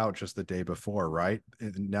shut out just the day before, right?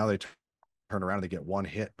 And now they turn around and they get one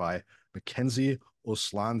hit by Mackenzie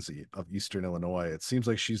Oslanzi of Eastern Illinois. It seems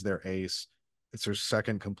like she's their ace. It's her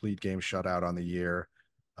second complete game shutout on the year.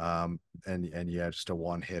 And yeah, just a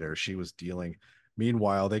one hitter. She was dealing.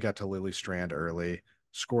 Meanwhile, they got to Lily Strand early,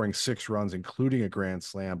 scoring 6 runs, including a grand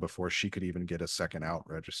slam before she could even get a second out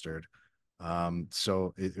registered.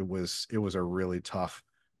 So it was a really tough,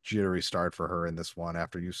 jittery start for her in this one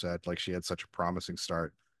after you said like she had such a promising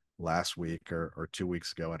start last week or 2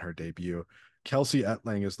 weeks ago in her debut. Kelsey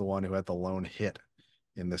Etling is the one who had the lone hit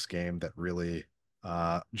in this game that really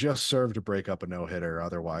just served to break up a no-hitter.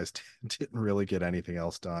 Otherwise, didn't really get anything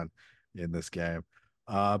else done in this game.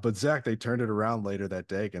 But Zach, they turned it around later that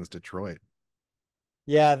day against Detroit.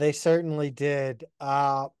 Yeah, they certainly did.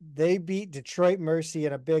 They beat Detroit Mercy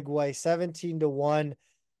in a big way, 17-1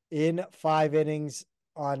 in 5 innings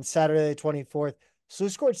on Saturday the 24th. Slew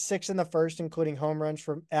scored six in the first, including home runs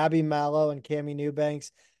from Abby Mallow and Cammy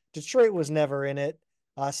Newbanks. Detroit was never in it.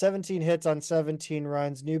 17 hits on 17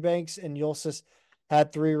 runs. Newbanks and Yulsis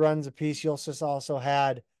had 3 runs apiece. Yulsis also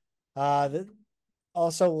had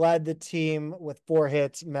also led the team with 4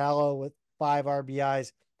 hits. Mallow with 5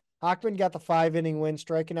 RBIs. Hockman got the 5 inning win,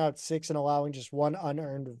 striking out six and allowing just one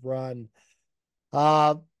unearned run.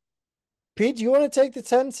 Uh, Pete, do you want to take the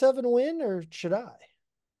 10-7 win or should I?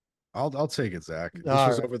 I'll take it, Zach. This All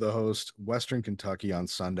was right. over the host, Western Kentucky on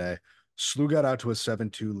Sunday. SLU got out to a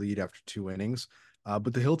 7-2 lead after 2 innings,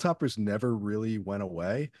 but the Hilltoppers never really went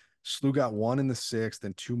away. SLU got one in the sixth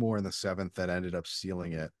and two more in the seventh that ended up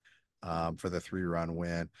sealing it for the 3-run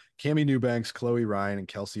win. Cammy Newbanks, Chloe Ryan, and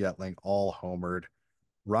Kelsey Etling all homered.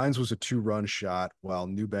 Rhines was a 2-run shot, while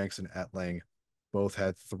Newbanks and Etling both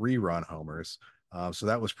had 3-run homers. So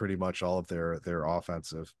that was pretty much all of their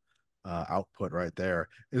offensive output right there.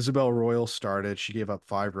 Isabel Royal started. She gave up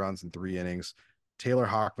 5 runs in 3 innings. Taylor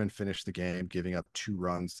Hockman finished the game, giving up 2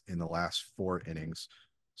 runs in the last 4 innings.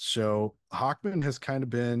 So Hockman has kind of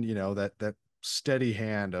been, that steady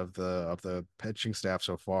hand of the pitching staff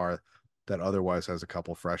so far that otherwise has a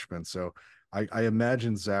couple freshmen. So I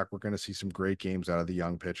imagine, Zach, we're going to see some great games out of the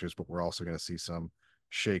young pitchers, but we're also going to see some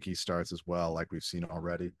shaky starts as well, like we've seen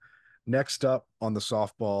already. Next up on the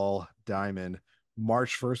softball diamond,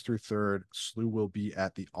 March 1st through 3rd, SLU will be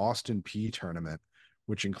at the Austin P tournament,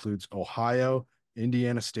 which includes Ohio,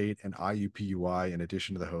 Indiana State, and IUPUI, in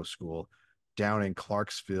addition to the host school, down in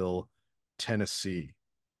Clarksville, Tennessee.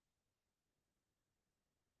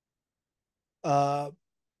 Uh,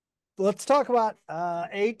 let's talk about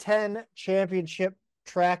A10 championship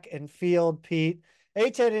track and field, Pete.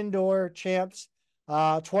 A10 indoor champs,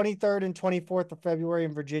 23rd and 24th of February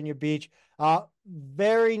in Virginia Beach.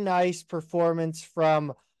 Very nice performance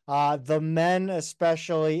from the men,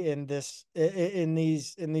 especially in these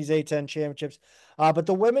A10 championships. But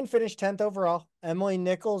the women finished 10th overall. Emily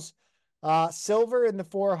Nichols, silver in the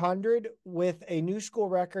 400 with a new school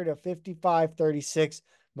record of 55-36.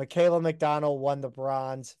 Michaela McDonald won the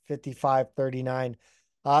bronze, 55-39.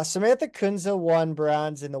 Samantha Kunza won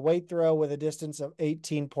bronze in the weight throw with a distance of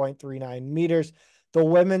 18.39 meters. The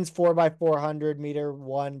women's 4x400 meter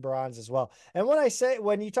won bronze as well. And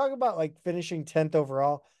when you talk about like finishing 10th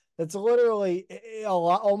overall, that's literally a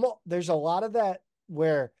lot. Almost, there's a lot of that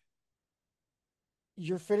where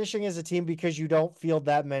you're finishing as a team because you don't field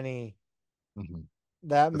Mhm.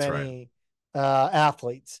 that That's right. many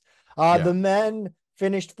athletes. The Yeah. men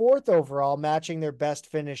finished fourth overall, matching their best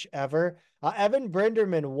finish ever. Evan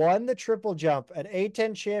Brinderman won the triple jump, an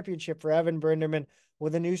A10 championship for Evan Brinderman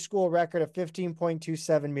with a new school record of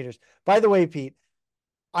 15.27 meters. By the way, Pete,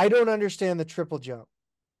 I don't understand the triple jump.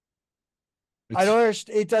 I It's don't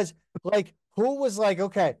understand. It does like who was like,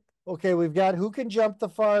 okay, we've got who can jump the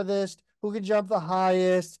farthest, who can jump the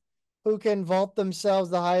highest, who can vault themselves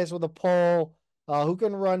the highest with a pole, who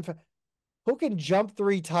can who can jump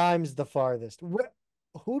 3 times the farthest?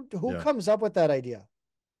 Who yeah, comes up with that idea?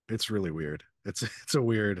 it's really weird. It's a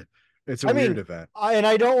weird I mean, event.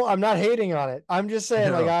 I'm not hating on it. I'm just I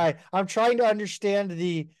saying, like, know. I'm trying to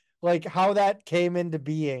understand like how that came into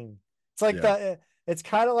being. It's like Yeah, it's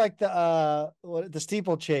kind of like the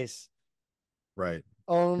steeplechase. right.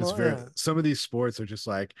 Oh It's no, very yeah. some of these sports are just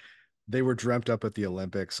like they were dreamt up at the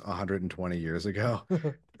Olympics 120 years ago.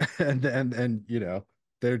 And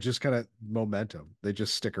they're just kind of momentum. They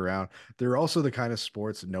just stick around. They're also the kind of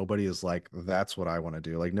sports nobody is like, that's what I want to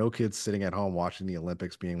do. Like no kids sitting at home watching the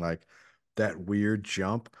Olympics being like, that weird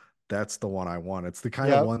jump, that's the one I want. It's the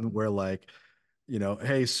kind of Yep. one where like,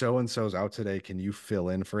 hey, so and so's out today. Can you fill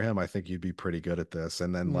in for him? I think you'd be pretty good at this.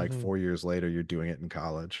 And then like Hmm. 4 years later, you're doing it in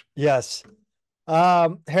college. Yes.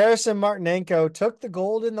 Harrison Martinenko took the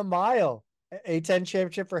gold in the mile. A10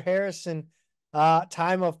 championship for Harrison.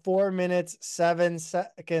 Time of 4 minutes, 7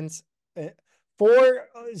 seconds,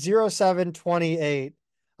 4:07:28.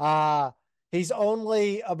 Uh, he's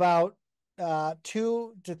only about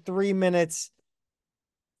 2 to 3 minutes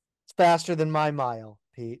faster than my mile,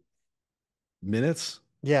 Pete. Minutes?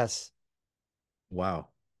 Yes. Wow.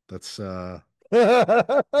 That's I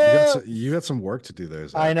you got some work to do there, know.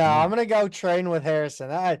 Zach. Come I'm on. gonna go train with Harrison.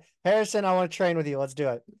 Harrison, I want to train with you. Let's do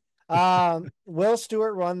it. Will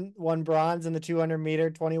Stewart won bronze in the 200 meter,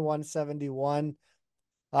 21:71.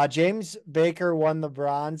 James Baker won the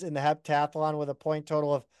bronze in the heptathlon with a point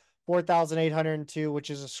total of 4,802, which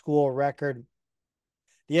is a school record.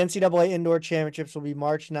 The NCAA Indoor Championships will be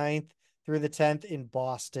March 9th through the 10th in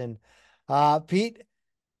Boston. Pete,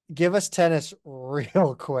 give us tennis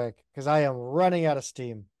real quick because I am running out of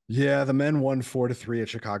steam. Yeah, the men won 4-3 at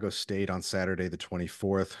Chicago State on Saturday, the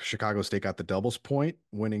 24th. Chicago State got the doubles point,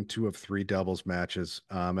 winning two of three doubles matches.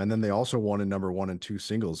 And then they also won in number one and two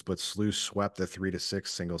singles, but SLU swept the 3-6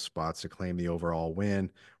 singles spots to claim the overall win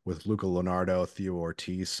with Luca Leonardo, Theo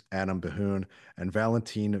Ortiz, Adam Behun, and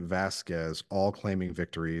Valentin Vasquez all claiming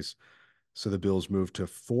victories. So the Bills moved to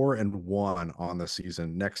 4-1 on the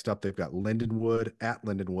season. Next up, they've got Lindenwood at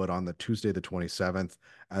Lindenwood on the Tuesday, the 27th,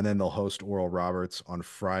 and then they'll host Oral Roberts on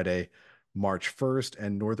Friday, March 1st,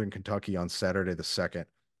 and Northern Kentucky on Saturday, the 2nd,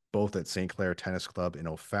 both at St. Clair Tennis Club in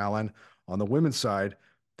O'Fallon. On the women's side,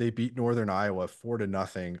 they beat Northern Iowa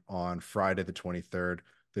 4-0 on Friday, the 23rd.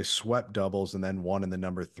 They swept doubles and then won in the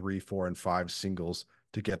number 3, 4, and 5 singles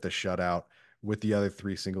to get the shutout, with the other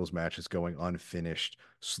three singles matches going unfinished.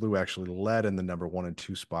 SLU actually led in the number one and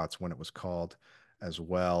two spots when it was called as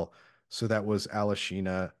well. So that was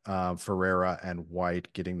Alashina, Ferreira, and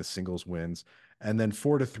White getting the singles wins. And then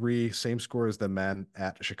 4-3, same score as the men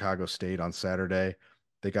at Chicago State on Saturday.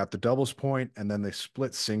 They got the doubles point, and then they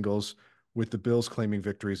split singles with the Bills claiming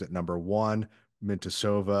victories at number one,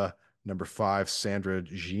 Mintasova, number five, Sandra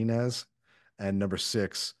Ginez, and number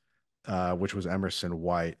six, which was Emerson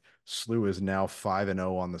White. SLU is now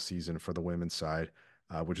 5-0 on the season for the women's side,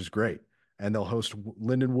 which is great. And they'll host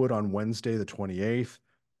Lindenwood on Wednesday, the 28th,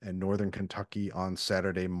 and Northern Kentucky on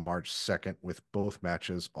Saturday, March 2nd, with both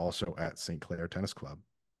matches also at St. Clair Tennis Club.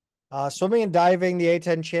 Swimming and diving, the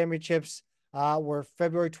A10 championships were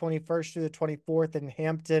February 21st through the 24th in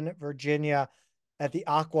Hampton, Virginia at the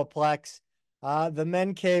Aquaplex. The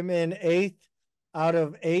men came in eighth out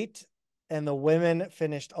of eight, and the women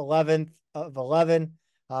finished 11th of 11.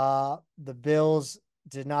 The Bills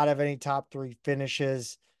did not have any top three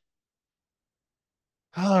finishes.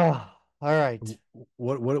 All right.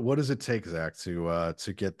 What does it take, Zach,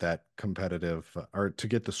 to get that competitive or to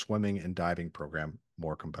get the swimming and diving program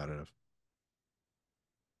more competitive?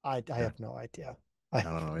 I Yeah, have no idea. I I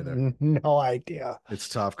don't have know either. no idea. It's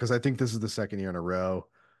tough because I think this is the second year in a row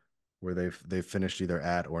where they've finished either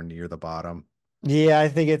at or near the bottom. Yeah, I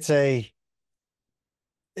think it's a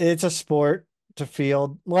sport to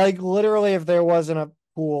field. Like literally, if there wasn't a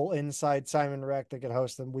pool inside Simon Rec that could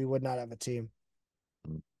host them, we would not have a team.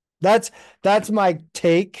 That's that's my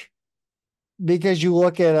take because you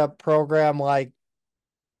look at a program like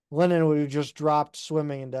Lennon who just dropped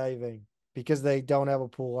swimming and diving because they don't have a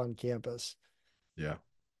pool on campus. Yeah.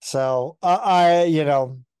 So I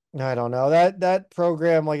don't know that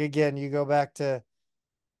program. Like again, you go back to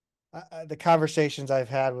the conversations I've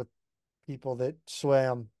had with people that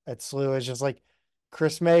swam at SLU is just like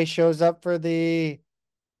Chris May shows up for the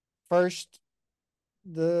first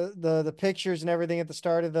the pictures and everything at the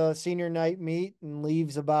start of the senior night meet and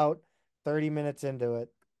leaves about 30 minutes into it.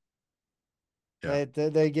 Yeah.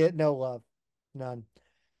 They get no love. None.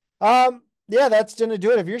 Yeah, that's gonna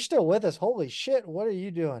do it. If you're still with us, holy shit, what are you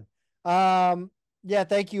doing? Yeah,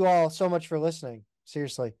 thank you all so much for listening.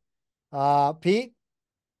 Seriously. Pete,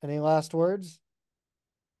 any last words?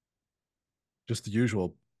 Just the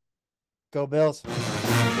usual. Go Bills. Bills.